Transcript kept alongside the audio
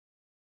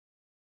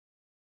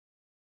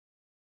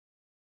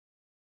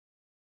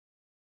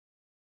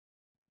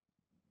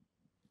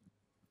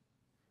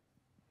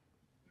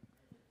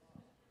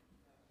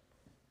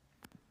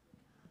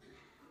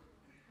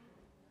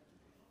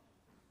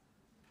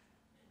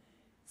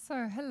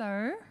So,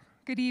 hello,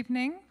 good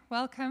evening,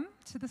 welcome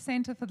to the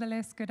Center for the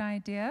Less Good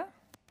Idea.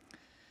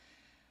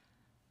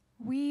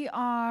 We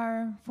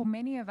are, for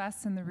many of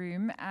us in the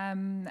room,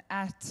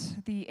 at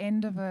the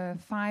end of a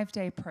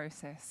 5-day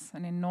process,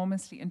 an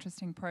enormously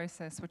interesting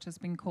process which has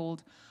been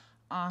called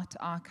Art,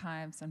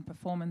 Archives and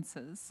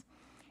Performances,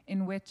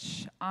 in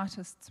which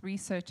artists,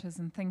 researchers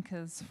and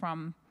thinkers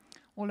from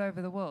all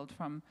over the world,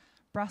 from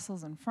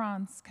Brussels and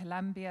France,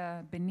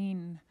 Colombia,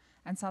 Benin,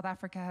 and South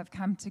Africa have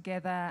come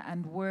together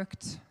and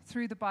worked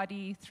through the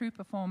body, through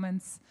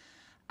performance,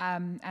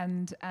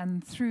 and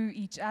through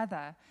each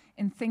other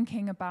in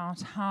thinking about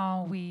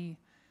how we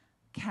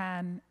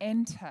can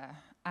enter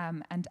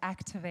and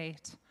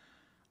activate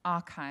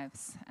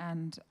archives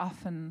and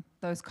often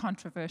those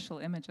controversial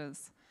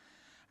images.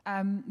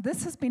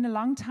 This has been a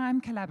long time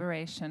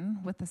collaboration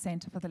with the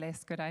Center for the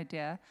Less Good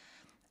Idea,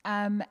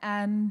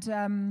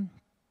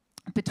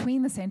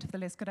 between the Center for the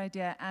Less Good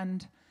Idea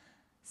and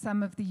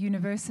some of the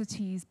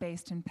universities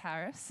based in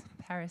Paris,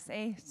 Paris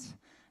 8,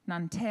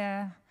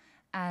 Nanterre,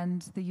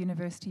 and the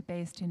university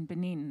based in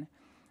Benin.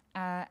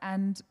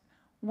 And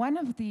one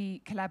of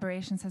the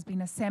collaborations has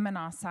been a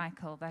seminar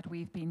cycle that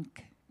we've been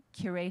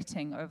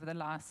curating over the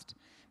last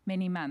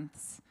many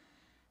months.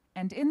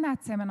 And in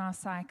that seminar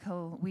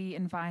cycle, we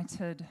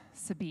invited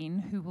Sabine,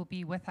 who will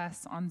be with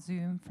us on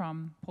Zoom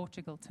from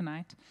Portugal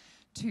tonight,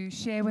 to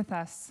share with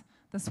us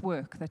this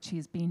work that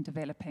she's been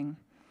developing.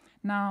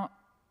 Now,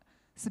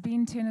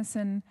 Sabine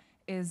Theunissen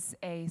is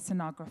a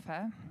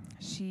scenographer.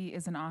 She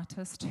is an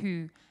artist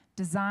who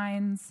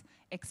designs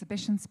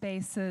exhibition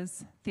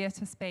spaces,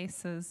 theater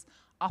spaces,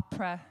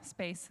 opera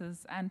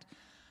spaces, and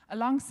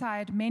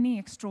alongside many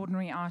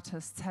extraordinary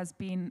artists has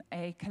been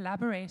a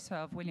collaborator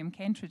of William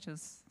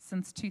Kentridge's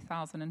since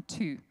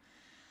 2002.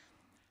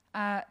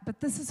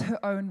 But this is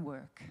her own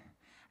work,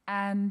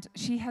 and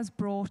she has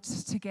brought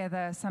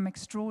together some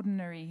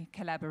extraordinary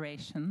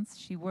collaborations.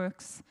 She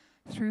works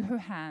through her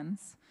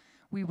hands.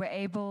 We were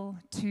able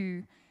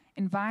to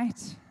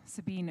invite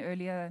Sabine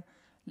earlier,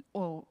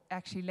 or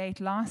actually late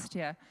last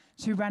year,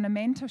 to run a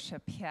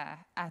mentorship here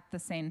at the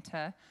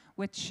center,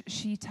 which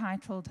she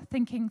titled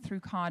Thinking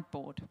Through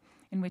Cardboard,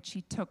 in which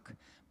she took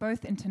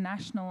both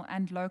international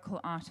and local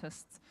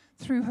artists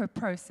through her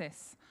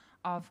process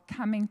of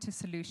coming to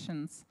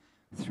solutions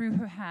through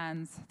her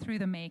hands, through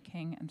the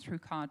making, and through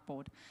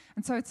cardboard.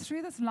 And so it's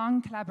through this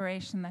long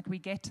collaboration that we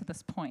get to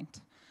this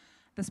point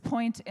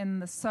in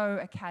the So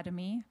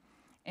Academy,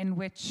 in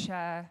which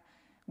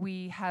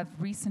we have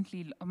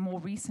more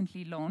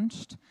recently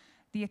launched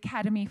the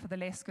Academy for the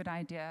Less Good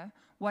Idea.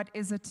 What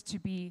is it to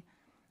be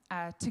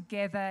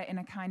together in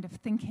a kind of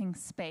thinking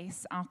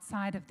space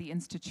outside of the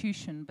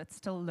institution, but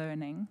still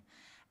learning?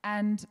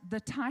 And the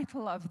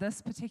title of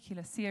this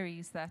particular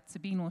series that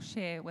Sabine will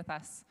share with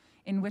us,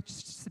 in which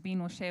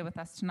Sabine will share with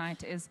us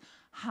tonight, is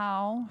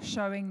How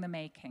Showing the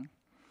Making.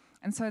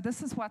 And so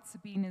this is what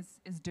Sabine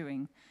is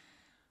doing.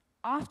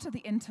 After the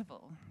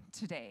interval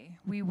today,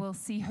 we will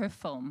see her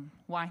film,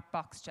 White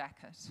Box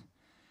Jacket.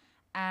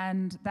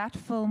 And that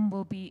film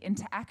will be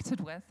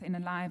interacted with in a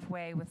live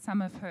way with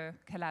some of her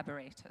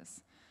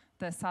collaborators,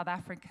 the South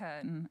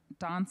African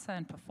dancer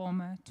and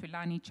performer,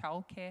 Thulani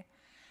Chauke,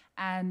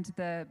 and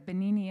the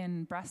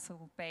Beninian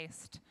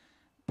Brussels-based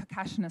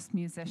percussionist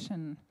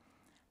musician,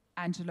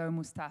 Angelo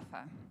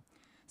Mustafa.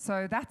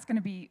 So that's going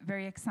to be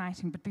very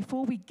exciting. But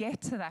before we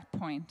get to that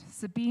point,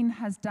 Sabine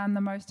has done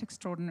the most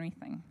extraordinary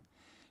thing.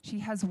 She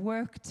has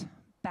worked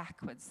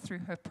backwards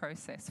through her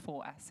process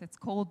for us. It's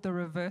called the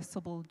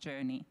reversible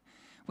journey,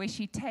 where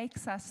she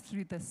takes us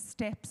through the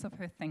steps of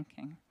her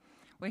thinking,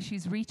 where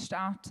she's reached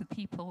out to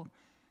people,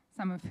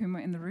 some of whom are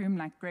in the room,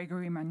 like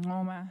Gregory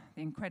Mangoma,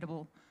 the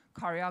incredible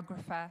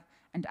choreographer,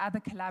 and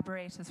other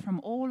collaborators from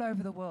all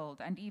over the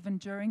world, and even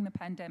during the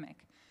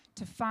pandemic,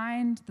 to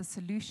find the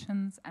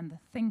solutions and the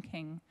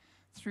thinking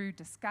through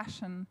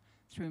discussion,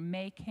 through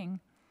making,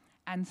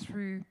 and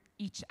through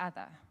each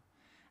other.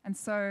 And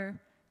so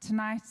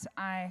tonight,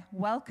 I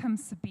welcome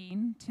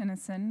Sabine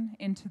Theunissen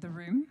into the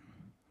room.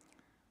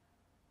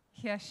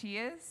 Here she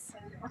is.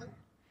 Hello.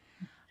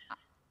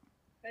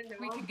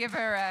 We can give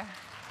her a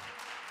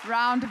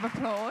round of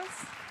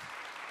applause.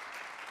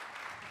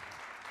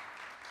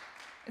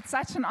 It's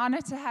such an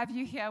honor to have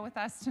you here with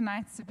us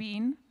tonight,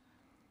 Sabine.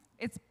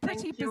 It's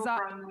pretty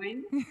bizarre.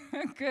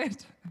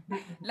 Good.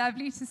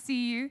 Lovely to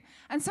see you.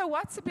 And so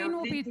what Sabine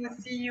will be... Lovely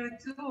to see you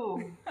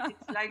too.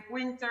 It's like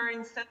winter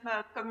and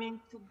summer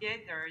coming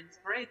together. It's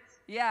great.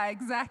 Yeah,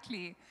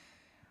 exactly.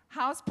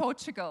 How's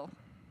Portugal?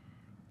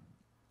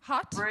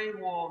 Hot? Very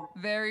warm.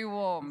 Very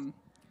warm.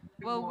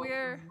 Well,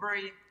 we're...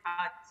 Very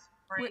hot.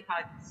 Very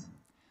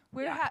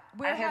hot.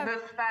 I have a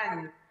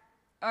fan.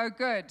 Oh,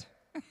 good.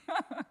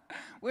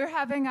 We're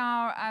having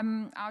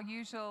our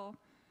usual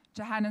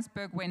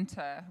Johannesburg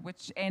winter,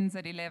 which ends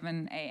at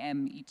 11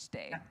 a.m. each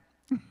day.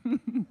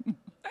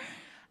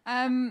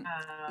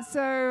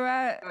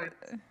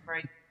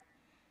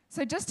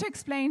 So just to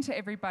explain to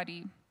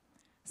everybody,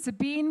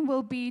 Sabine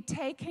will be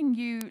taking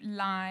you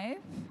live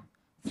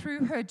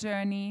through her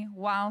journey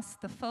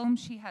whilst the film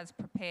she has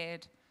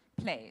prepared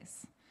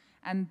plays.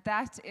 And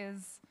that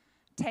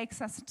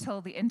takes us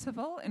till the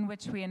interval, in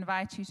which we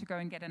invite you to go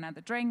and get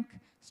another drink,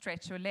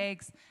 stretch your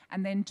legs,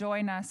 and then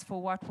join us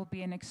for what will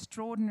be an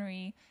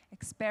extraordinary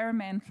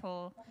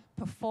experimental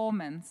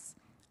performance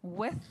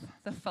with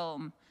the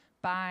film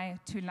by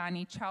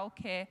Tulani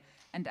Chauke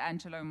and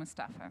Angelo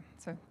Mustafa.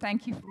 So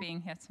thank you for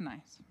being here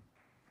tonight.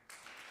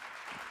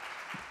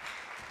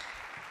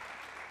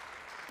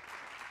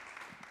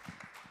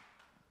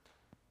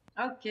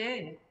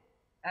 Okay,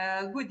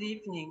 good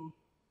evening.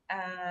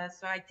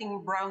 So I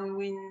think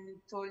Brownwind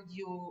told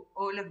you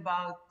all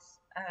about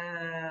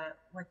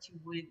what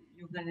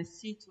you're going to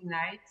see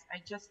tonight.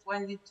 I just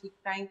wanted to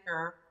thank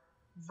her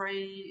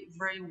very,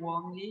 very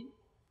warmly.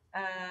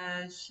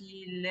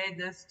 She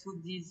led us to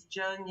this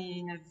journey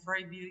in a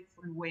very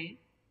beautiful way.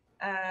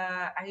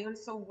 I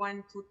also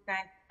want to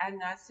thank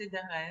Anna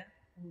Sederer,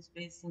 who's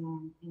based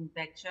in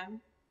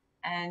Belgium,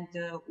 and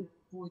who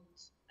put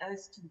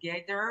us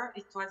together.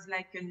 It was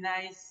like a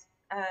nice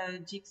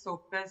jigsaw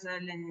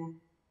puzzle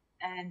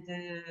and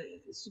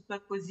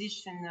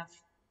superposition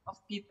of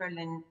people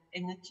and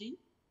energy.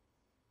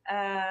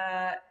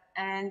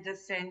 And the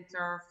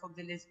Center for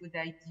the Less Good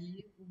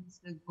Idea, who's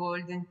the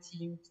golden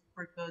team to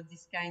prepare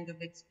this kind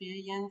of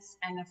experience.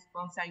 And of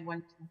course, I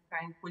want to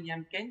thank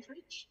William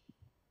Kentridge,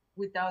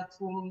 without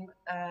whom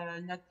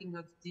nothing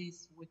of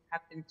this would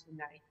happen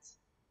tonight.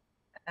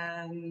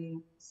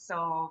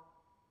 So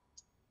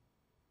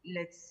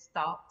let's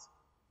start.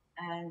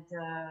 And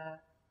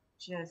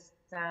just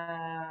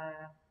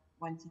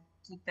wanted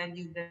to tell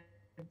you that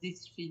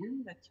this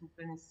film that you're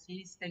going to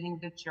see is telling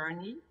the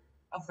journey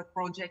of a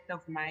project of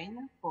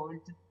mine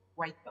called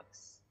White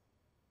Box.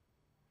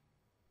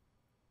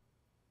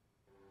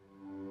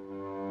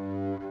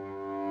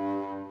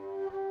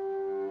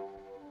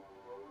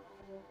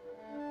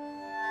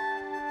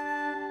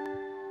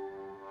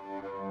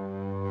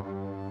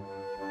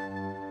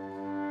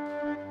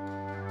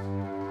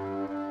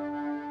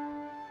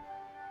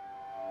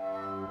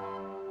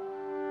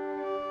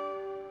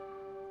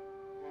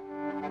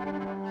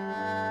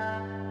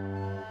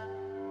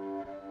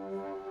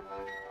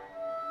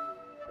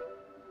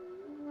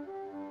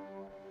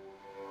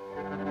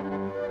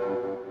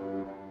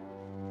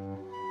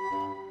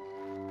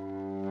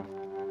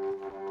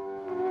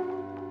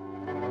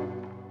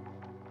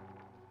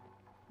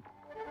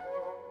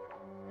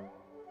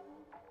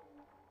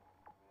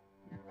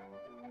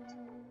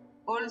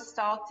 All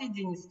started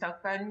in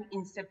Stockholm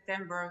in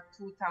September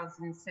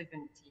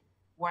 2017,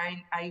 while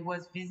I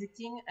was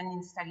visiting an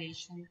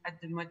installation at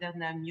the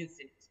Moderna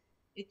Museum.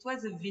 It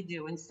was a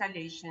video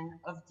installation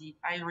of the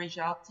Irish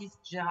artist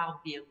Gerard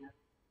Byrne.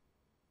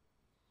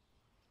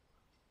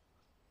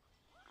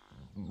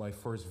 My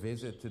first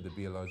visit to the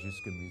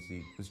Biologiska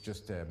Museum was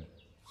just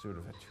sort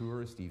of a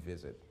touristy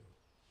visit.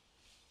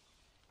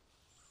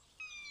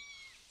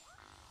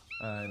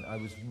 And I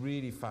was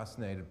really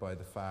fascinated by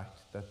the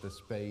fact that the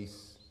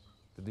space,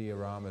 the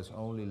diorama, is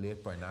only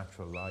lit by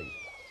natural light.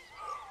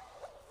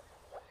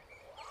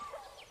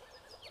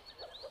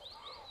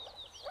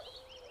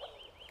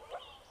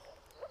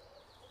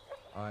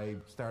 I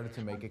started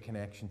to make a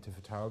connection to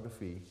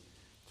photography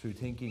through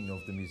thinking of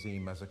the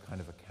museum as a kind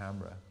of a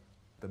camera.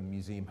 The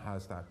museum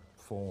has that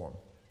form,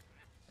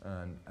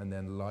 and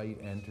then light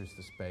enters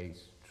the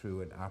space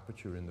through an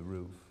aperture in the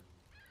roof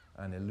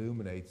and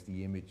illuminates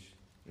the image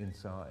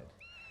inside.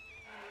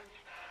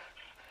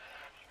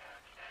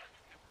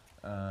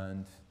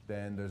 And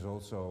then there's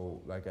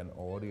also like an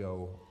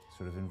audio,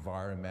 sort of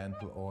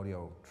environmental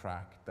audio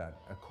track that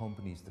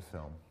accompanies the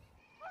film.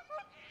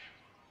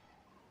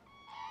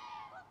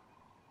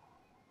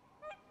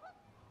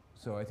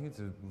 So I think it's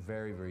a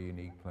very, very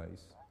unique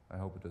place. I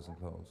hope it doesn't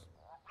close.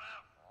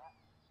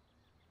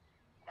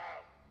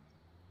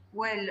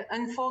 Well,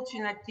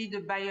 unfortunately, the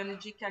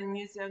Biological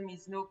Museum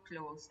is now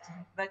closed,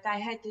 but I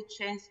had a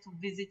chance to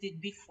visit it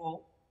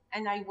before,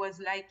 and I was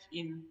like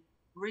him,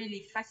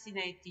 really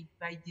fascinated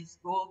by this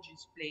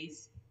gorgeous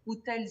place, who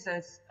tells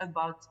us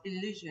about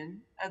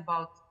illusion,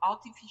 about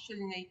artificial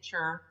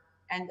nature,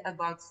 and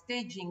about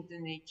staging the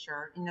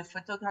nature in a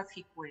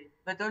photographic way,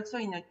 but also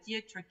in a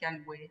theatrical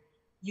way,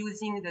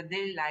 using the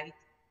daylight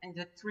and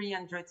the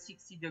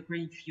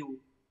 360-degree view.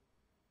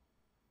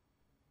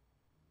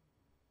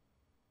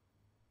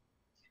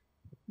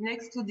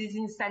 Next to this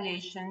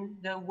installation,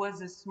 there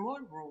was a small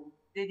room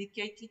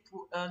dedicated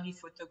to early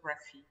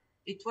photography.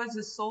 It was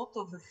a sort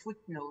of a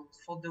footnote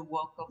for the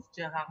work of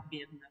Gerard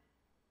Byrne.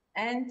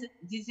 And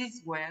this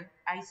is where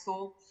I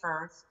saw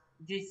first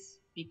this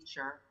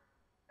picture,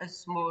 a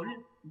small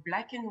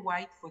black and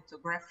white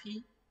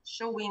photography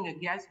showing a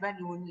gas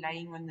balloon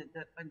lying on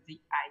the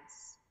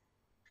ice.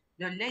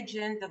 The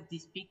legend of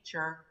this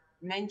picture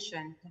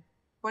mentioned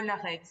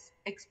Polarex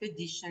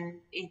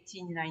Expedition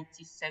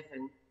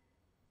 1897.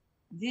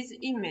 This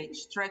image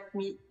struck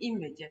me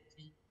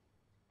immediately.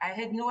 I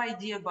had no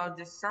idea about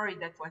the story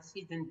that was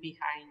hidden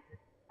behind.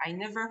 I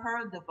never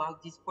heard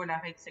about this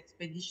Polarex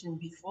expedition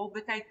before,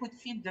 but I could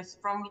feel the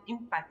strong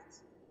impact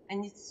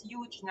and its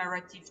huge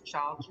narrative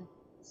charge,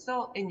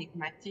 so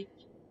enigmatic,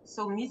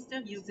 so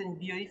mysterious and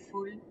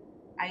beautiful.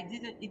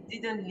 It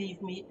didn't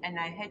leave me, and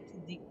I had to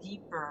dig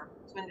deeper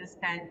to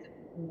understand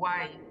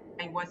why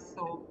I was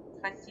so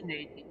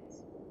fascinated.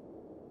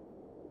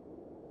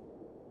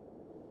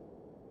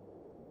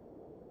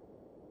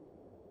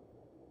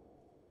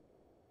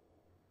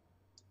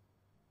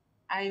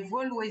 I've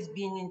always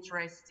been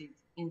interested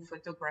in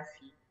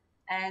photography.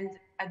 And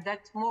at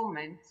that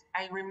moment,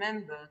 I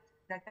remembered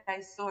that I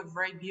saw a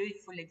very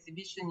beautiful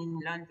exhibition in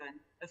London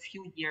a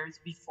few years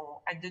before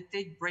at the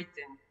Tate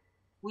Britain,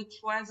 which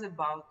was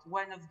about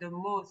one of the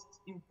most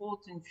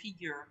important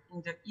figures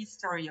in the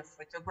history of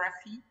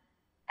photography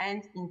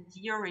and in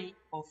theory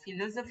or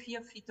philosophy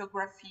of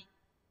photography,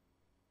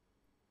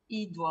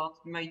 Edward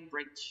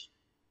Muybridge.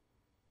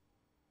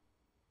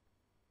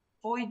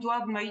 For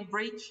Edward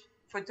Muybridge,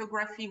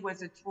 photography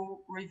was a true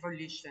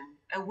revolution,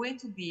 a way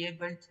to be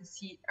able to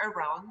see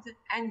around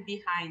and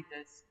behind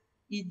us.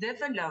 He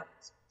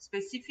developed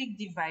specific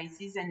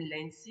devices and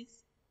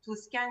lenses to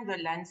scan the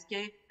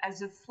landscape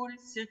as a full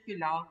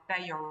circular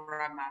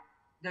diorama.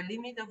 The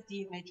limit of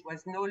the image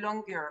was no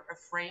longer a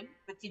frame,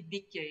 but it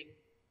became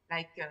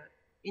like an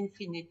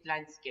infinite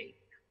landscape.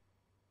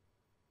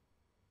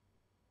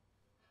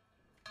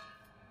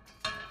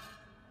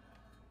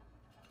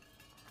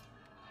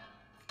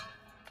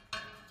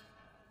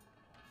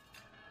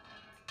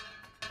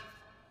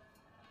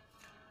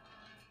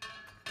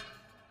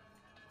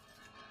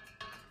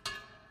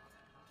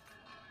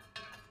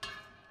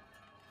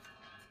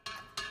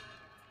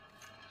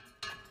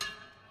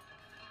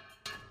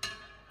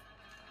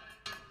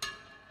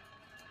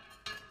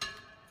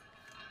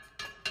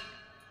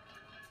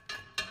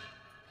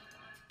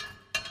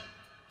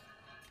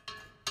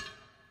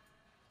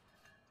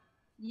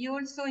 He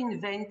also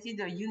invented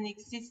a unique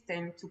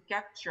system to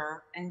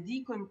capture and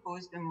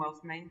decompose the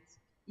movement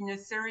in a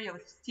series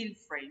of still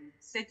frames,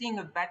 setting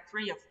a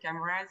battery of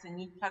cameras and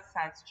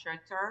ultra-fast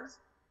shutters,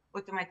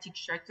 automatic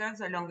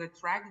shutters along a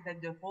track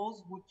that the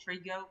horse would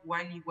trigger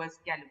while he was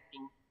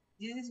galloping.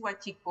 This is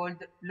what he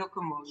called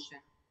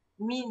locomotion,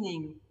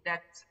 meaning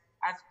that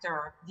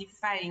after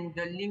defying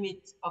the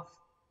limit of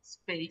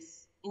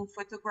space in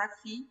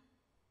photography,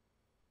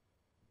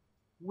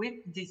 with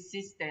this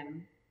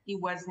system, he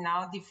was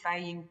now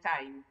defying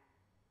time.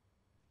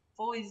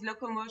 For his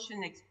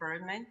locomotion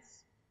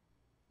experiments,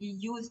 he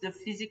used the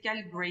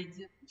physical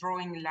grid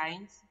drawing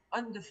lines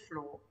on the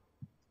floor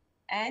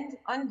and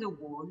on the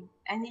wall,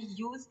 and he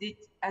used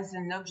it as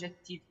an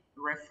objective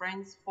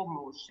reference for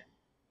motion.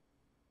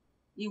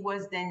 He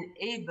was then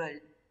able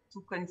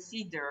to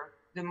consider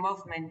the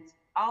movement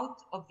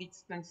out of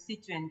its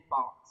constituent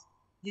parts.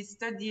 This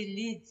study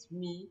leads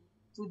me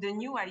to the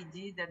new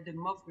idea that the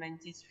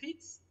movement is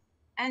fixed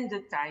and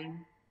the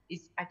time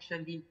is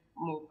actually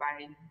mobile.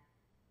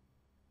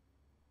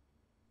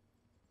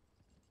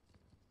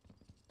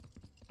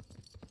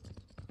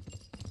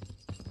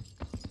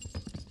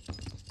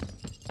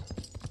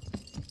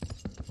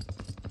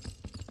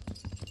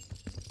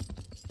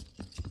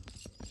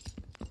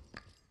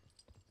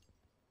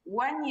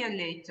 One year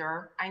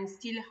later, I'm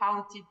still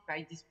haunted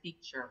by this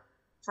picture.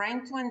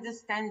 Trying to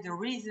understand the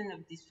reason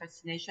of this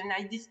fascination,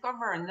 I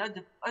discover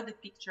another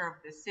picture of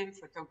the same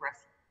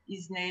photography.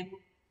 His name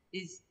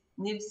is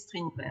Niels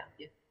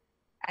Strindberg.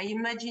 I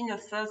imagine a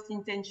first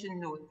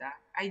intention nota.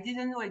 I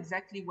didn't know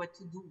exactly what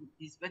to do with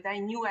this, but I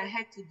knew I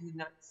had to do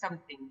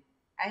something.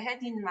 I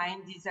had in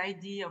mind this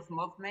idea of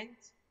movement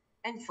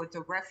and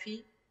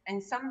photography,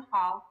 and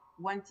somehow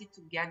wanted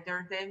to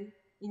gather them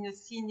in a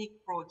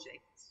scenic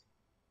project.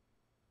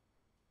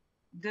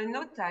 The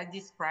nota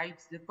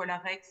describes the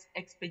Polarex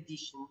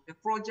expedition, the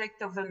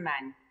project of a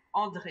man,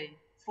 André,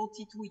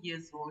 42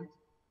 years old,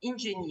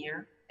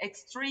 engineer,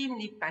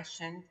 extremely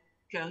passionate,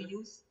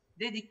 curious,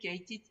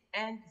 dedicated,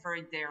 and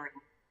very daring.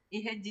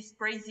 He had this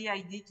crazy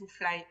idea to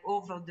fly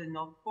over the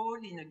North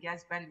Pole in a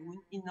gas balloon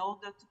in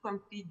order to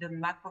complete the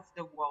map of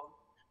the world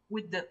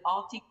with the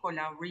Arctic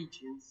polar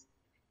regions.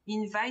 He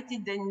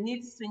invited then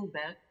Niels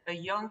Strindberg, a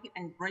young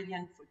and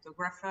brilliant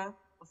photographer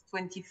of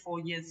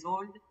 24 years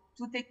old,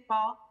 to take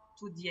part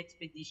to the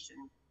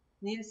expedition.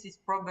 Niels is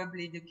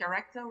probably the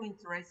character who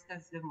interests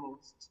us the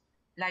most.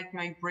 Like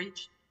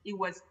Muybridge, he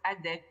was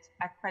adept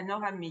at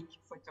panoramic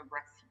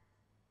photography.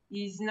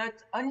 He is not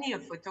only a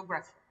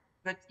photographer,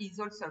 but he's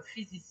also a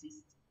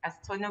physicist,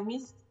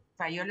 astronomist,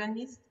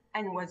 violinist,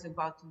 and was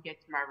about to get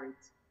married.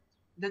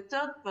 The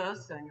third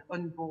person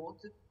on board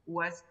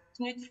was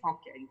Knut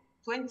Frankel,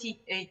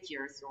 28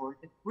 years old,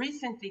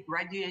 recently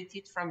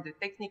graduated from the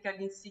Technical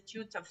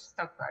Institute of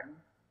Stockholm.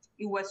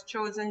 He was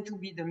chosen to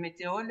be the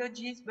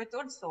meteorologist, but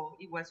also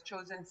he was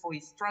chosen for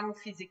his strong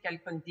physical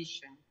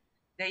condition.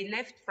 They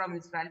left from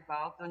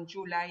Svalbard on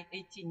July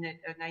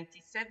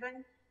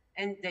 1897,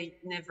 and they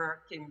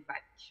never came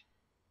back.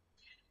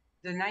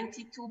 The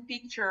 92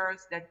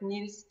 pictures that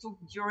Niels took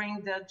during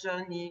their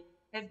journey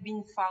have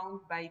been found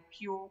by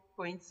pure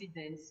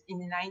coincidence in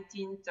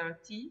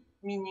 1930,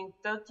 meaning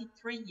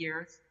 33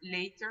 years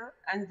later,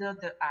 under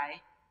the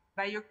eye,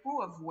 by a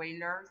crew of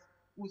whalers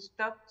who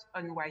stopped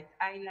on White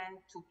Island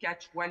to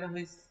catch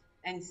walrus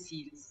and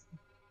seals.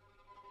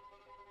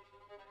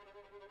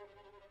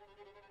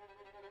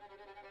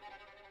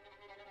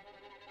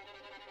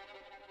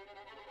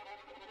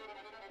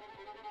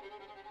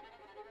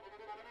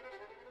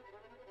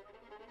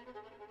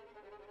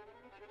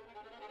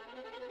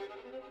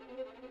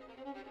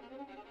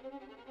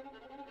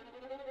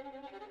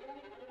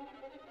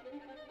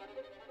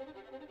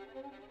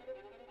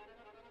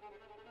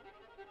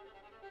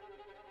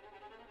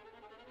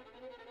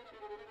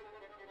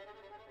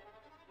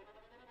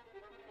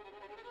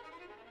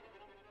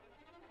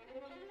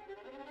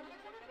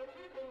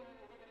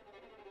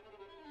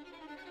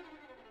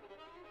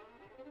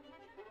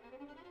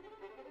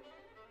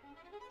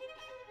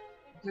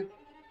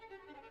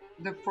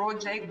 The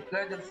project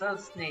got a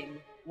first name,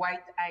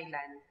 White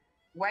Island.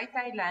 White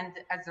Island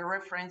as a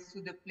reference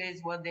to the place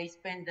where they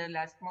spent their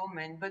last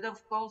moment, but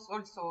of course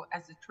also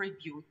as a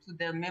tribute to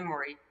their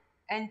memory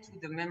and to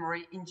the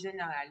memory in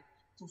general,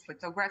 to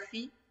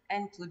photography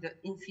and to the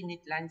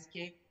infinite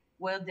landscape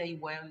where they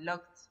were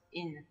locked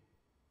in.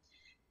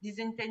 This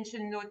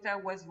intention nota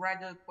was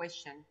rather a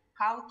question,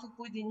 how to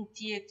put in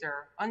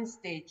theater, on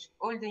stage,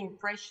 all the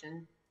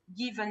impression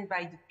given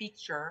by the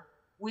picture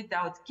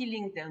without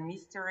killing their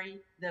mystery,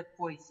 their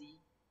poesy.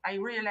 I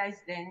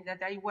realized then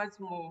that I was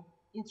more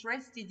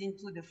interested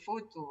into the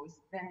photos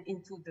than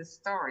into the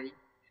story.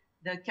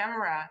 The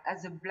camera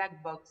as a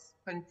black box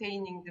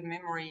containing the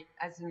memory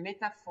as a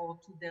metaphor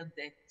to their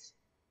death.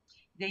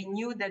 They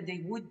knew that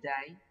they would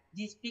die.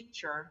 This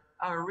picture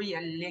are a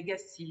real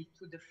legacy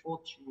to the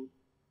fortune.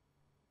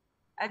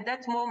 At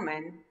that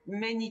moment,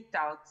 many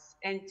thoughts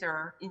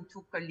enter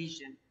into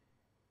collision.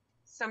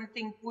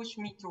 Something pushed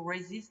me to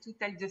resist to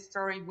tell the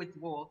story with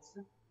words.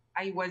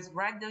 I was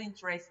rather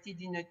interested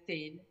in a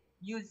tale,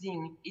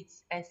 using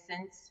its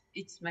essence,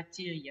 its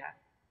material.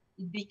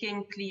 It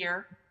became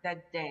clear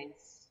that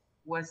dance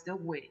was the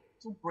way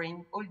to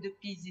bring all the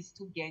pieces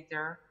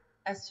together,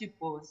 as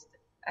supposed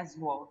as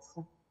words.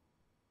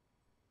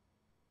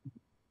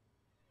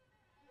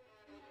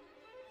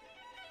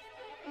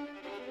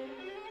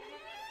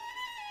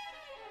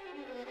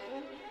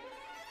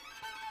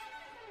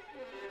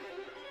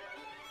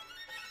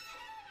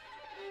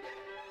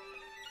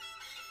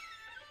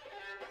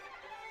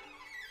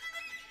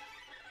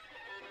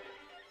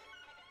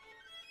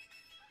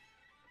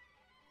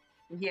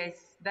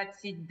 Yes,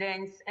 that's it,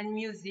 dance and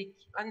music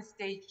on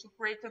stage to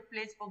create a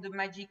place for the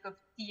magic of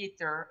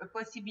theater, a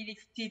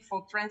possibility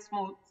for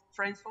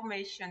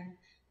transformation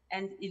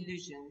and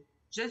illusion.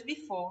 Just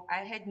before,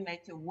 I had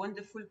met a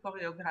wonderful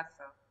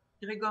choreographer,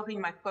 Gregory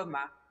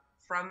Makoma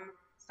from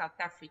South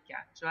Africa,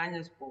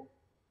 Johannesburg.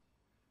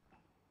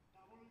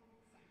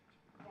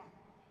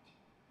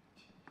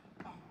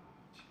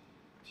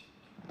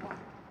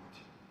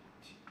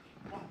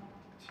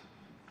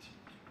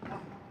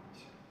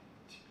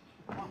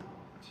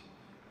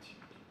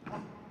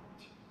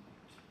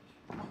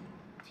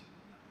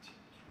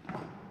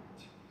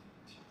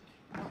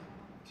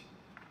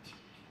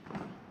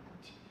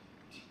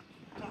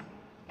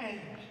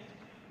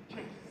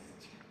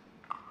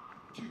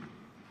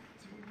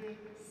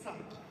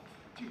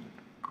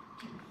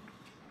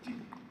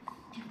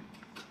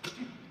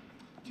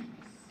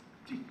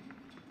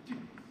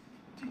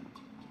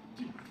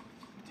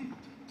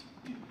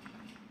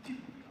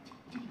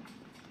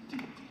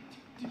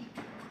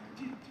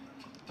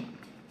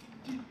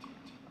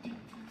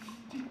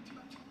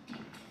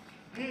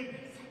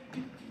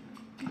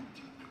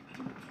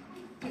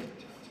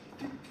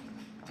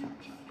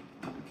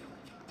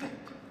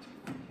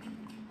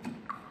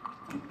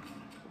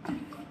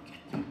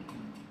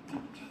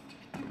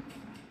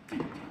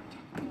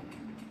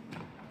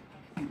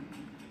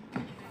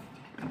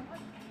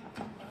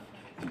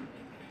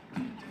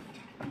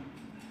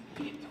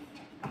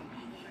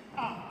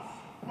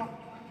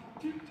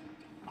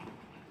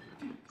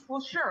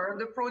 For sure,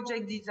 the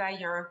project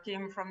desire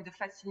came from the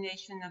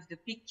fascination of the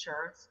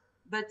pictures,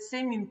 but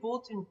same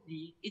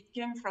importantly, it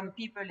came from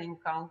people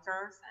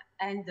encounters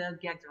and the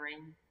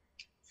gathering.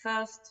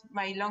 First,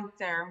 my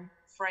long-term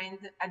friend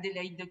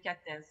Adelaide de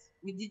Cates.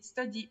 We did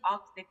study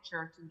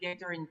architecture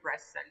together in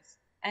Brussels.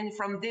 And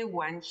from day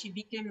one, she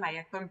became my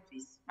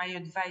accomplice, my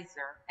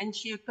advisor, and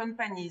she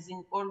accompanies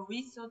in all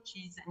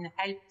researches and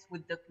helps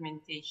with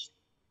documentation.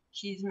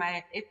 She is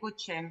my echo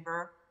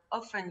chamber,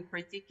 often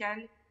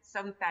critical,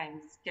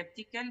 sometimes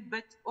skeptical,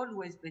 but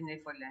always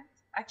benevolent.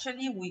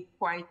 Actually, we're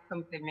quite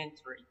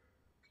complementary.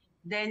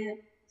 Then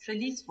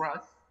Felice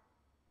Ross.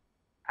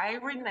 I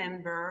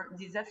remember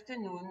this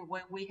afternoon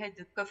when we had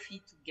a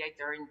coffee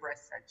together in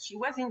Brussels. She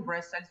was in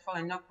Brussels for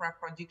an opera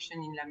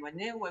production in La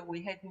Monnaie where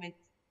we had met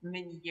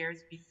many years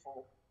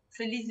before.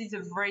 Felice is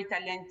a very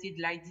talented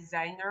light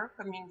designer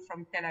coming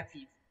from Tel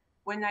Aviv.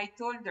 When I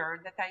told her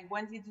that I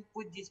wanted to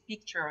put this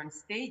picture on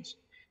stage,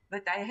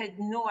 but I had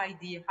no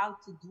idea how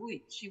to do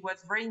it, she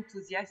was very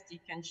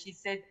enthusiastic and she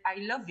said, I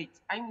love it,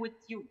 I'm with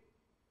you.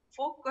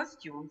 For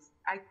costumes,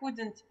 I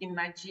couldn't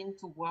imagine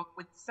to work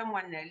with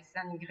someone else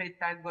than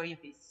Greta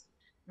Goiris,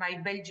 my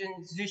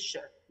Belgian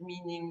Zusje,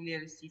 meaning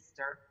little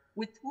sister,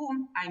 with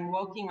whom I'm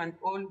working on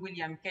all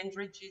William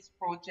Kendridge's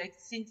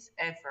projects since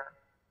ever.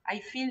 I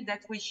feel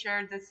that we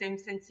share the same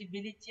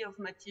sensibility of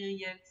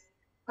materials,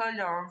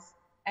 colors,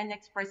 and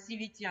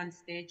expressivity on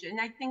stage, and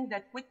I think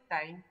that with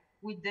time,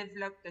 we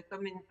developed a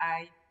common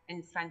eye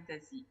and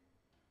fantasy.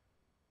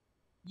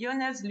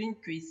 Jonas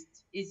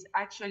Lundqvist is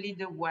actually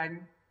the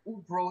one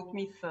who brought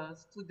me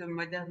first to the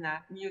Moderna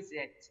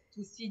Museum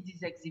to see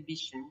this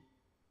exhibition.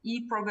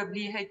 He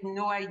probably had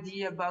no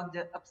idea about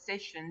the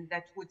obsession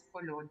that would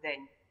follow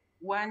then.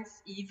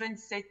 Once he even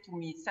said to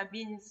me,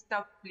 Sabine,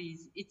 stop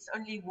please, it's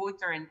only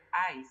water and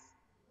ice.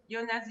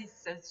 Jonas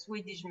is a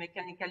Swedish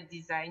mechanical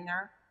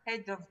designer,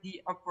 head of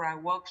the opera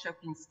workshop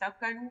in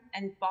Stockholm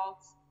and part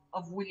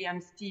of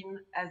William's team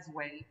as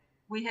well.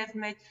 We have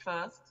met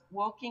first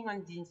working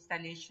on the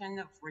installation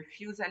of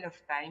Refusal of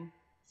Time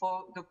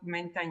for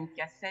Documenta in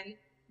Kassel,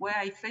 where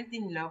I fell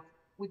in love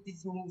with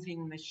this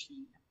moving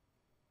machine.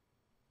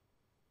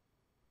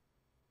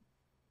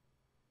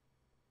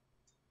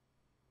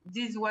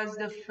 This was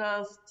the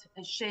first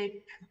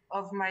shape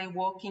of my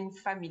working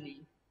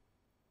family,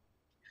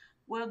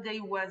 where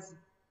there was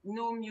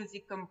no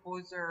music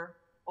composer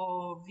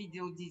or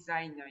video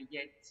designer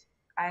yet.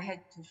 I had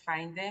to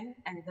find them,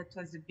 and that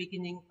was the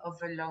beginning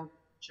of a long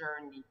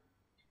journey.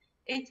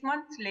 8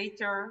 months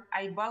later,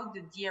 I bought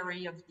the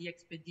diary of the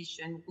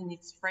expedition in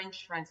its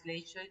French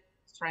translation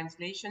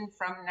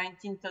from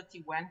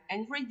 1931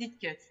 and read it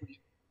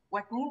carefully.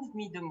 What moved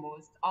me the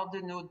most are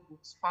the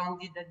notebooks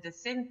founded at the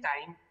same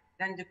time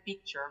than the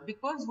picture,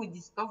 because we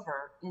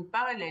discover, in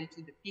parallel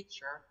to the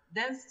picture,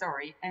 their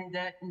story and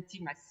their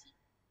intimacy.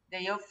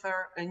 They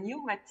offer a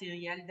new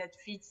material that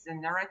fits the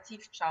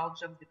narrative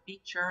charge of the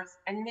pictures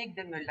and make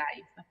them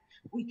alive.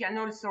 We can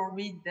also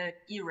read the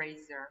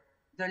eraser.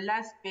 The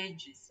last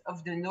pages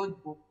of the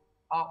notebook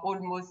are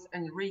almost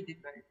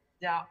unreadable.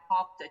 They are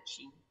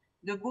heart-touching.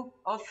 The book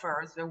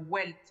offers a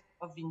wealth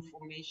of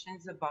information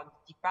about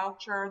the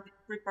departure, the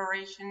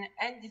preparation,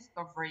 and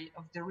discovery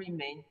of the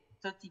remains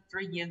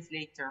 33 years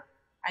later.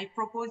 I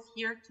propose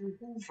here to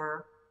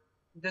hoover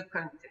the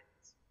content.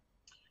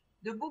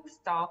 The book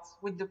starts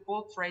with the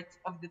portrait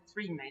of the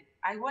three men.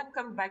 I won't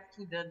come back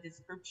to the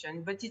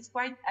description, but it's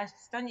quite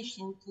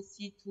astonishing to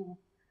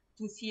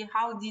see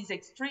how these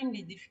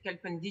extremely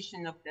difficult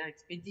conditions of the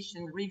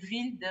expedition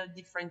reveal their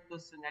different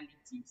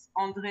personalities.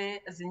 André,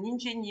 as an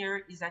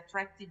engineer, is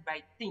attracted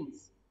by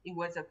things. He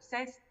was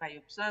obsessed by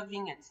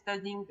observing and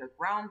studying the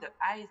ground, the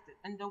ice,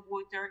 the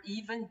underwater. He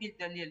even built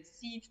a little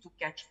sieve to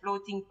catch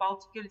floating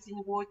particles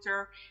in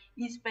water.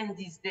 He spent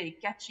his day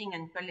catching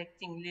and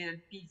collecting little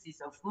pieces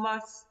of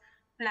moss,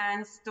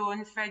 plants,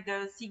 stone,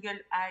 feathers, seagull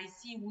eye,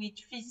 seaweed,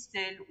 fish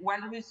tail,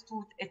 walrus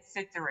tooth,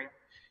 etc.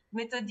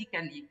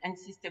 Methodically and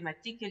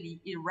systematically,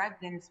 he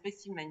wrapped them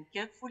specimens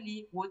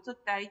carefully,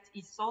 watertight.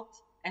 He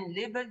sorted and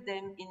labeled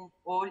them in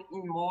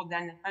more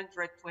than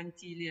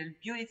 120 little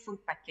beautiful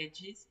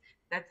packages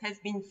that has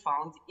been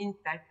found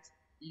intact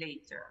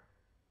later.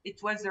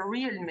 It was a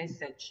real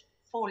message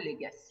for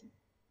legacy.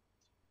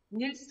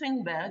 Niels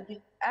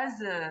Strindberg,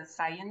 as a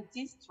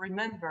scientist,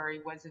 remember he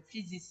was a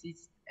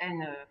physicist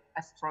and an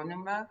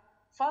astronomer,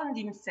 found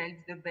himself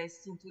the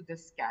best into the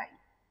sky.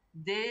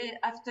 Day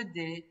after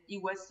day, he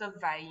was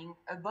surveying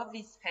above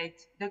his head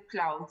the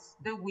clouds,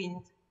 the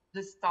wind,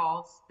 the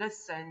stars, the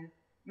sun,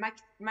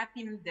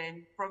 mapping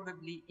them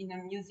probably in a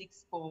music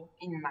score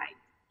in mind.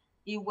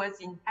 He was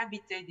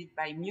inhabited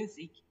by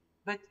music,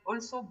 but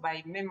also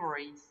by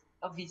memories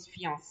of his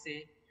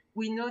fiancée.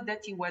 We know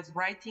that he was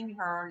writing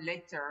her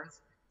letters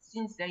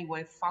since they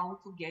were found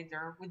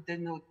together with the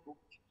notebook.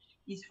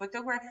 His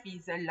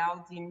photographies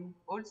allowed him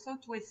also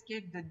to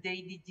escape the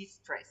daily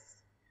distress.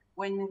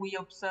 When we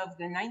observe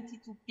the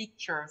 92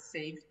 pictures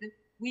saved,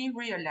 we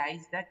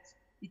realize that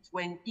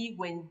he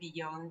went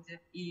beyond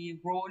the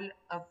role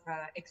of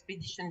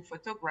expedition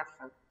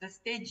photographer. The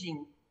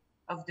staging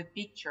of the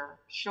picture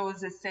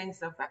shows a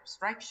sense of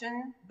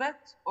abstraction, but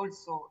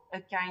also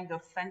a kind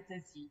of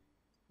fantasy,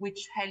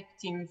 which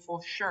helped him for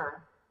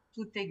sure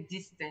to take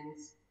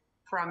distance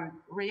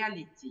from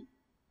reality.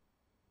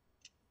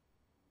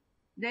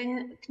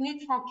 Then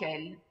Knut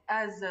Frankel,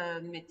 as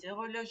a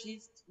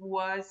meteorologist,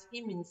 was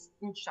in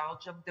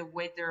charge of the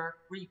weather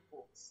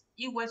reports.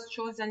 He was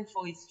chosen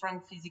for his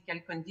strong physical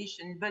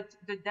condition, but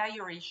the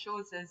diary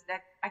shows us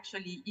that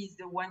actually he's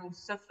the one who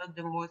suffered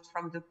the most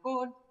from the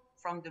cold,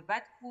 from the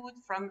bad food,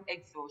 from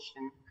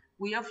exhaustion.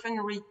 We often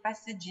read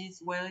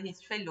passages where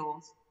his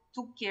fellows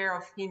took care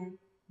of him,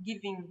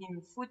 giving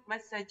him foot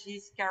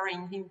massages,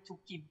 carrying him to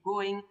keep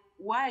going,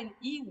 while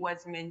he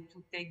was meant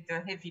to take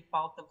the heavy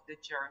part of the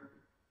journey.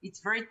 It's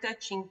very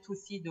touching to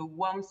see the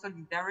warm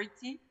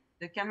solidarity,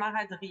 the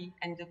camaraderie,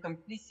 and the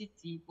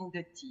complicity in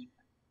the team.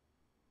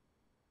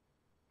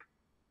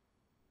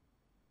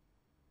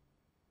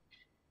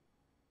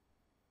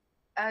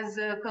 As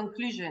a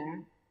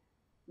conclusion,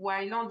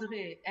 while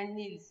André and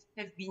Niels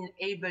have been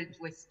able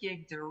to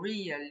escape the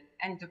real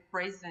and the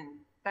present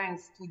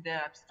thanks to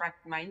their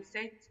abstract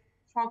mindset,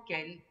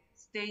 Frankel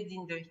stayed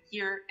in the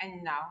here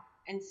and now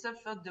and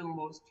suffered the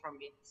most from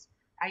it.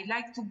 I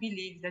like to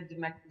believe that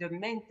the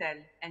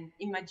mental and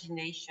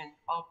imagination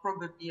are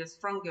probably a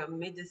stronger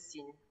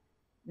medicine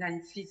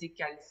than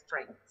physical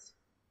strength.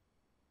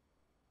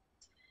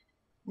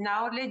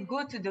 Now let's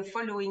go to the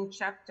following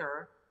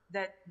chapter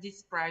that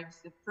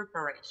describes the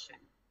preparation.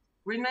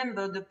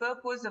 Remember, the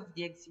purpose of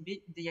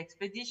the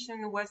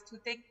expedition was to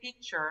take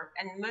picture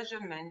and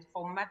measurement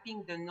for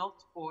mapping the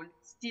North Pole,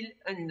 still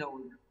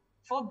unknown.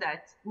 For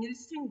that,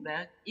 Niels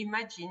Strindberg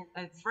imagined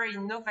a very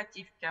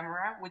innovative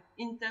camera with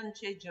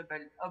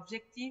interchangeable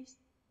objectives,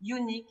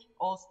 unique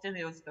or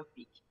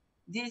stereoscopic.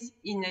 This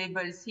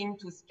enables him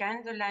to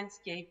scan the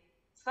landscape,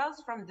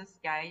 first from the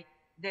sky,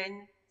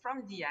 then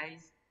from the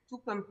eyes, to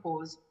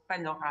compose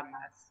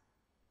panoramas.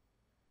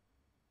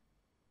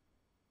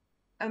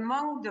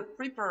 Among the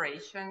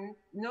preparation,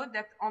 note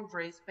that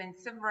André spent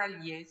several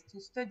years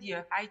to study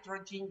a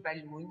hydrogen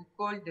balloon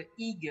called the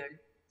Eagle,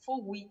 for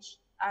which,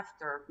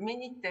 after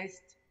many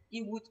tests,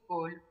 he would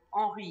call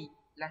Henri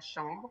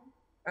Lachambre,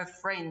 a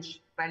French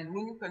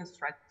balloon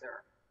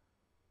constructor.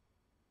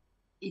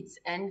 Its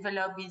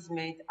envelope is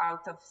made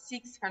out of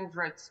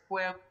 600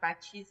 square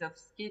patches of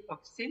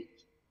silk,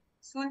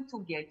 sewn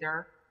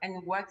together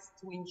and waxed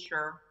to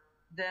ensure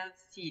their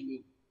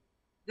sealing.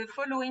 The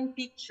following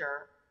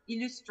picture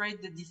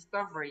illustrates the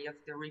discovery of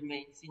the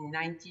remains in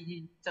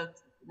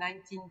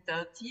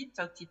 1930,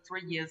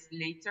 33 years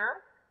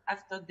later,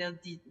 after their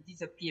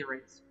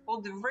disappearance.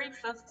 For the very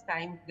first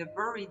time, the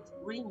buried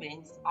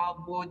remains are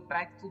brought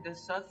back to the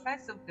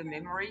surface of the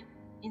memory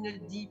in a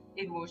deep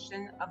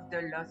emotion of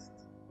the lost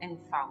and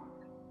found.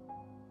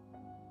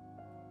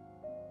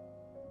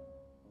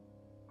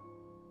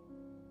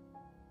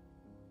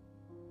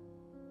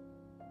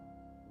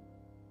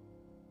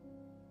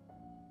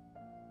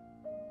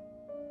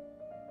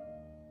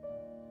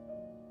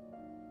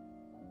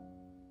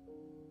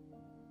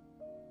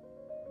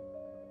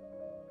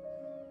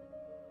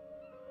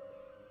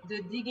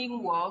 The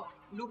digging work,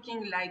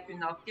 looking like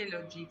an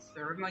archaeological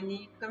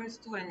ceremony, comes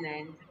to an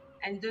end,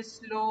 and the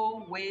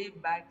slow way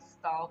back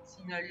starts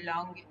in a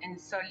long and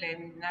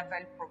solemn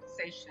naval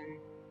procession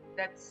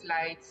that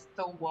slides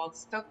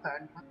towards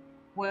Stockholm,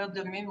 where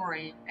the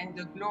memory and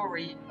the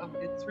glory of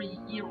the three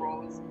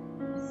heroes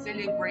is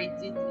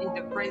celebrated in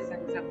the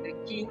presence of the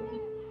king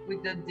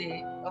with the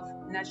day of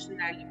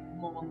national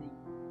mourning.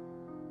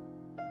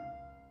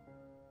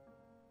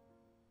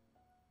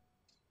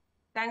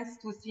 Thanks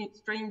to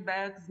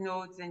Strindberg's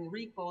notes and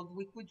record,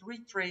 we could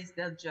retrace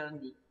their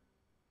journey.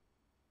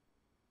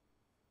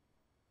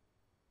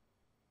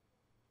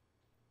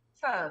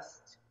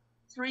 First,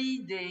 3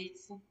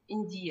 days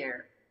in the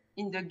air,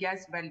 in the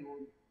gas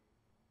balloon,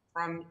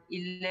 from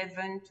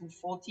 11 to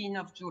 14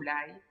 of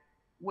July,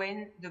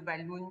 when the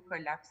balloon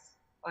collapsed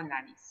on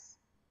ice.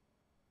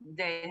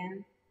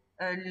 Then,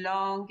 a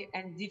long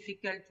and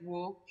difficult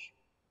walk,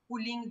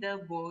 pulling their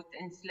boat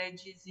and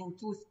sledges in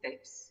 2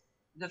 steps.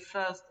 The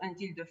first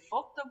until the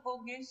 4th of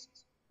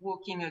August,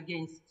 walking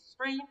against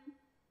stream.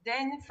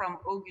 Then from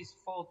August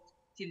 4th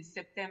till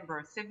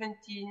September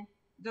 17,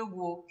 the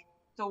walk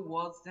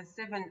towards the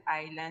 7th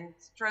island,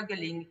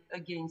 struggling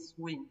against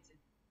wind.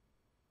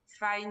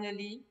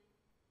 Finally,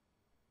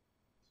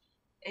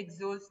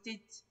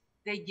 exhausted,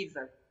 they give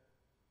up,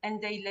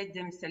 and they let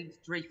themselves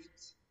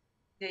drift.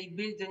 They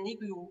build an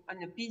igloo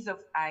on a piece of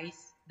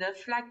ice. Their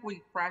flag will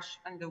crash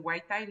on the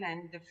White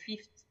Island the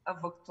 5th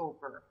of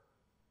October.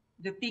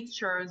 The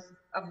pictures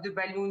of the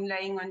balloon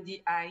lying on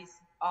the ice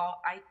are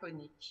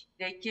iconic.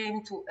 They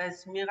came to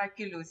us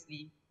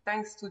miraculously,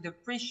 thanks to the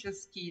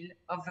precious skill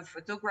of a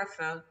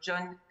photographer,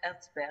 John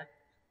Hertzberg,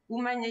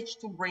 who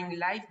managed to bring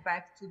life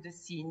back to the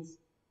scenes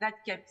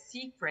that kept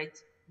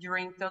secret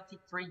during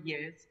 33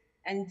 years,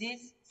 and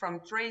this from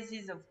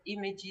traces of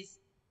images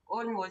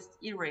almost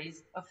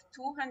erased of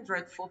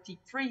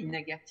 243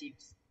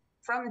 negatives.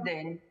 From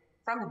them,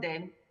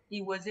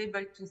 he was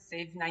able to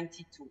save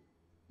 92.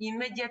 He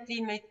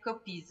immediately made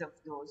copies of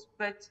those,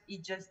 but he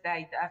just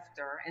died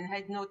after and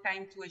had no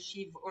time to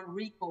achieve all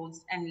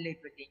recalls and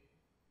labeling.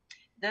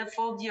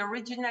 Therefore, the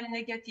original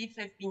negatives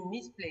have been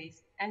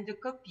misplaced and the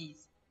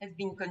copies have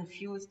been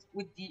confused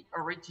with the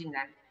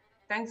original.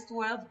 Thanks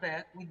to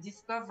Hertzberg, we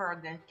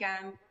discovered their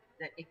camp,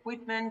 their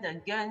equipment,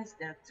 their guns,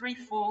 their 3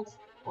 folks,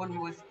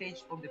 almost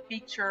staged for the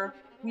picture.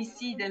 We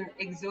see them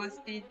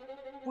exhausted,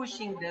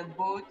 pushing their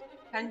boat,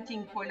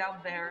 hunting polar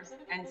bears,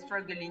 and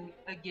struggling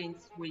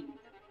against wind.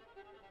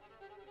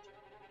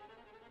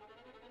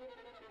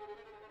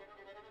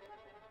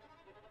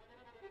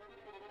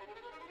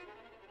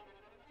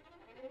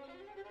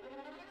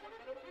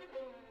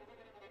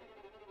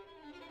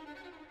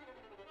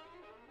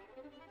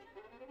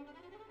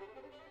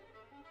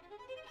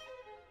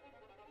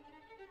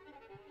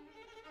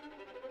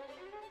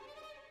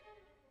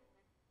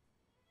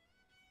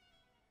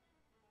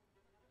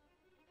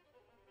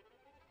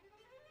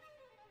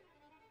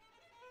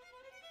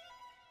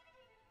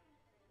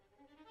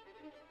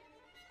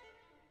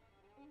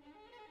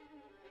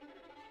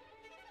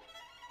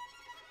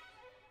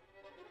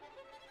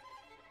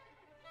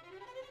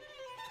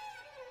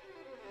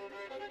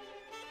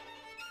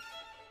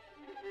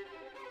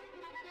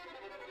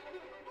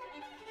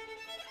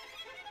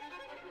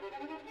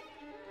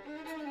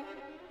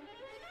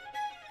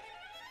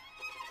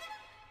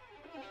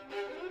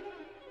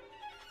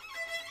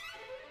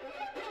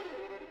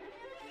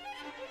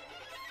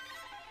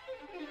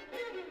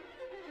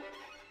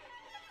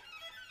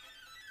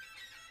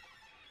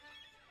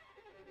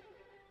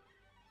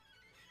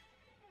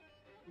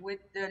 With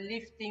the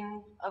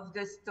lifting of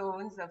the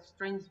stones of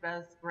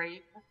Strindberg's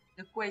grave,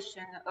 the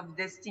question of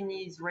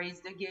destiny is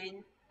raised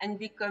again and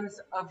becomes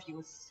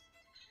obvious.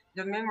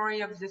 The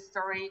memory of the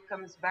story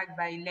comes back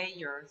by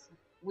layers,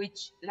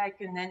 which,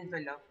 like an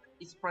envelope,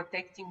 is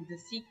protecting the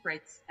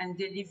secrets and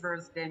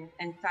delivers them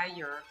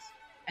entire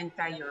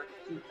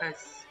to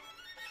us.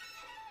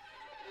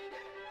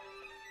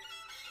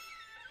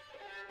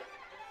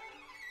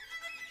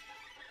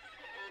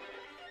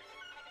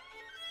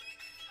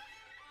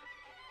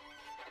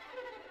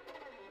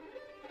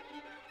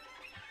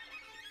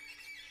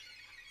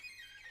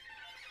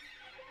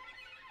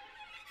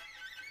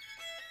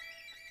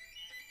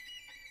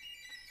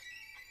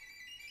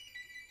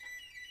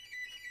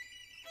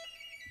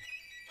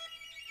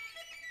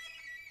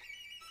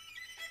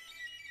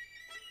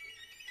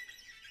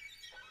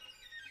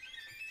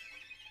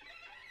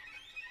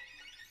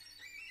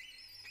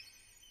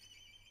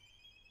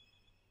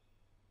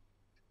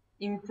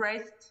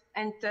 Impressed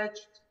and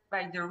touched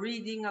by the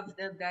reading of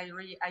their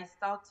diary, I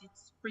start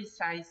its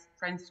precise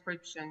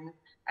transcription.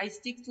 I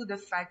stick to the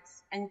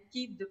facts and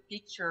keep the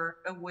picture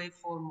away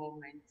for a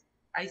moment.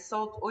 I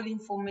sort all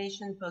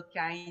information per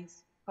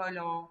kinds,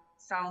 color,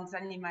 sounds,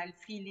 animal,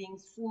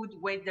 feelings, food,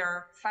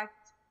 weather,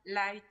 fact,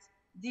 light,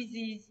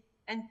 disease,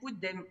 and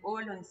put them all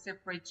on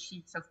separate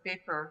sheets of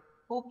paper,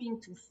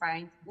 hoping to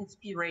find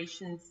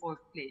inspiration for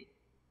play.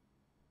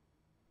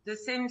 The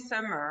same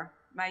summer,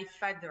 my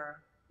father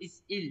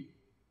is ill.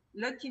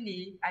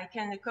 Luckily, I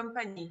can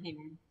accompany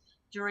him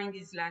during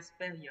his last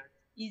period.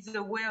 He's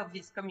aware of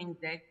his coming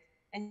death,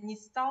 and he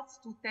starts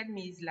to tell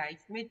me his life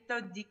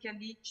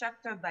methodically,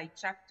 chapter by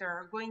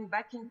chapter, going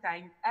back in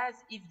time as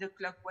if the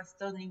clock was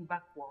turning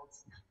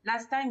backwards.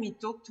 Last time he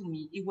talked to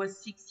me, he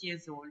was 6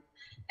 years old,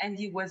 and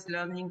he was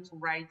learning to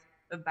ride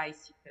a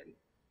bicycle.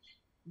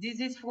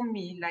 This is for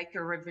me like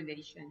a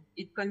revelation.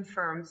 It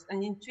confirms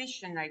an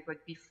intuition I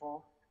got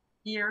before.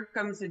 Here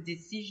comes a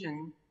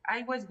decision.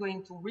 I was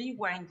going to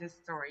rewind the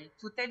story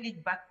to tell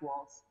it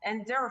backwards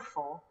and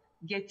therefore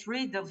get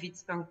rid of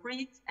its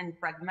concrete and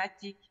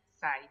pragmatic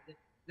side.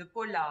 The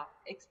polar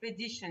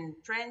expedition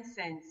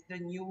transcends the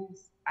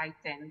news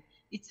item.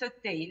 It's a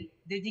tale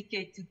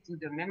dedicated to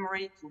the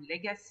memory, to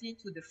legacy,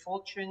 to the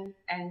fortune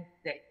and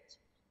death.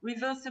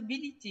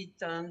 Reversibility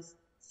turns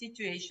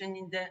situation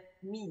in the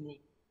meaning.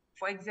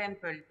 For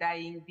example,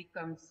 dying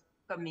becomes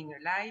coming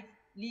alive,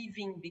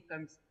 leaving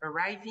becomes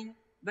arriving,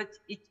 but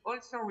it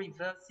also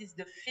reverses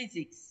the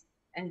physics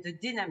and the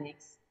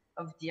dynamics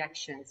of the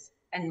actions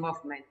and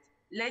movement.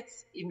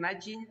 Let's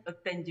imagine a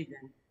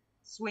pendulum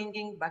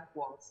swinging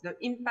backwards. The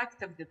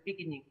impact of the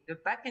beginning, the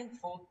back and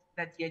forth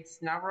that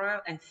gets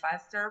narrower and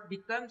faster,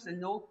 becomes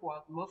an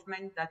awkward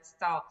movement that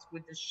starts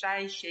with a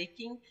shy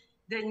shaking,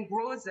 then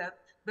grows up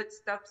but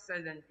stops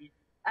suddenly,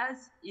 as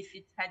if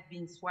it had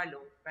been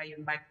swallowed by a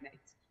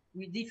magnet.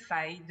 We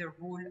defy the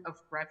rule of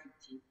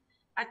gravity.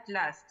 At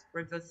last,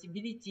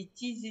 reversibility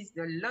teases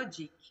the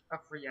logic of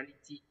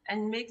reality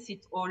and makes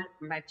it all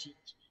magic.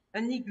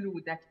 An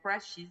igloo that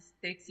crashes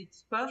takes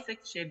its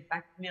perfect shape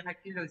back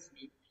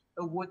miraculously.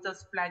 A water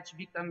splash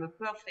becomes a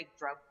perfect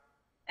drop.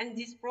 And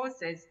this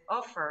process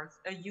offers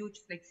a huge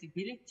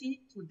flexibility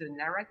to the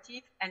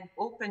narrative and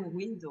open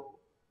window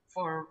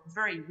for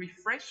very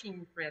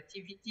refreshing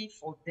creativity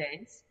for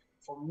dance,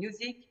 for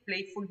music,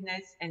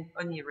 playfulness, and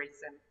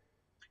onirism.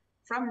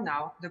 From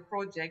now, the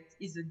project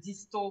is a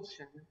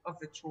distortion of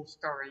the true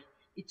story.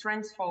 It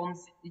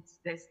transforms its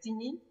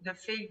destiny, the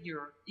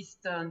failure is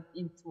turned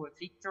into a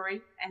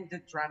victory, and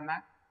the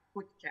drama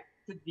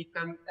could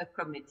become a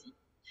comedy.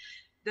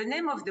 The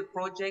name of the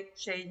project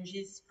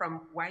changes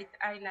from White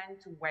Island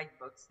to White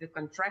Box, the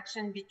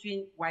contraction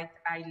between White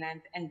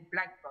Island and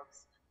Black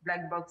Box.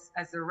 Black Box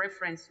as a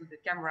reference to the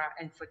camera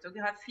and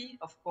photography,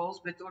 of course,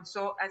 but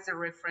also as a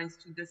reference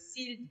to the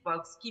sealed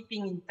box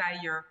keeping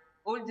entire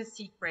all the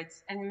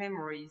secrets and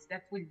memories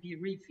that will be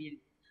revealed,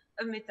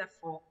 a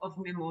metaphor of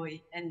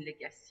memory and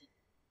legacy.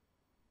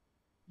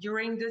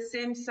 During the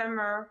same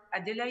summer,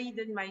 Adelaide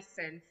and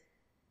myself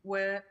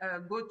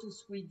go to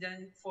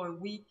Sweden for a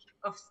week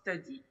of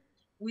study.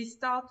 We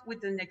start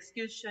with an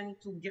excursion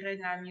to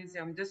Grena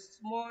Museum, the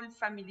small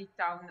family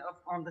town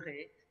of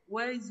André,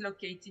 where is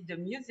located the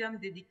museum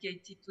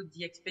dedicated to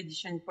the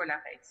expedition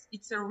Polarex.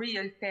 It's a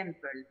real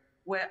temple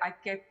where I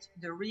kept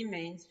the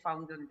remains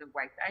found on the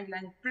White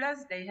Island,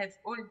 plus they have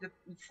all the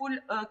full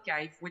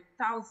archive with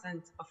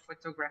thousands of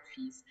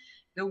photographies.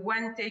 The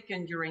one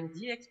taken during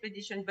the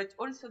expedition, but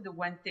also the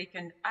one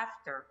taken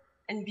after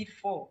and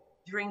before,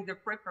 during the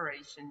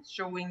preparation,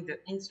 showing the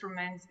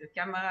instruments, the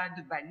camera,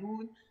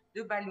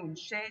 the balloon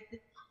shed,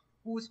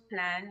 whose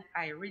plan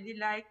I really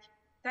like.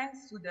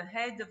 Thanks to the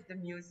head of the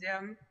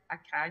museum,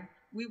 Akral,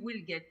 we will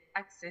get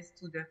access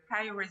to the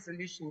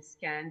high-resolution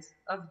scans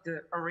of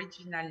the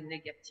original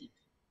negative.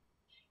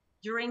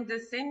 During the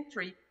same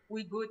trip,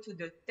 we go to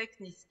the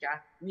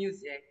Tekniska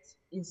Museum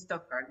in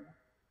Stockholm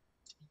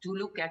to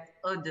look at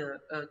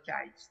other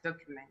archives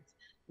documents.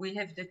 We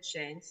have the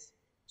chance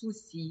to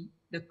see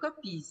the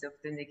copies of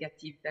the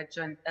negative that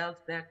John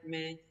Ellsberg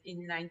made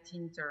in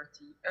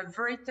 1930. A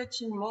very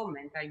touching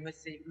moment, I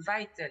must say,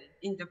 vital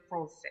in the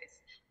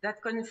process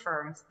that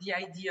confirms the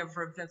idea of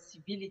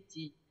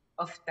reversibility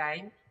of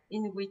time,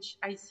 in which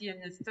I see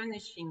an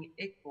astonishing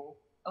echo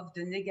of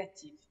the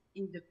negative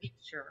in the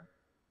picture.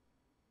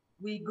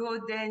 We go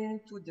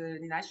then to the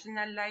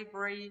National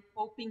Library,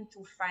 hoping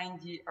to find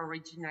the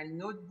original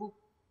notebook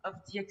of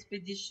the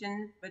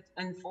expedition, but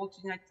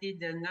unfortunately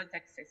they're not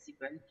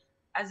accessible.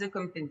 As a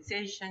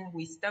compensation,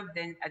 we stop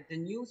then at the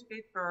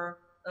newspaper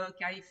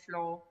archive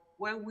floor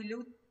where we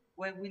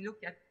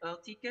look at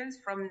articles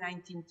from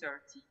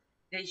 1930.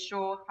 They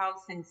show how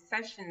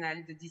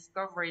sensational the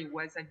discovery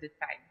was at the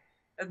time.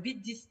 A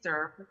bit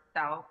disturbed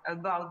now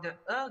about the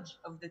urge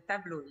of the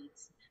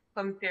tabloids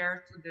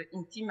compared to the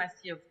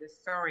intimacy of the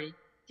story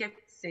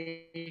kept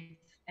safe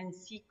and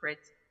secret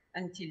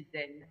until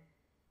then.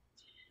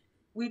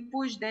 We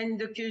pushed then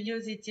the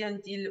curiosity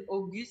until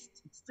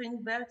August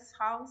Strindberg's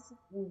house,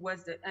 who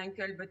was the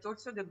uncle but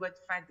also the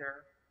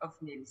godfather of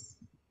Niels.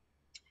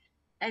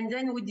 And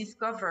then we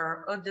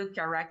discover other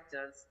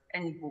characters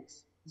and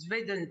books.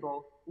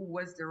 Swedenborg, who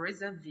was the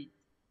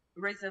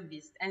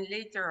reservist, and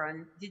later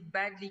on did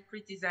badly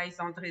criticize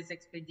André's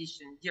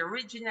expedition. The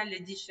original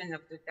edition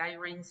of the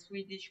diary in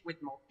Swedish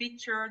with more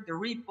picture, the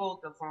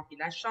report of Henri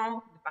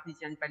Lachambre, the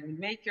Parisian balloon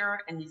maker,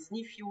 and his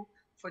nephew,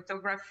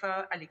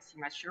 photographer Alexis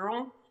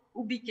Macheron,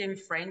 who became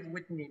friends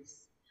with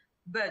Niels.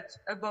 But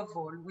above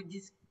all,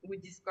 we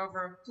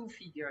discover two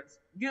figures.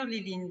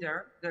 Gurli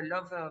Linder, the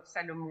lover of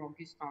Salomon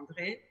Auguste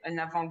André, an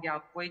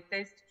avant-garde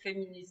poetess,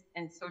 feminist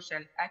and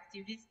social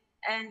activist,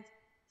 and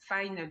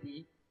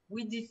finally,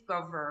 we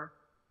discover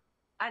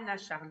Anna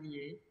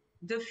Charlier,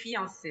 the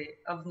fiancée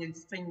of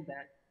Niels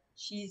Strindberg.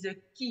 She is a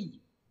key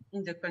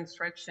in the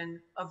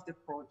construction of the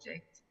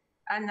project.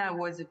 Anna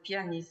was a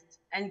pianist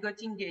and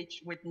got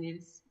engaged with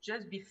Niels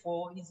just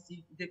before his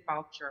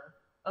departure.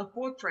 A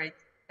portrait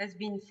has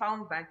been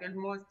found back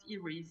almost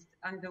erased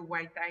on the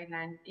White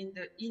Island in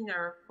the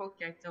inner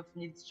pocket of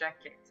Niels'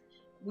 jacket.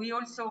 We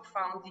also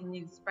found in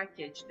Niels'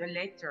 package the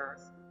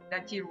letters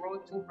that he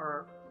wrote to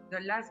her. The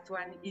last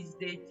one is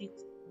dated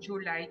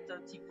July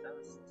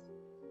 31st.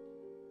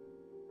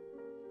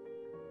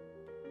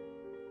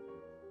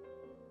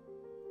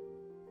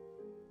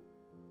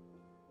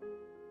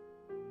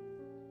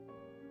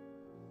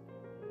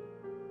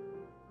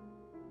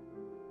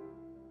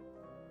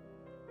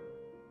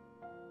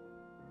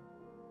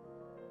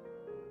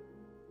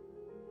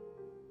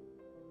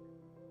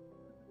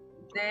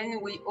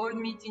 Then we all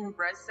meet in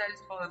Brussels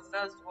for a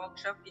first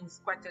workshop in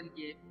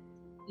Squatelier.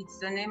 It's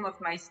the name of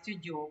my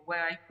studio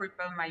where I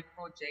prepare my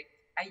project.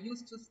 I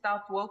used to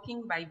start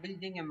working by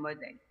building a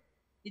model.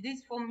 It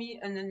is for me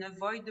an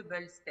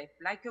unavoidable step,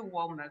 like a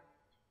warm-up.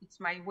 It's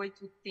my way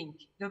to think.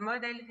 The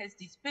model has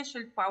this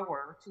special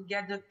power to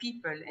gather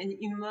people and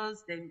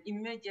immerse them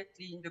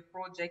immediately in the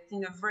project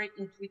in a very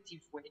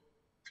intuitive way.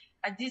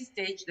 At this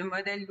stage, the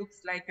model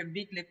looks like a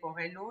big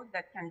leporello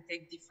that can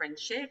take different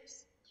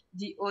shapes.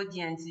 The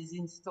audience is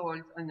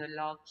installed on a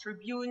large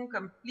tribune,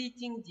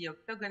 completing the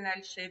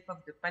octagonal shape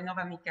of the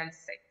panoramical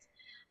set.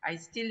 I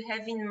still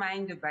have in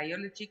mind a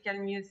biological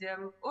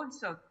museum,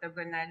 also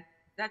octagonal,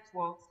 that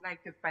works like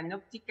a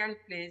panoptical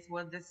place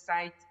where the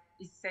site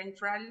is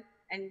central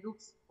and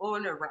looks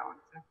all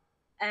around.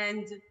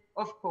 And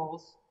of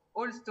course,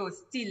 also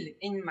still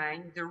in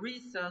mind the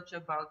research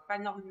about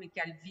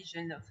panoramical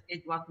vision of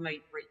Edward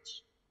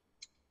Muybridge.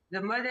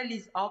 The model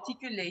is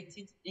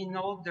articulated in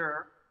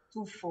order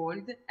to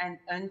fold and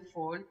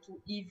unfold to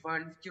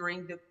evolve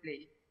during the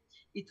play.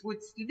 It would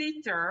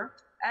slither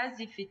as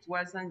if it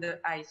was on the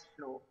ice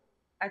floor.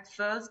 At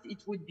first,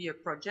 it would be a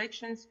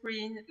projection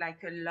screen,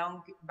 like a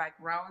long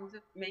background,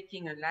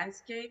 making a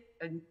landscape,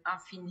 an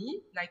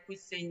infini, like we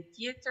say in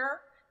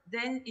theater.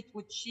 Then it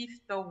would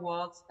shift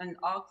towards an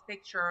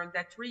architecture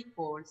that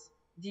recalls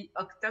the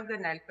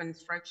octagonal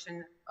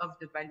construction of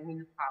the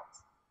balloon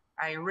house.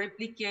 I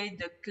replicate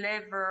the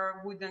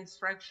clever wooden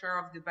structure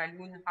of the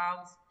balloon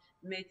house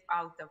made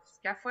out of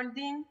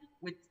scaffolding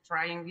with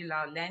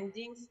triangular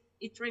landings.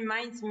 It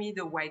reminds me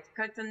the white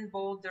cotton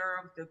border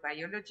of the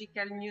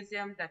biological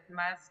museum that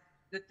masks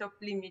the top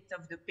limit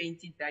of the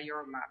painted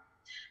diorama.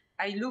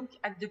 I look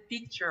at the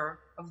picture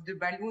of the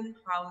balloon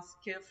house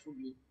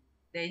carefully.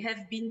 They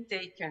have been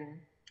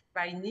taken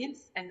by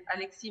Niels and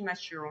Alexis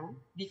Macheron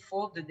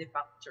before the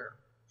departure.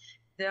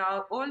 They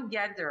are all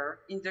gathered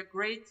in the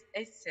great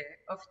essay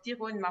of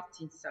Tyrone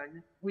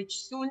Martinson,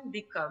 which soon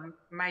became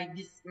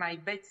my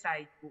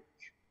bedside book.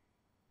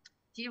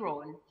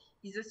 Tyrone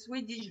is a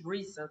Swedish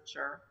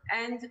researcher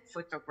and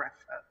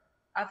photographer.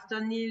 After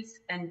Niels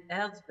and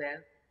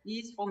Herzberg, he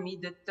is for me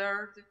the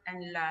third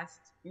and last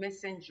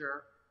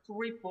messenger to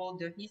report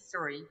the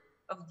history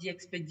of the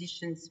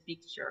expedition's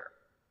picture.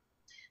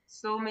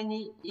 So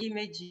many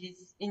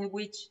images in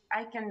which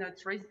I cannot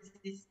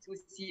resist to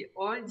see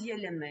all the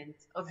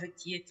elements of a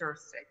theater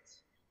set.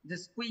 The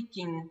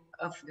squeaking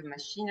of the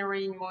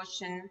machinery in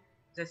motion,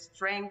 the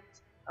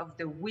strength of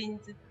the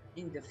wind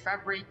in the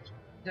fabric,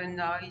 the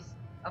noise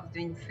of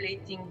the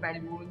inflating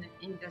balloon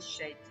in the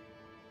shed.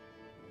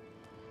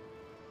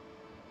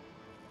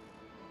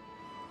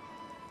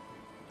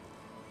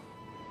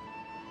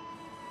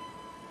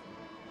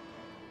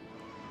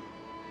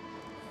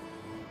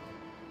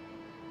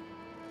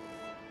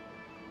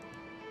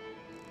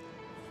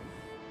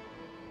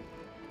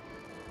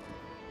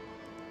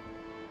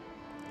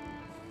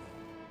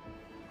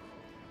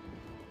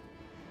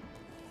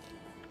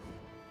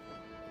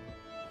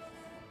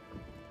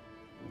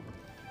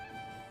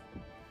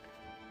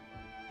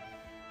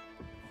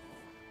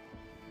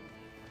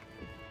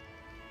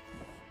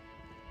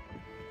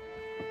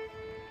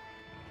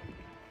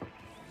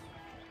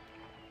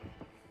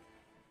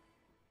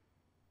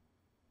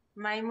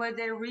 My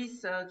model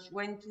research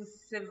went to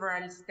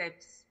several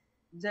steps.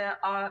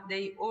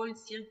 They all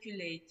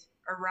circulate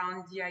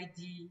around the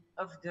idea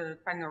of the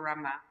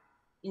panorama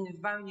in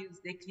various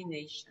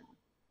declinations.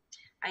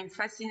 I'm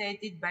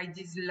fascinated by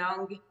this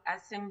long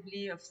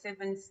assembly of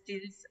 7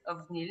 stills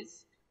of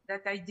Niels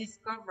that I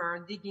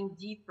discovered digging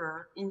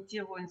deeper in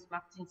Tyrone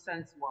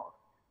Martinson's work.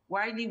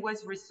 While he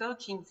was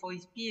researching for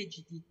his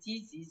PhD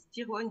thesis,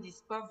 Tyrone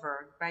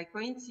discovered by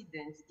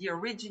coincidence the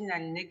original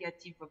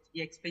negative of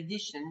the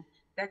expedition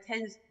that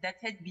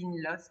had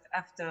been lost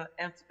after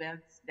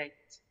Herzberg's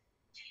death.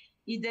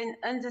 He then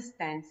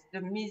understands the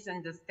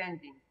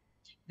misunderstanding.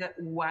 The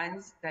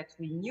ones that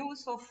we knew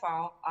so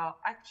far are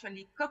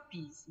actually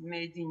copies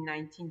made in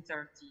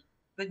 1930,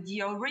 but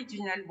the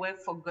original were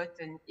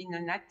forgotten in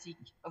an attic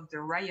of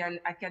the Royal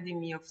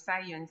Academy of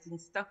Science in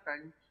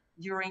Stockholm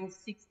during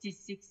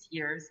 66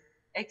 years,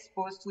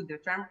 exposed to the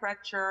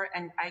temperature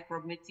and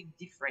hygrometric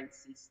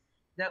differences.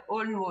 They're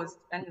almost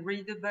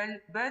unreadable,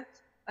 but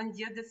on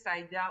the other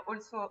side, they are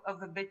also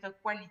of a better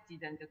quality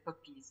than the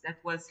copies that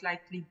were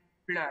slightly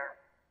blurred.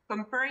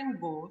 Comparing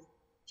both,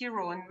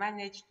 Tyrone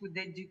managed to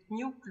deduce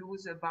new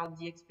clues about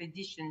the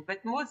expedition,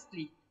 but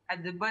mostly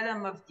at the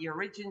bottom of the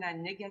original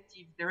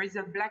negative, there is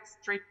a black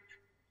strip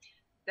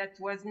that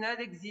was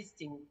not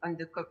existing on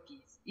the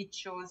copies. It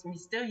shows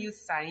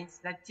mysterious signs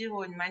that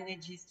Tyrone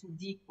manages to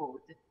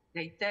decode.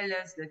 They tell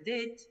us the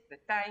date, the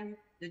time,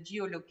 the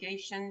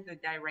geolocation, the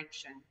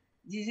direction.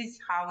 This is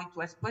how it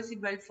was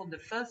possible for the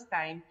first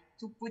time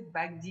to put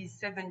back these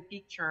 7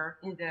 pictures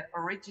in the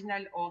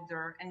original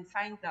order and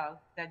find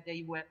out that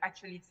they were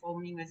actually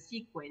forming a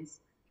sequence,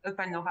 a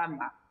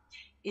panorama.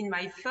 In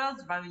my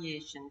first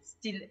variation,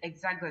 still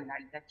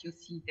hexagonal, that you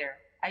see there,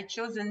 I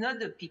chose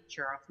another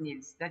picture of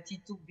Niels that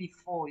he took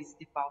before his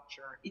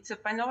departure. It's a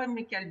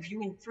panoramical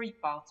view in 3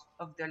 parts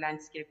of the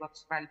landscape of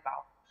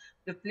Svalbard,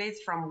 the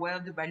place from where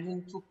the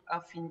balloon took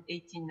off in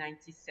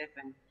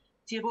 1897.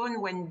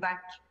 Tyrone went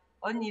back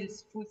on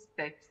Niels'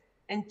 footsteps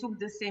and took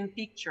the same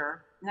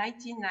picture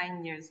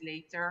 99 years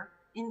later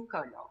in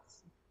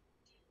colors.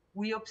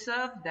 We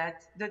observed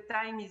that the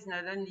time is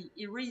not only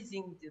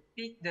erasing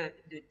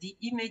the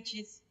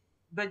images,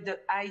 but the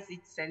eyes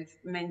itself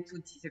meant to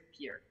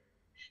disappear.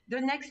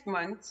 The next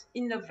month,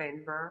 in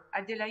November,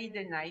 Adelaide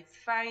and I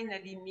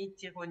finally meet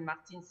Tyrone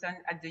Martinson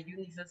at the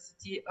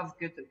University of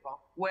Göteborg,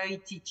 where he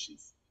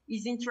teaches.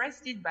 He's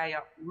interested by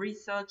our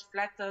research,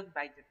 flattered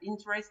by the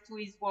interest to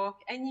his work,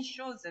 and he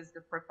shows us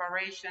the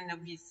preparation of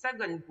his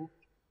second book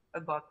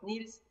about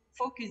Niels,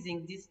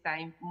 focusing this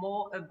time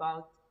more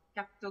about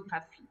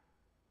cartography.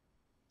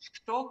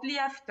 Shortly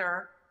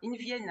after, in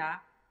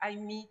Vienna, I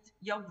meet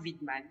Jörg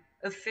Widmann,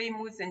 a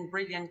famous and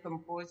brilliant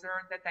composer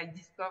that I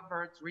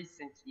discovered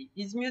recently.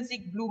 His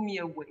music blew me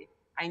away.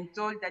 I'm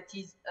told that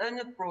he's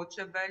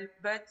unapproachable,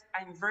 but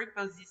I'm very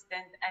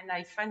persistent, and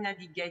I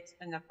finally get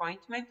an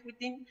appointment with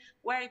him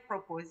where I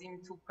propose him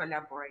to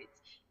collaborate.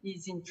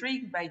 He's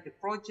intrigued by the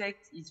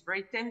project. He's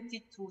very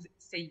tempted to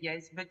say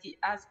yes, but he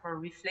asks for a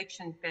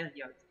reflection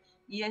period.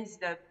 He ends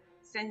up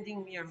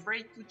sending me a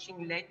very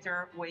touching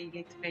letter where he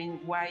explained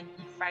why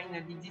he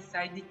finally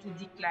decided to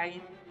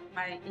decline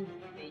my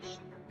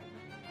invitation.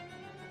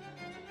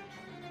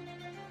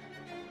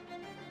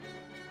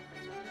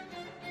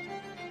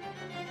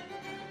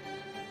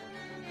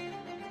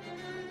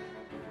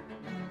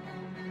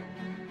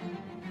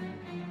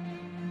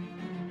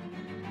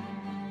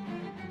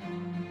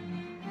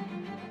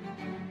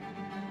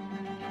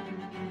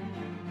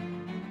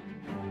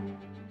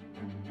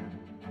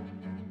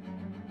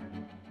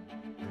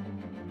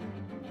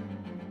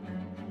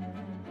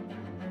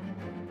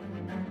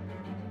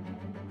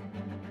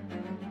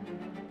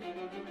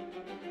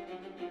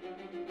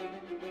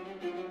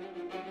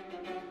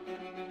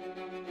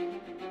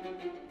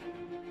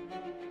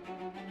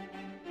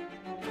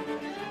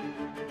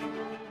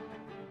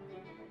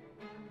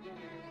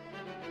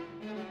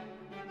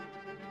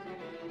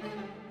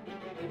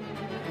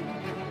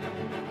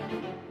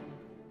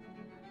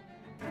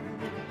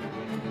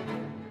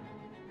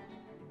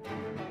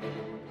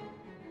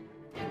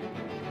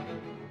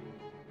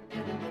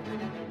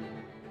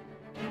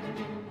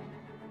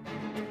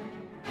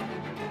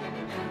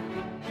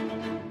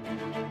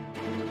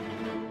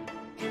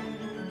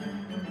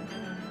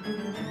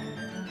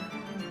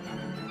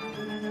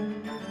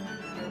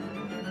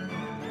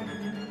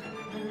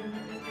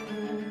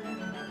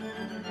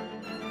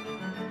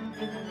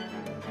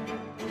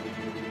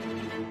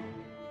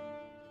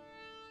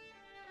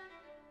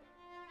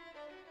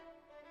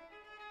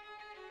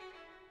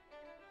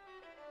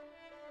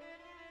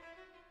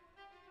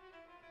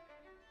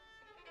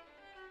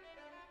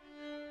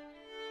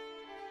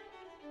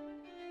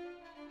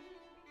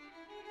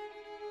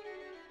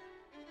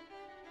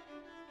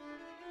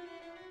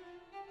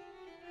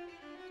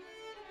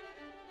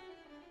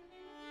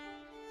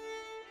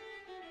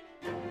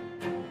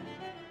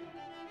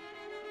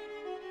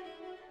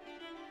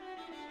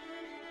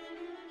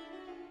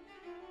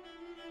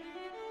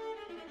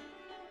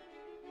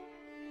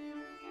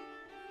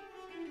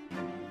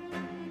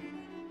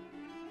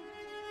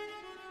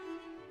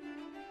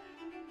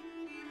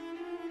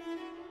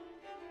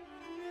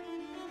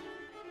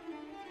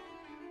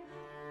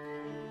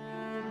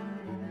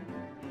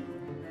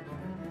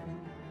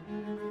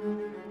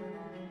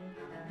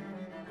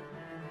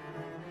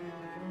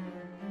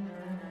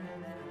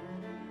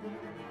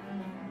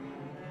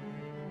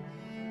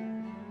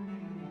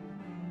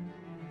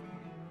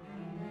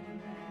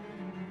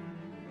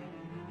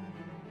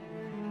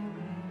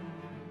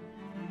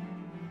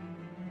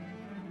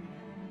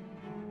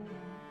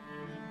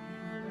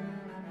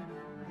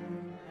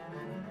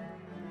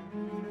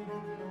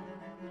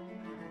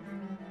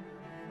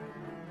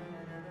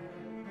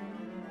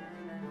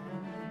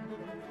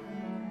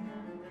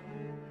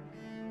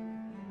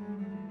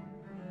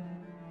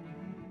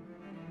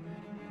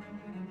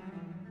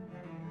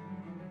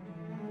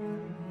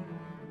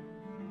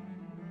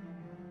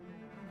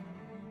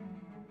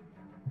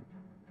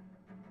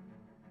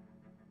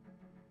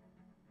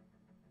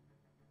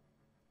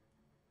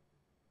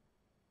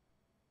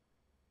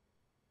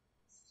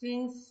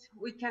 Since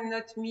we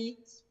cannot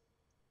meet,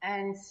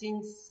 and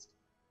since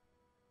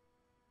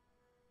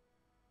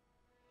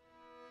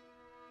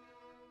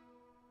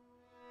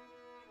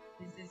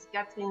this is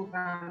Catherine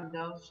van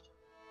der,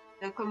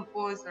 the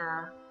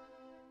composer,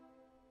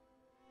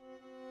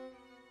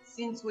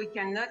 since we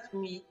cannot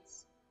meet,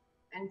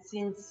 and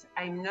since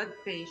I'm not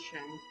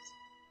patient,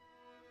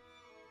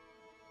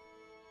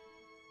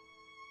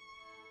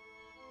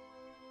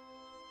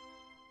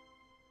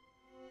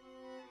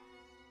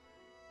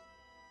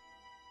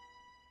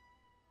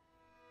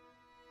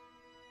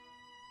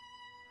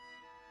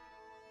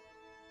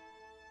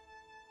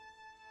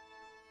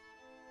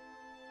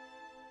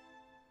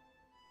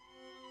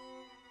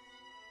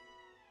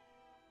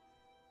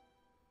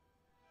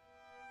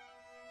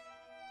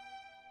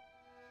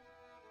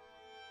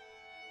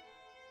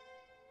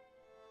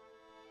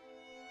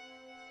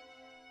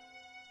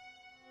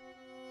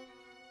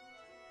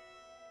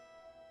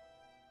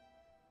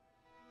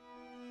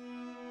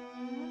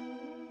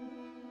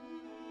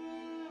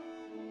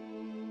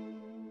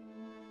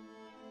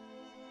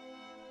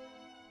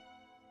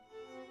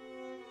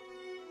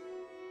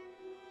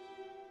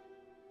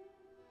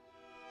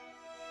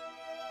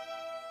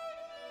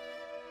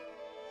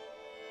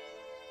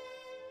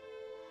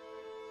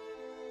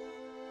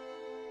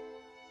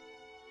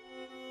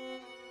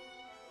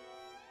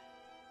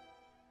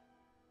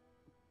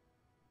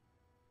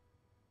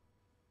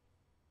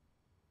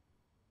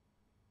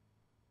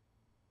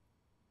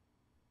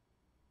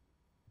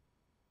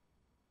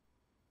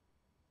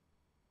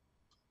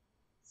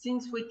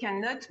 since we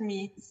cannot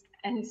meet,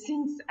 and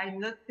since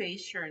I'm not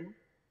patient,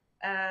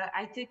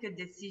 I take a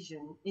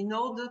decision. In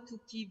order to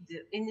keep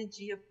the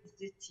energy of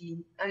the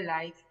team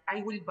alive,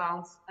 I will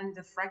bounce on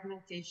the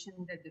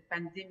fragmentation that the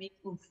pandemic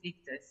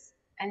inflicts us.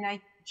 And I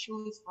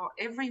choose for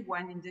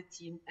everyone in the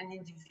team an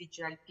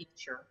individual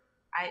picture.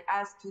 I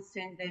ask to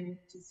send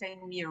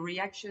me a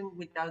reaction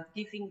without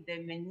giving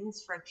them an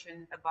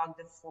instruction about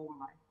the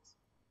format.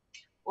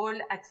 All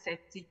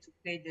accepted to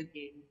play the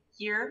game.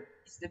 Here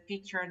is the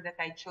picture that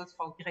I chose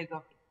for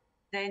Gregory.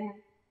 Then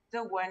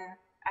the one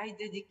I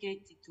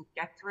dedicated to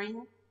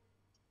Catherine,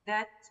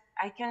 that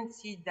I can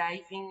see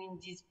diving in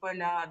this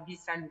polar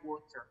abyssal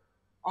water.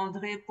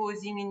 André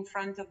posing in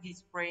front of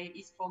his prey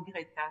is for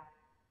Greta,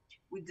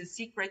 with the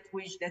secret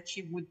wish that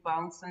she would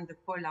bounce on the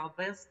polar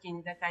bear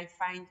skin that I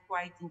find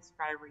quite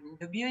inspiring.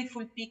 The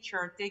beautiful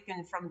picture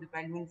taken from the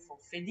balloon for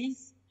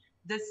Felice,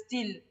 the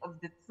still of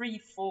the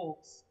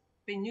three-fourths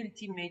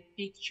penultimate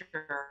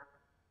picture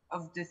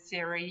of the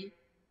series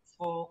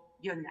for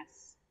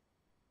Jonas.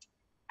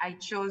 I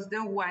chose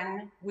the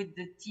one with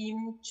the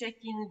team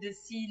checking the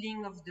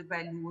ceiling of the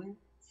balloon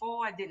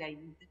for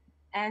Adelaide,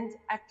 and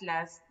at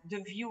last,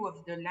 the view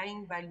of the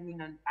lying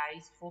balloon on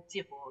ice for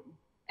Tyrol.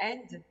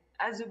 And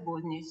as a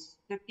bonus,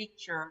 the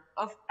picture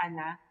of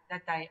Anna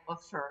that I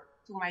offer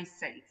to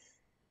myself.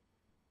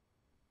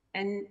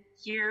 And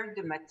here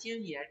the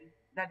material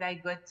that I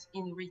got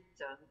in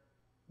return.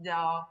 There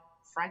are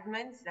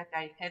fragments that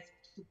I have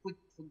to put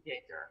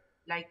together,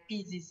 like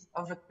pieces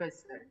of a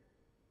puzzle.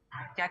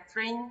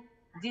 Catherine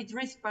did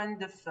respond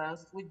the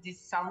first with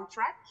this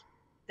soundtrack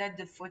that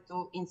the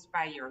photo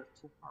inspired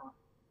to her.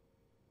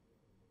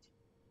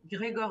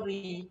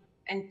 Gregory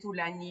and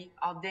Tulani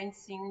are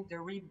dancing the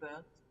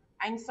rebirth.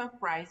 I'm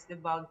surprised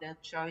about their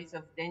choice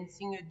of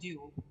dancing a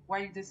duo,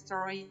 while the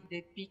story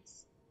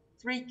depicts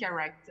three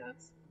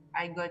characters.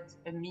 I got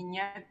a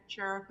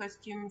miniature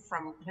costume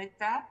from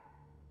Greta,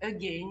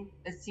 again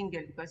a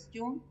single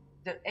costume,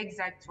 the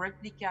exact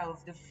replica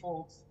of the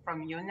forks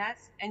from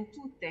Jonas, and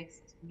two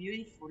texts,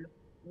 beautiful,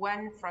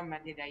 one from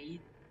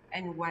Adelaide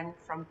and one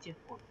from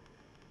Tyrol.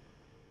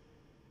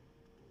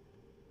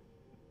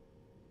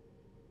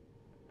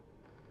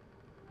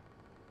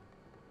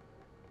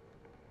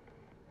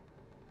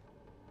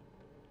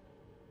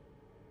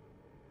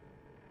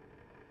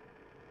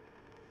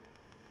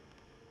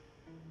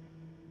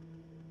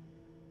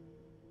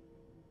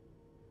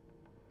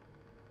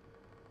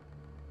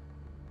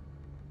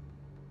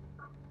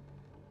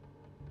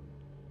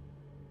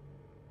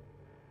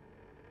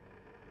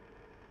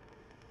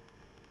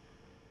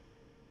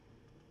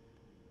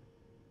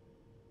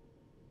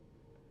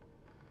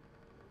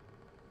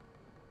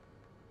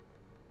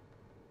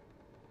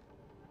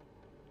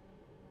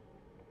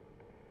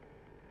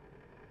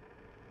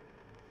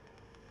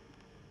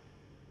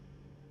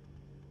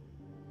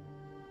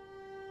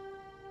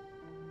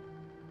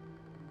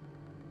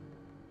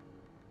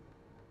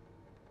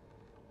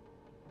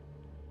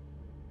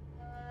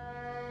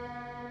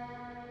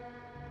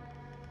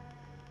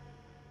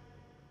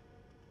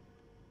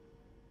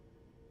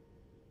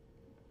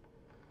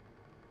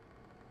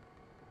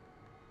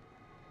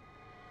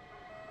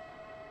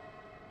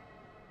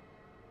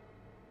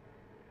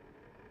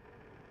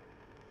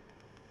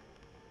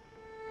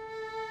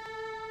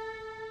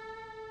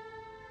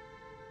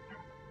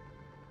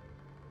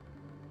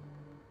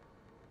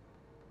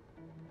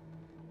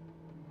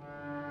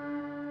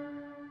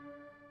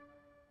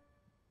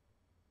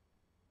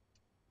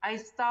 I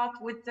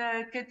start with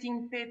the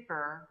cutting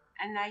paper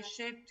and I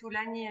shaped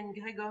Tulani and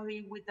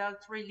Gregory without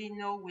really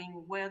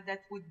knowing where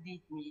that would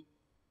lead me.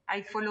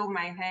 I follow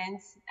my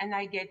hands and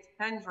I get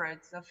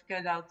hundreds of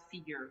cut-out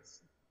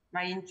figures.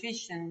 My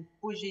intuition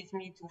pushes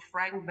me to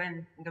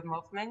fragment the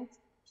movement,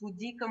 to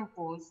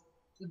decompose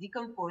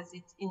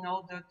it in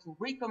order to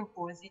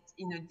recompose it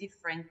in a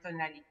different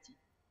tonality.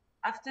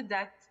 After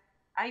that,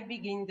 I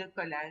begin the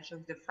collage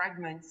of the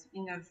fragments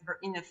in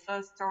a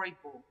first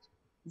storyboard,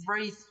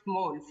 very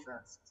small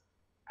first.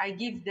 I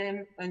give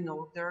them an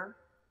order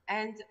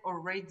and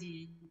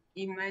already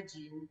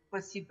imagine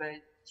possible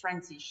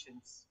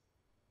transitions.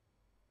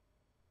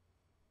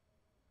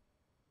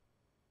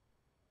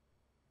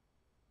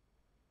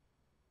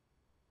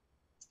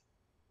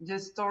 The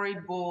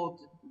storyboard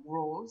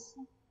grows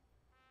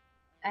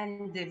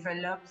and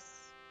develops.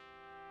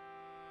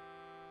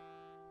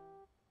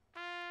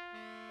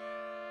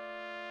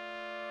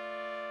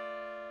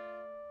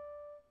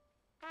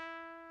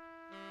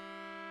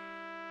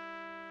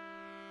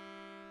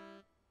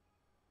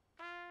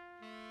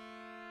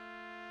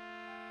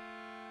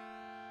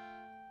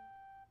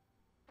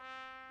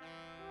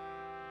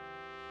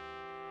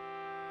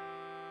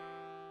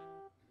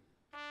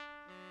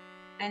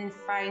 And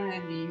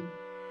finally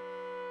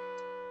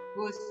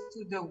goes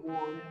to the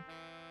wall.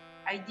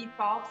 I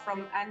depart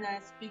from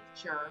Anna's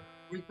picture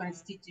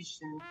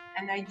reconstitution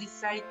and I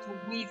decide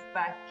to weave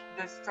back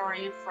the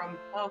story from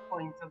her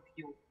point of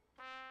view,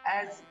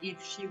 as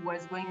if she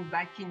was going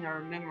back in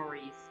her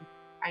memories.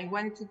 I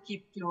want to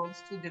keep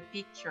close to the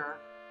picture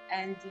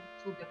and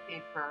to the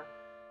paper.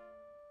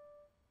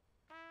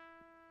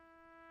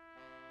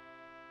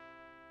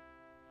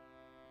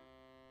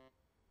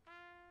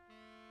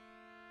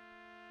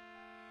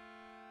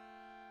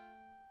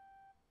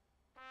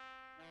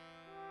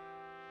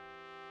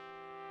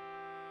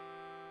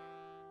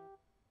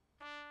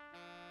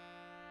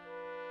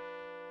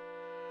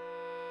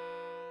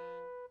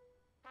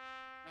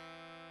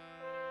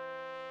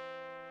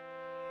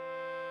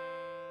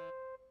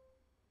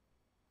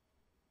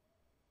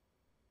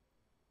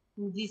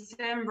 In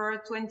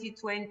December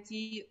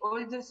 2020,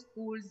 all the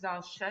schools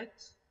are shut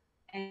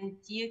and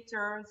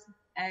theaters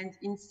and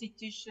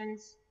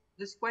institutions.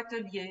 The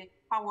Squatelier,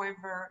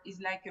 however,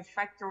 is like a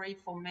factory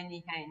for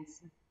many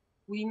hands.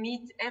 We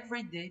meet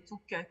every day to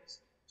cut,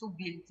 to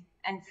build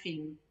and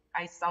film.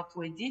 I start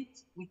to edit,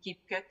 we keep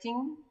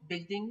cutting,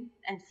 building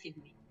and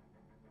filming.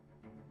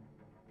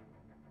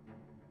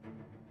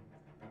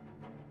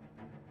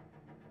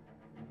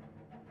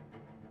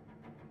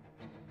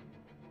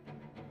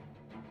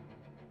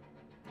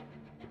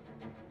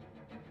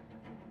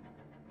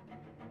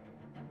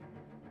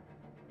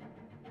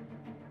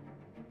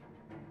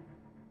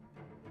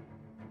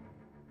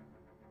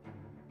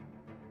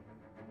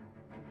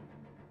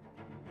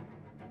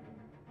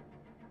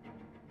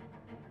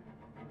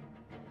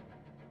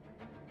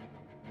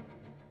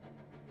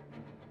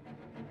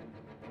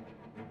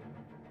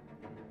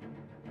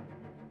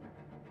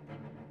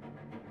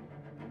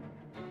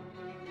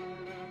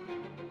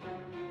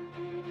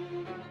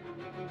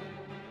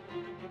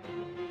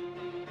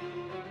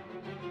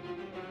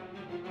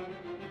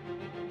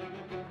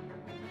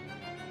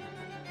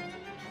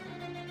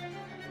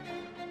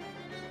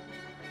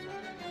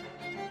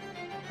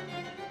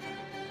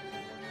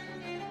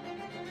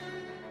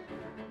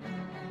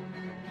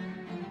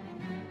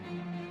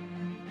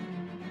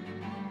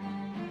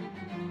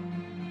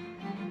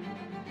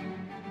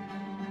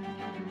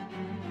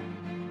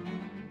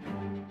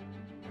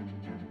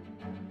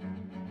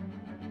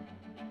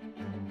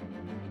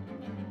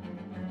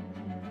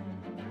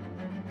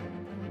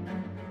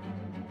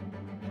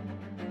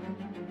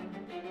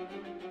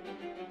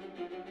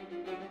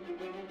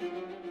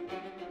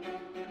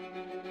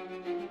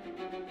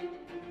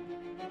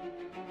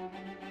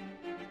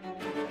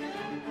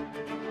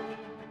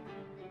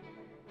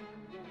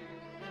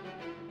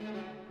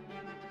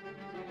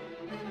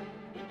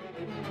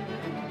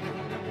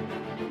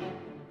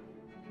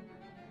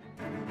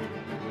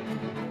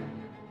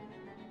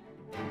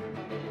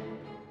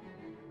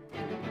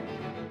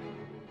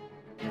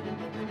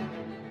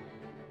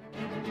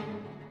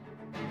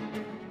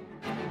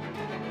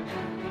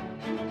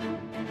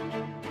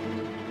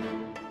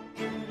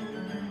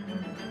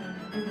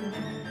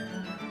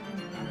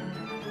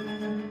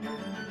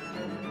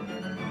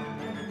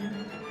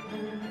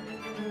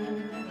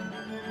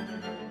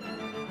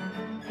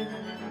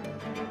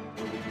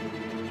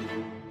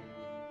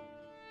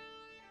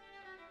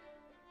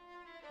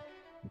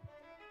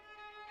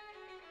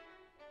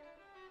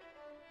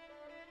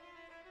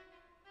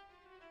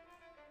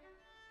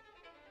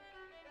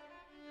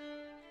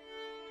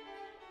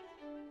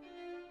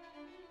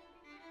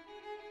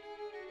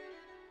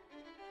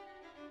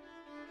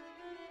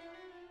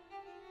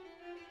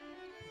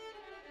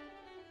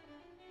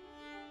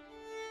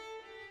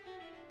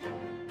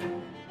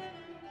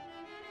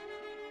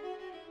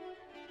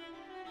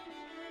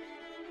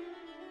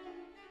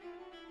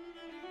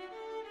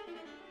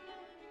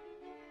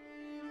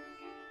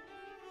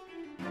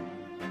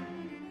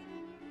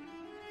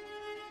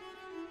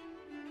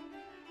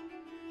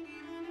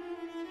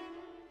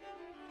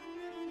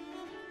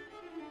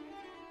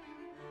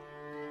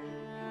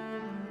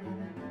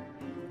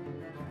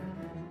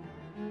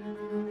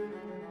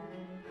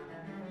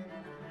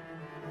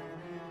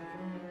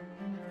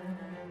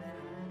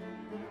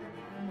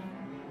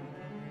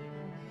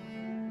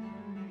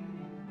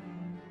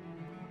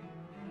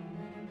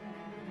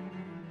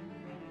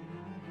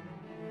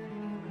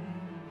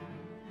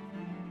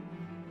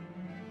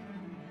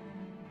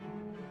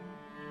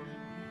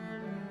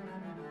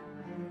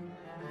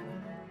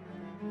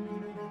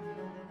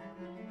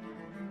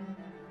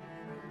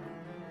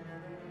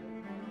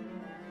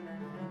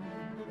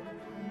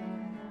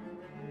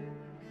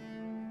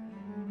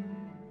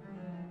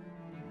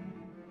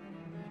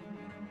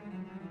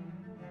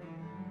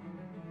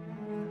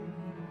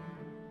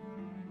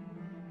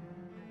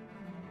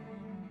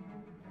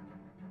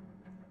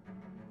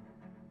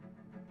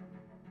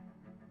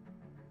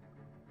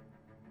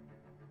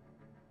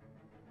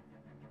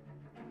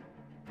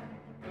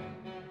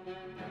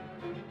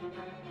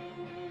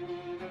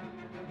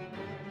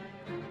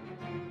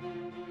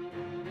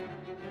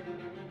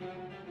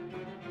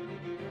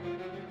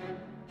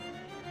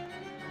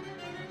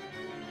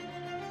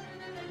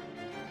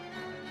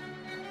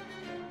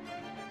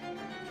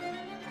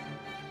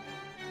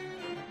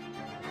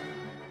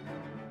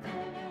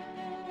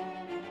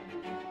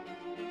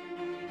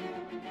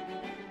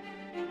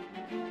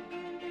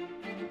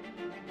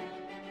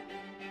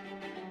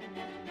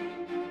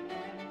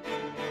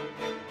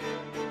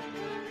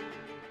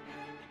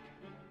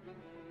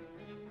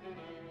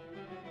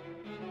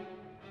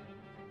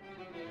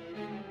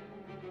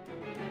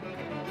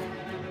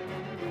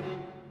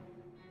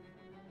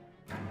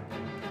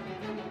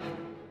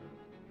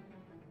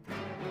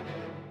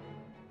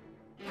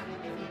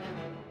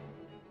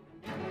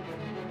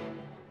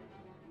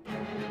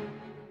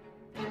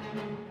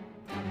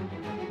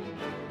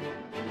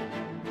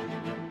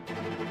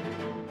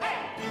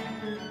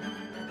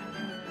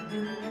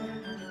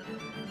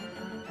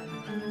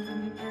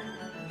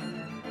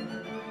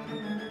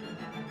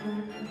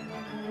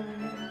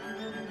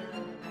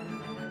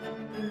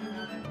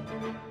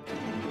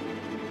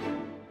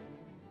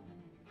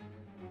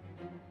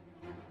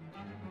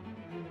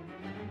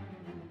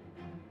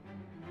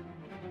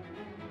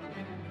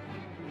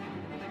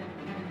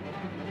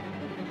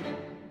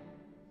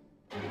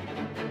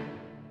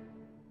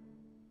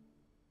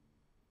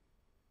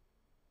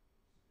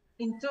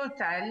 In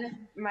total,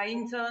 my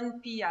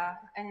intern Pia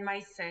and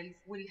myself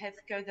will have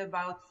cut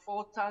about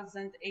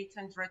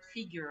 4,800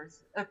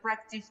 figures, a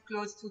practice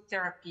close to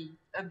therapy,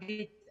 a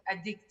bit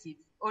addictive,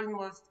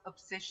 almost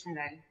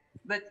obsessional,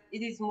 but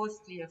it is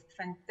mostly a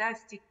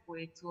fantastic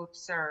way to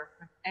observe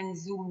and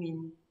zoom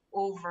in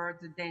over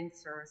the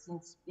dancers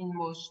in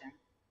motion.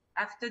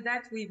 After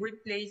that, we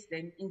replace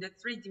them in the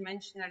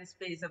three-dimensional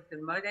space of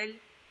the model,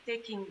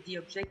 taking the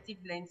objective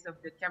lens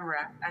of the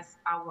camera as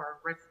our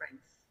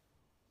reference.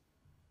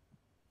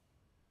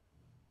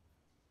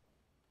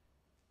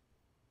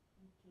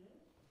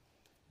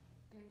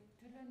 Okay,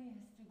 Tulani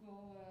has to go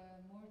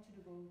more to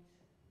the boat.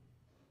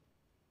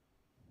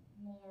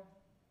 More.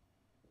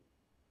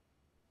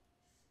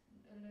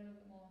 A little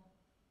bit more.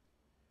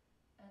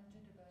 And to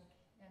the back.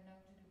 Yeah, now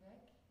to the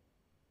back.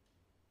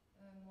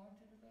 More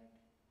to the back.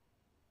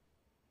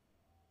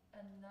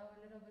 And now a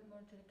little bit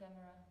more to the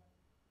camera.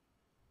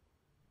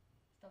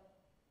 Stop.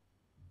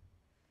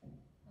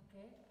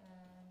 Okay,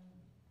 and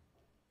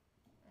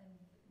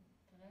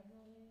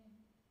Gregory.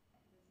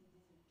 Does he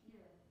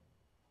disappear?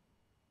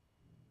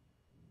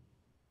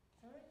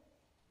 Sorry?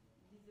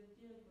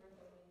 Disappear,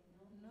 Gregory,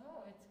 no?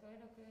 No, it's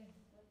quite okay.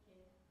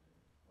 Okay.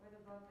 What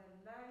about the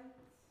light?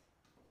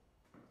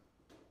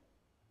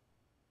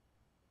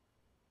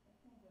 I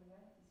think the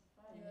light is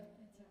fine. Yeah,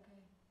 it's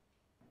okay.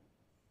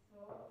 So,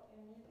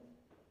 Emile,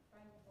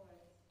 5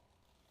 points.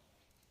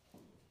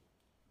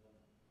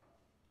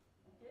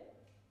 Okay?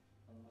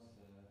 Out of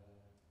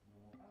Gregory.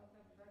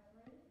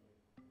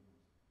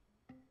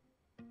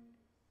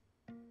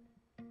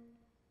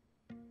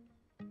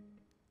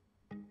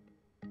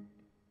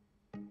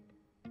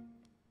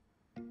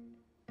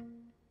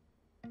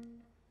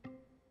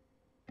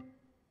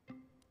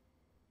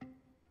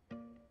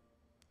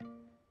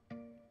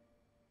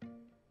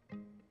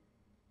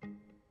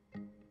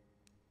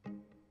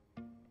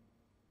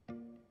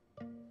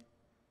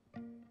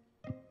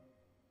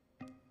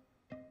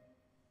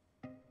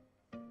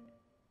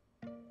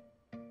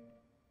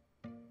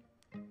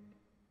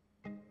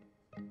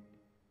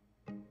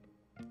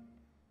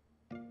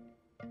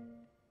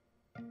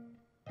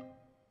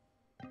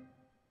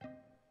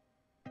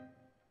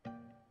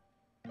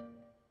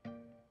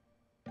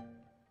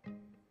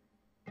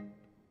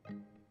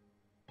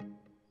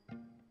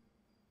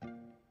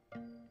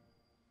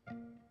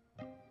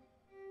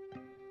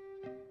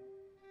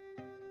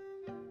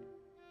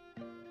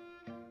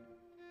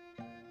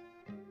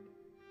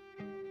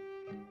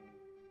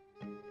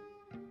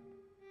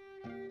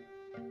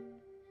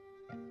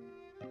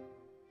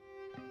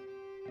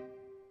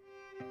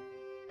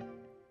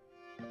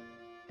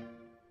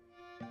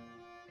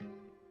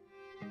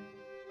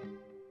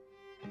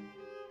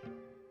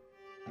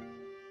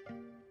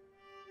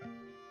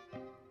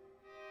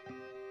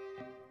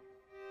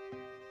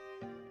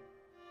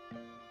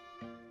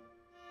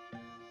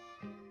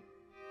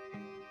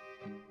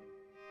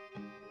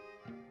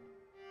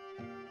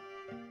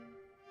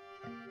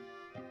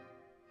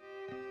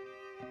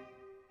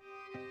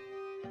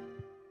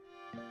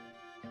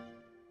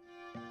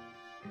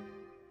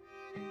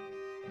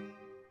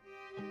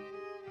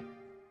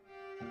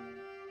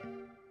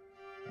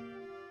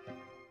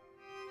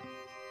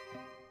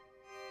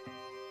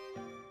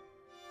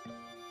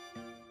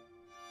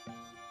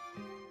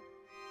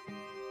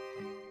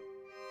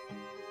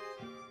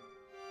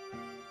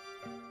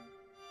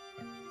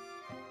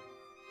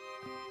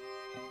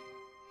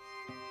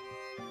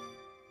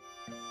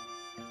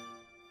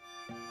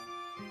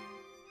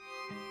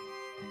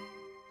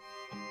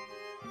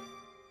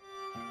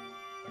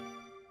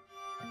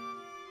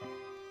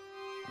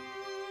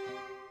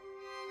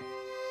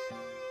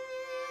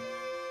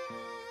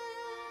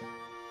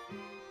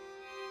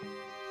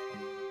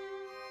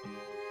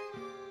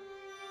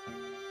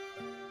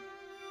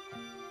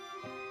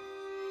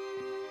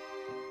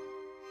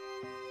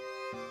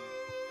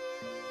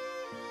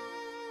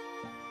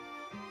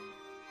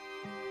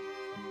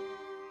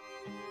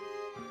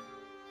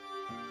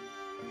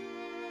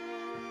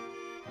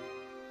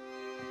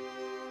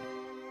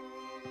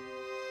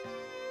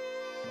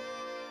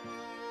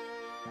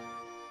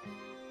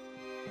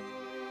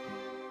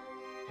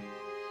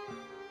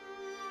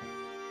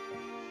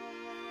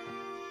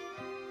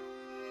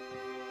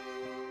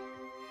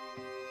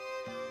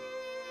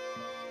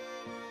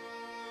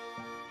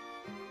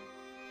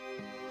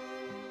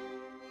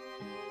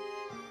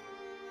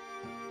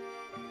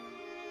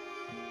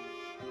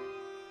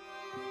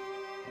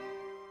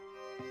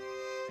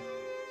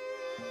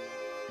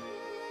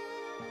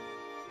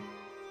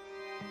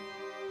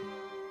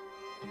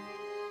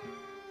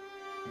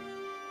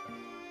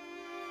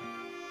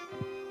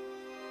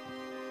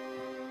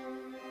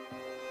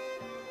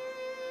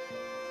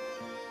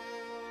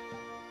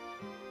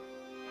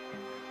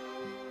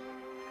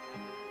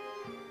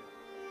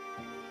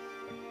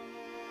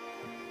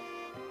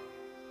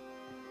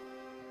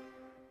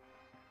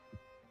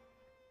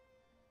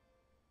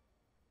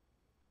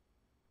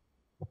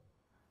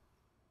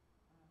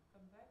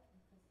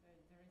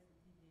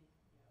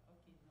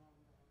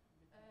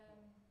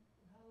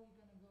 How are we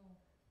gonna go?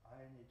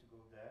 I need to go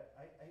there.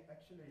 I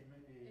actually actually,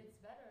 maybe it's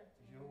better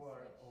to you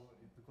are switch. over,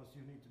 because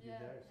you need to be Yeah,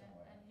 there yeah,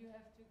 somewhere. and you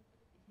have to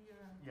hear.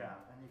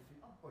 Yeah, and if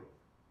you, Oh.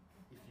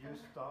 if you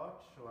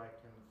start, so I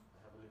can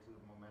have a little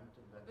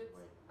momentum that But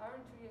way.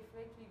 aren't we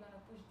afraid we're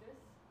gonna push this?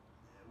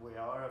 We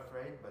are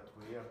afraid, but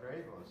we are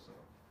brave also.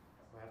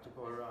 We have to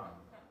go around.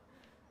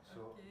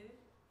 So okay.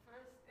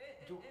 First.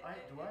 do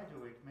I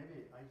do it?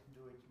 Maybe I can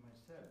do it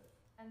myself.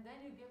 And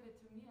then you give it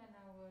to me, and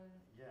I will.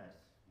 Yes.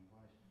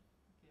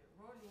 Okay,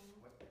 rolling.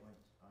 What?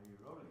 Are you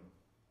rolling?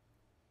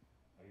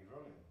 Are you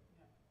rolling?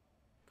 Yeah.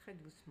 Très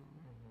doucement.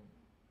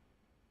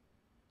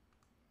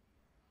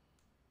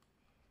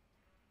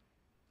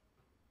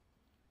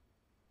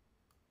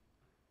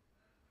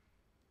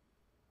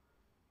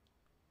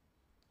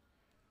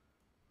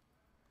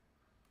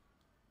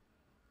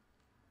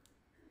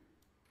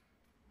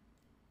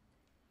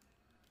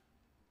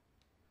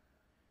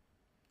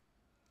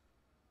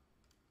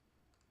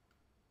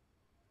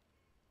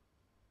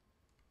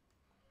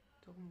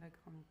 Tourne la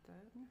grande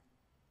table.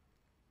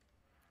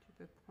 Tu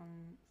peux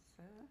prendre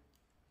ça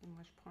et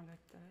moi je prends la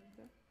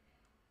table.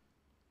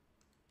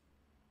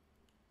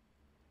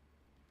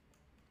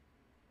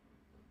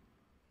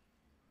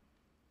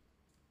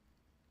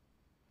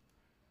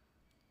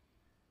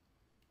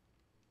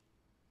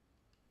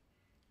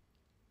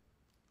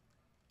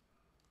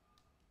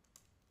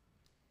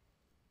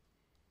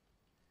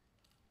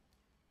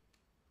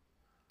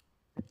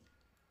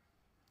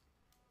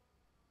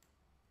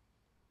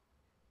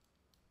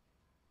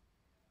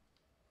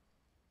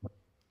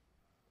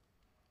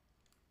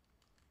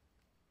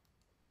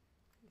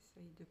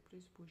 Essaye de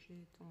plus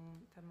bouger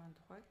ta main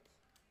droite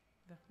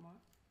vers moi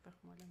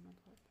la main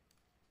droite.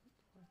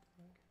 Droite,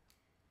 voilà.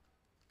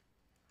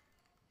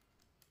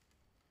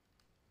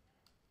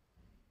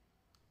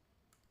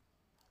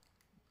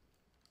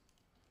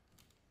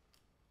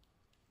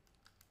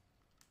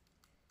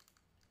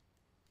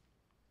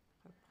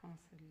 Reprends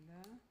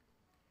celle-là.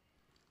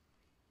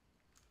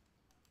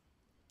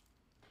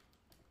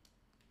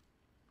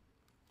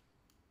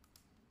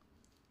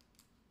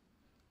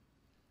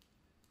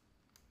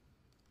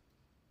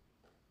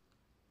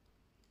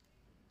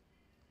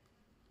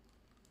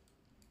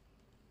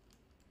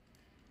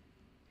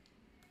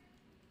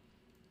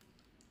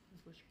 Ne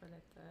bouge pas la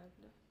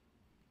table.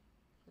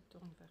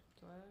 Retourne vers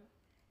toi.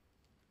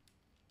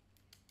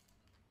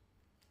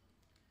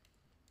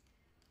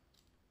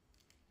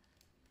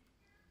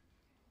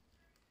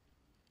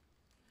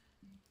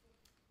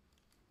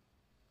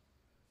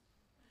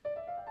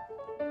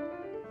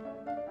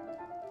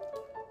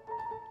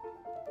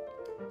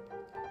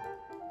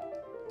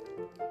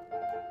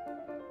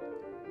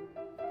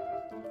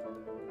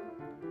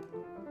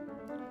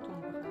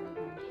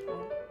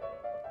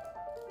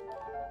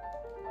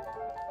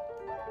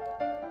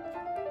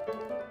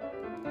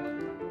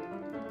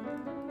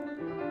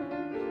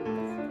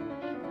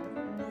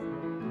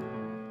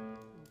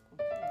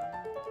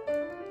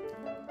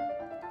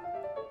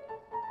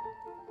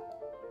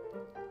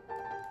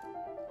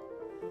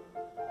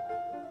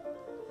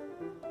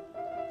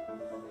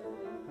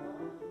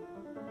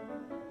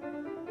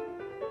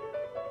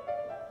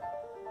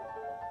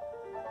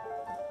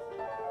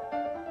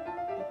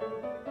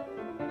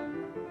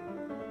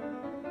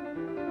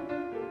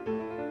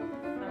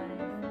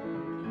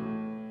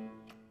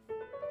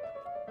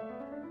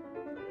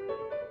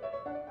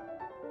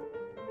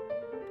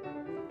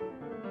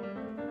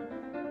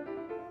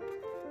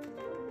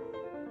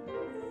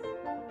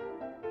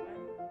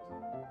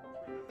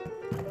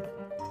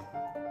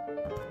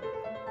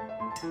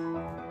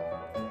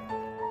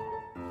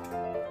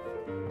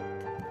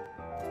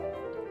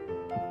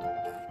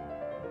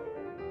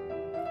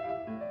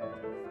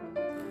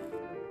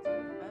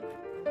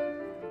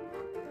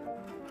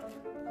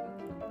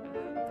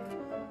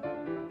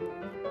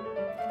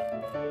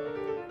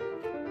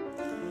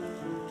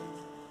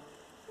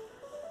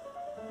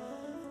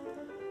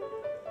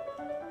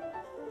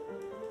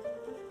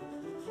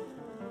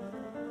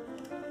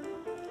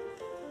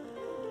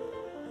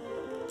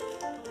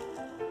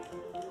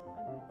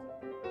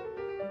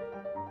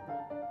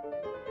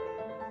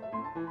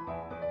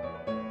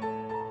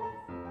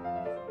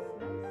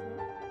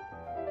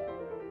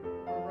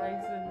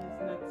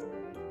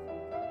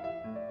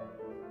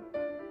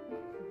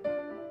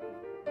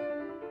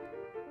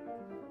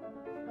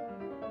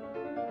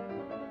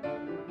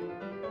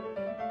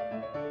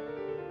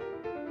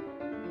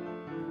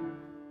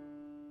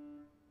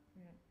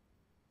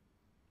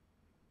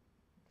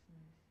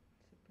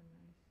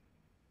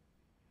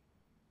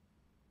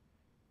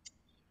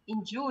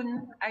 In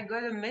June, I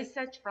got a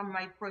message from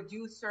my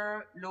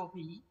producer,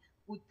 Laurie,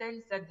 who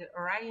tells that the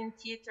Orion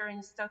Theatre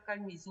in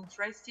Stockholm is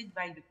interested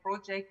by the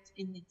project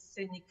in its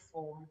scenic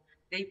form.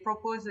 They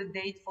propose a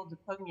date for the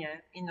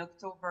premiere in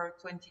October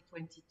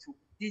 2022.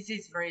 This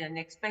is very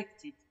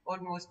unexpected,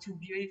 almost too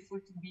beautiful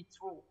to be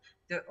true.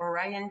 The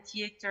Orion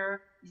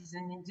Theatre is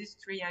an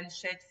industrial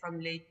shed from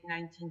late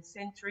 19th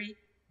century,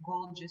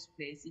 gorgeous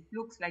place. It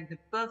looks like the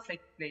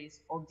perfect place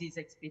for this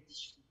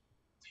expedition.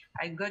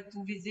 I got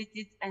to visit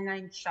it and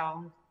I'm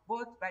charmed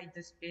both by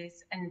the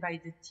space and by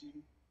the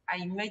team. I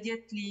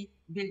immediately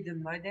built a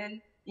model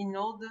in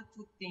order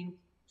to think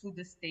to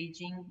the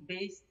staging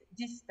based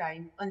this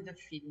time on the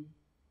film.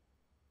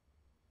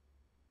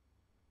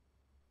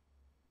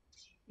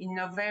 In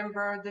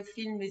November, the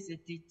film is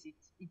edited.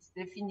 Its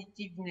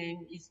definitive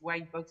name is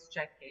White Box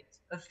Jacket.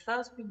 A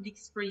first public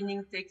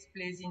screening takes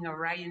place in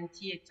Orion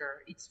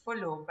Theatre. It's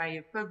followed by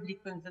a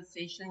public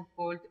conversation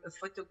called A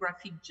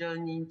Photographic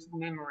Journey into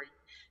Memory.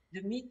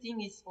 The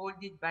meeting is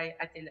hosted by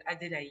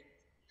Adelaide.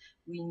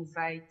 We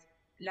invite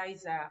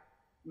Liza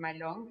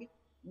Malong,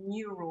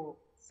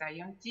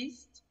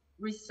 neuroscientist,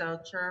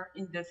 researcher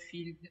in the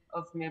field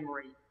of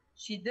memory.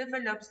 She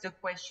develops the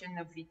question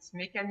of its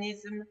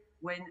mechanism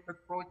when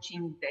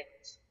approaching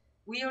death.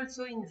 We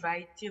also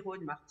invite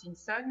Tyrone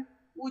Martinson,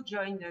 who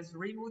joined us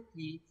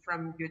remotely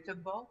from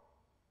Göteborg,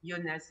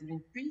 Jonas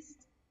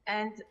Lundqvist,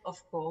 and of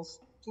course,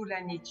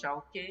 Thulani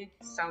Chauke,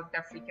 South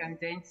African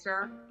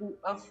dancer, who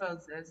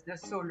offers us the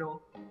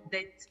solo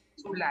Death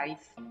to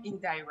Life in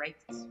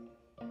direct.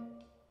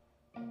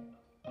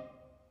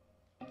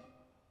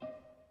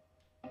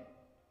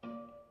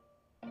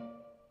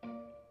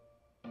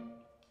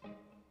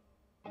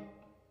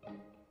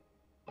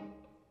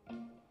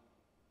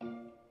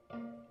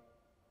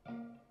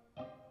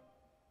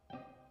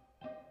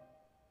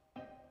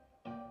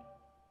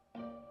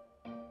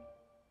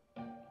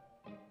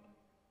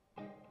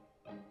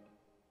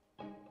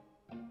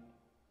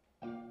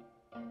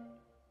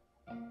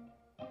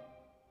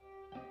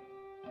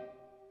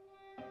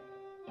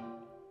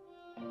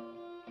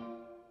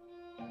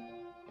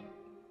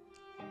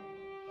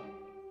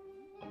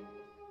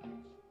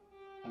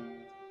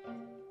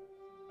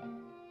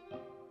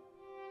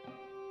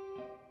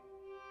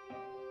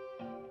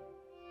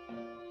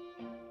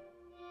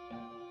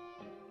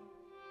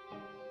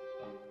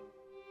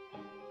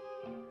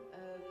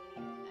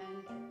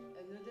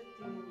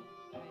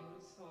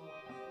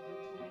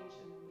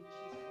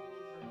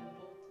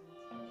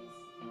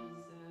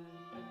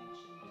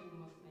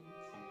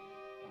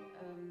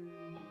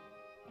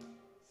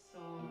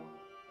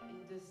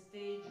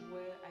 Stage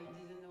where I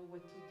didn't know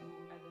what to do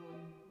at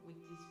all with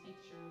this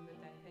picture, but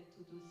I had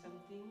to do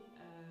something.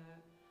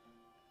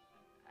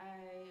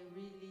 I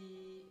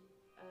really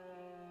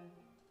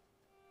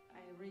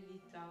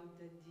thought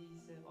that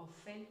or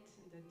felt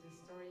that the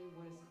story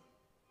was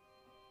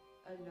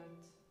a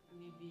lot,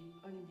 maybe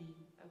only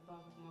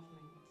about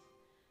movement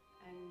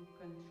and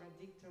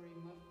contradictory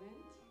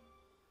movement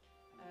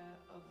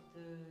of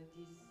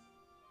this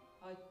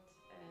hot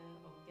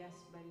or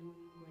gas balloon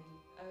going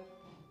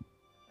up.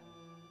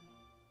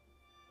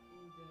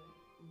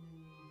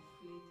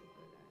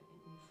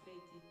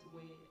 Inflated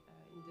way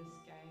in the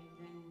sky,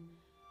 then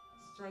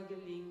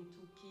struggling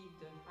to keep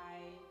the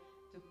high,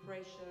 the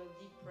pressure,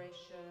 deep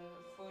pressure,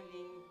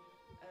 falling,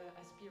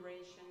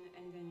 aspiration,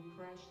 and then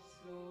crash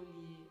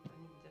slowly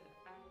on the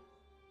ice.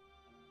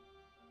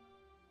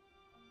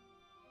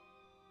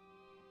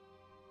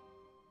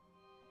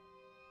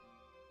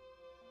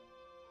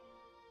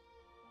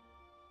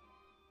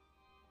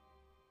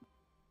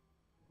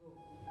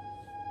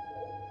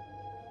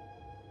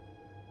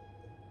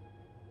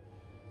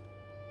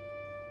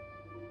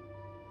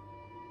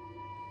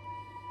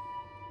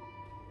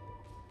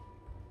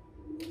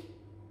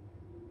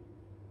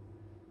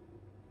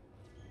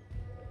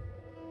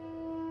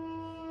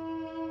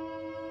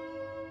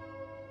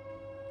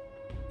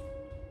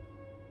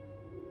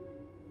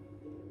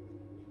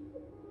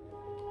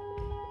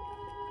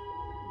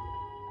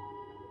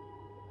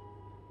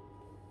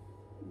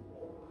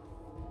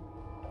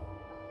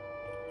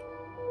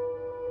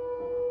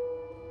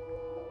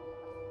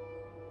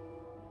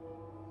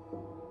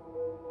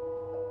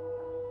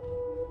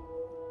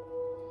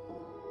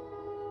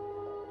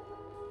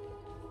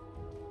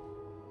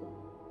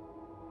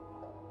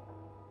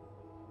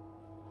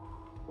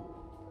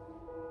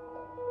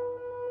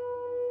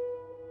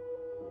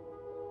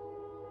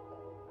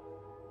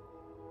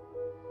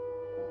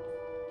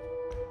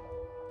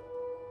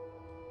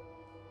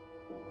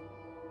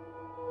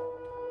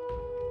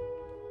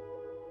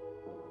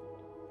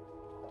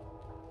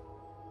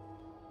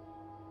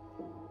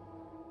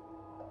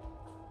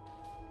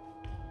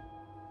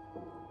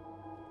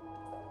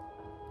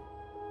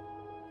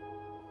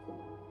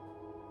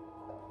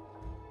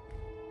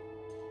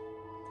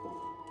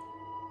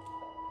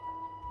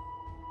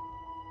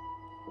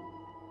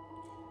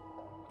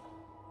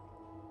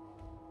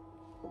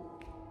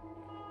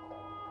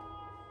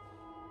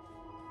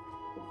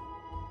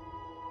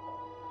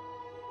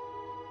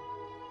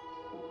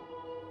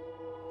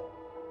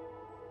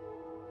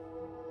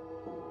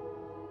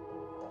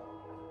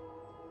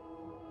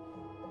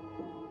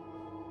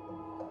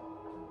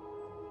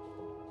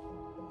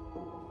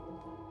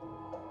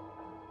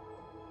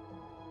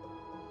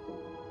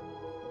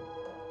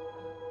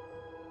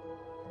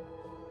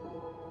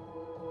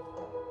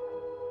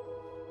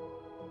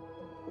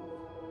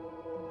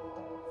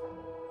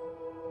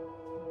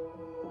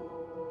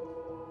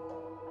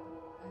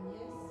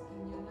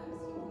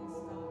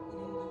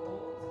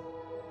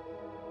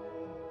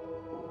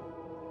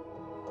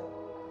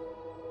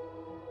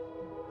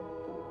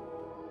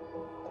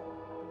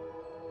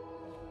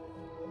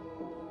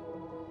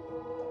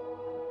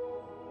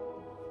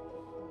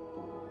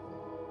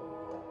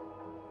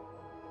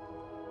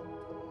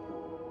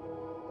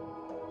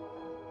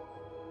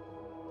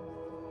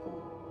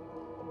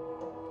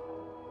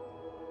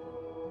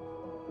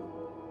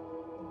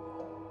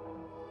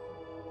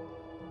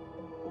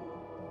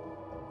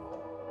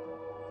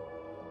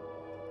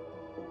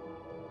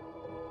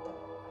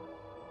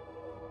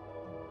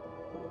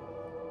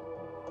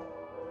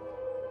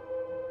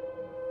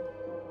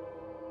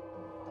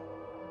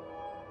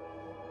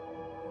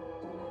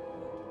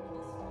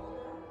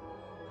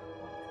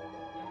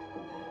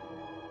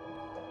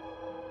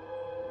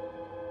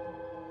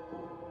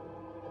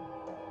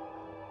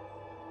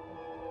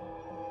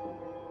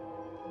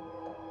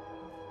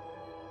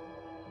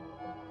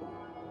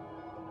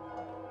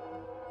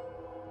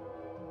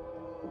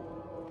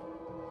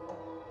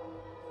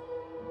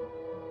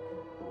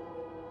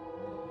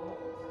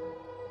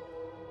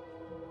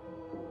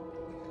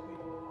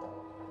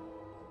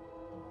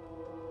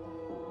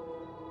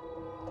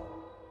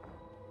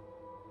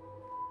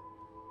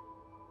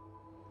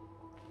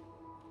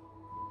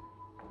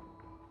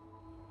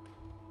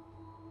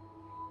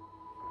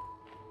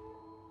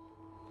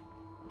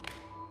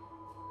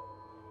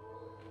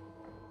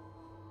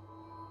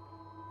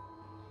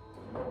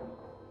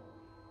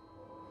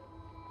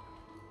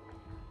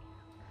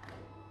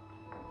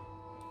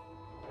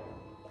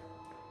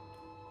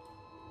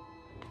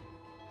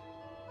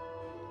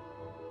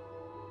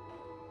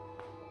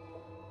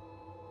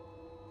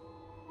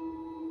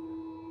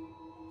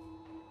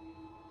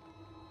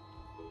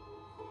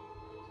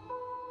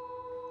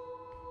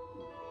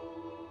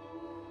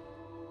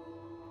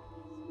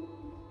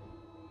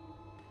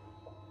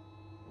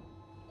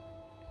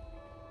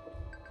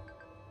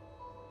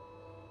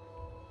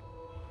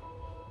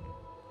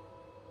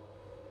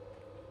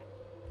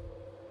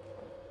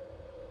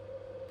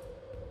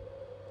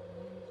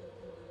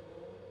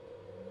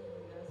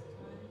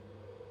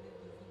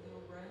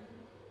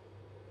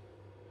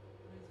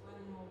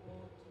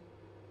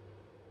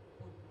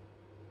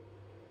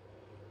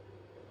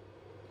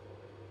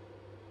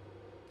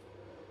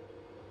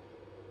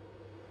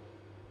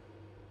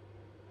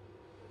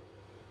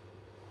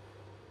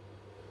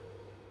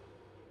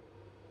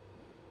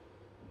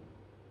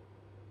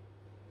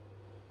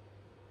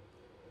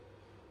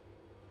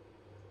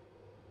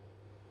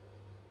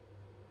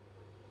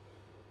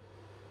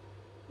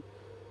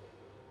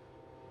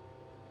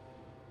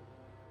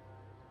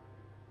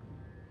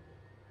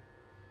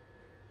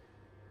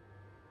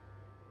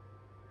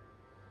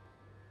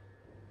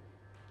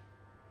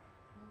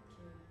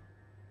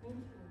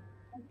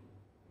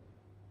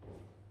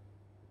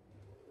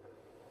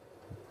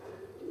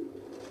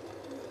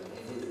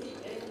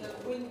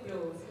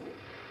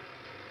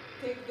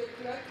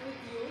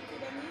 with you,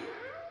 Tiffany,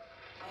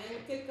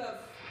 and take off.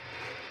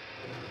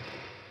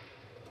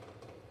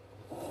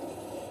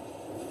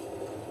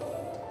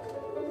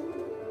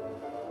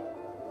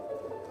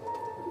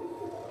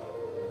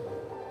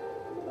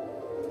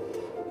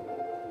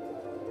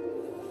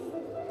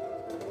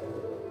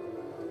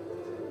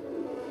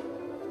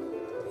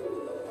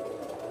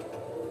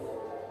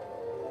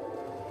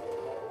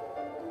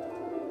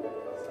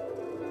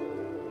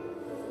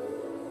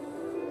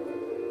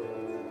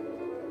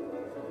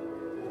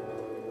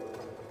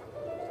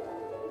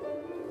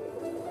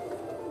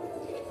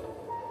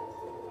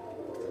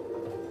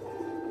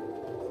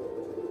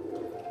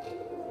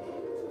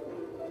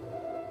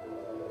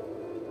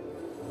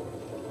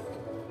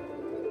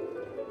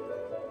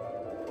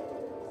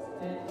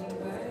 Standing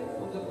by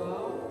for the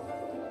bar.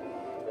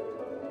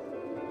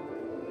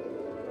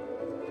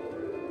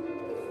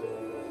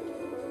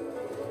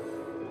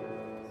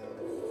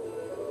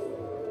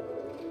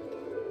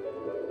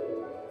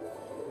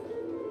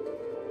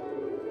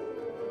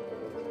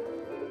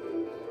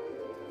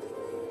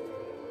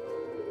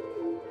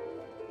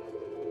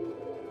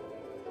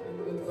 And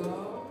the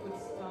bar will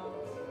start.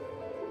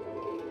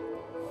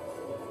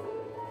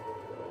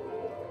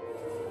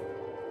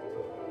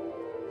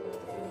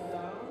 Curtain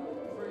down,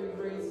 very,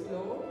 very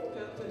slow.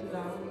 Curtain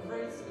down,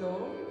 very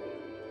slow.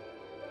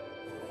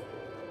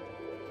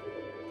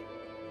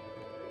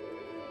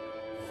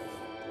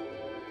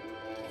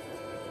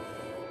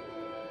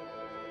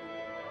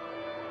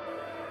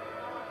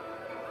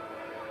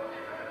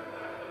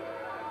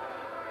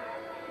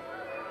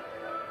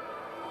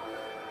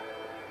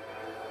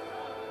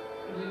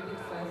 A little bit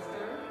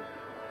faster.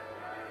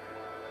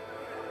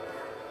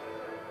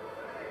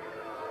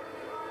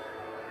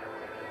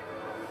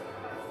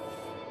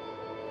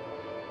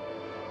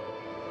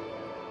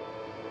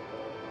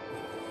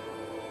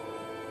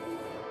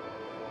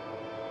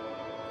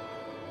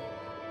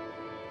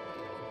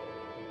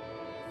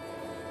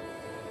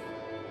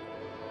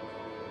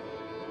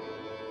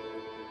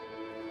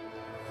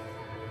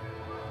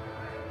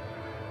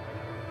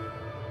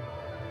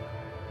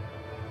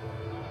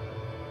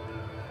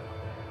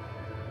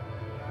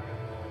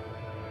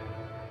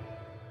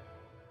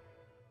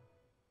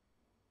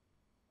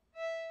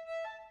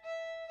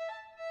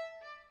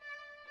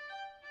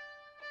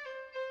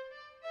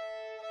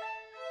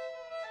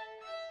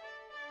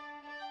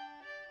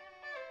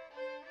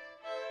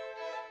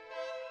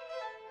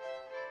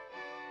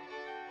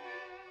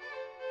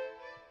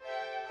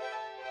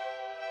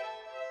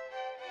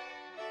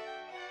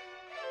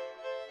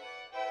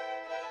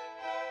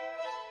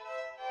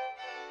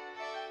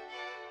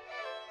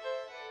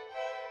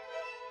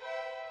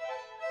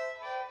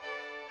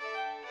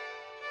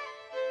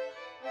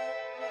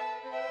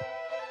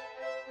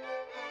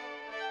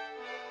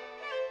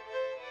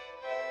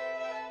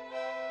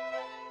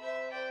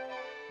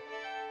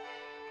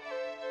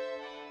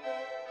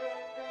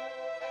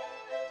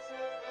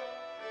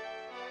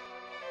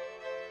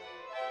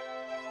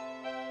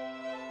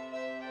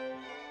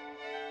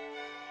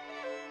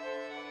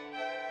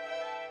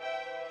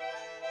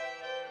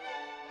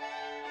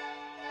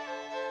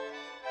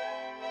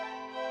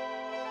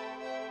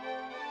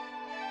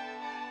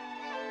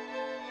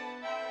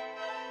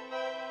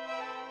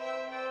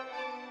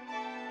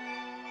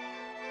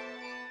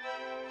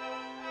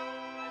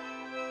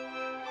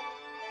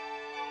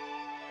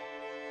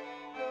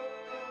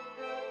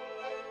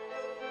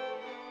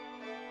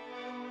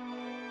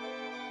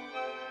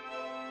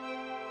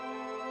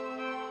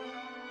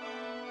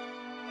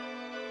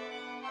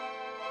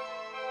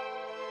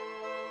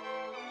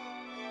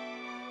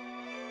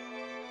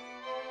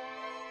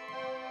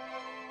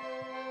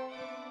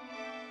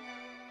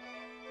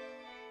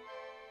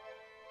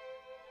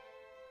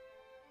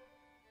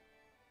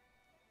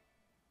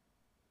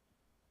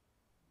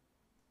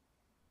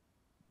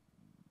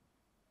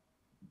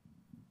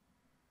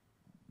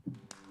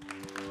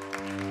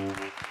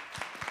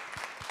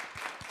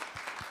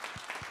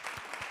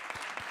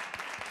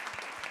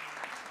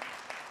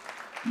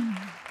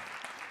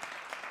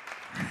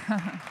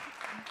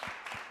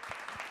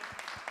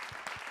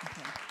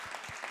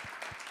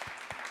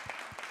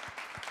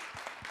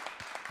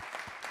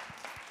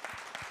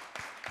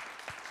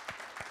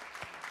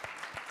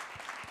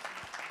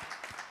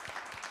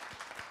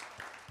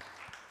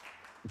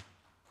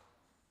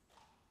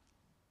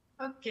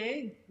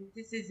 Okay,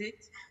 this is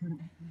it.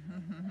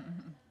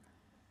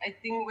 I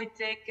think we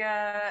take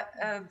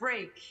a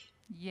break.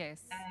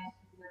 Yes.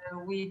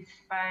 And we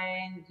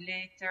find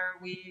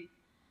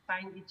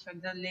each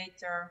other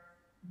later,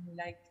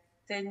 like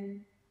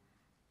 10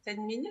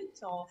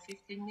 minutes or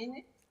 15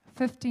 minutes.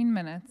 15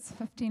 minutes.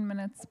 15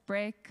 minutes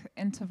break,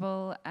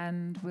 interval,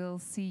 and we'll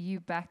see you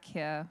back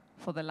here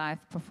for the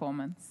live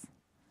performance.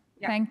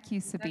 Yeah, Thank you,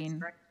 Sabine.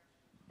 that's right.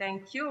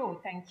 Thank you.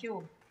 Thank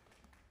you.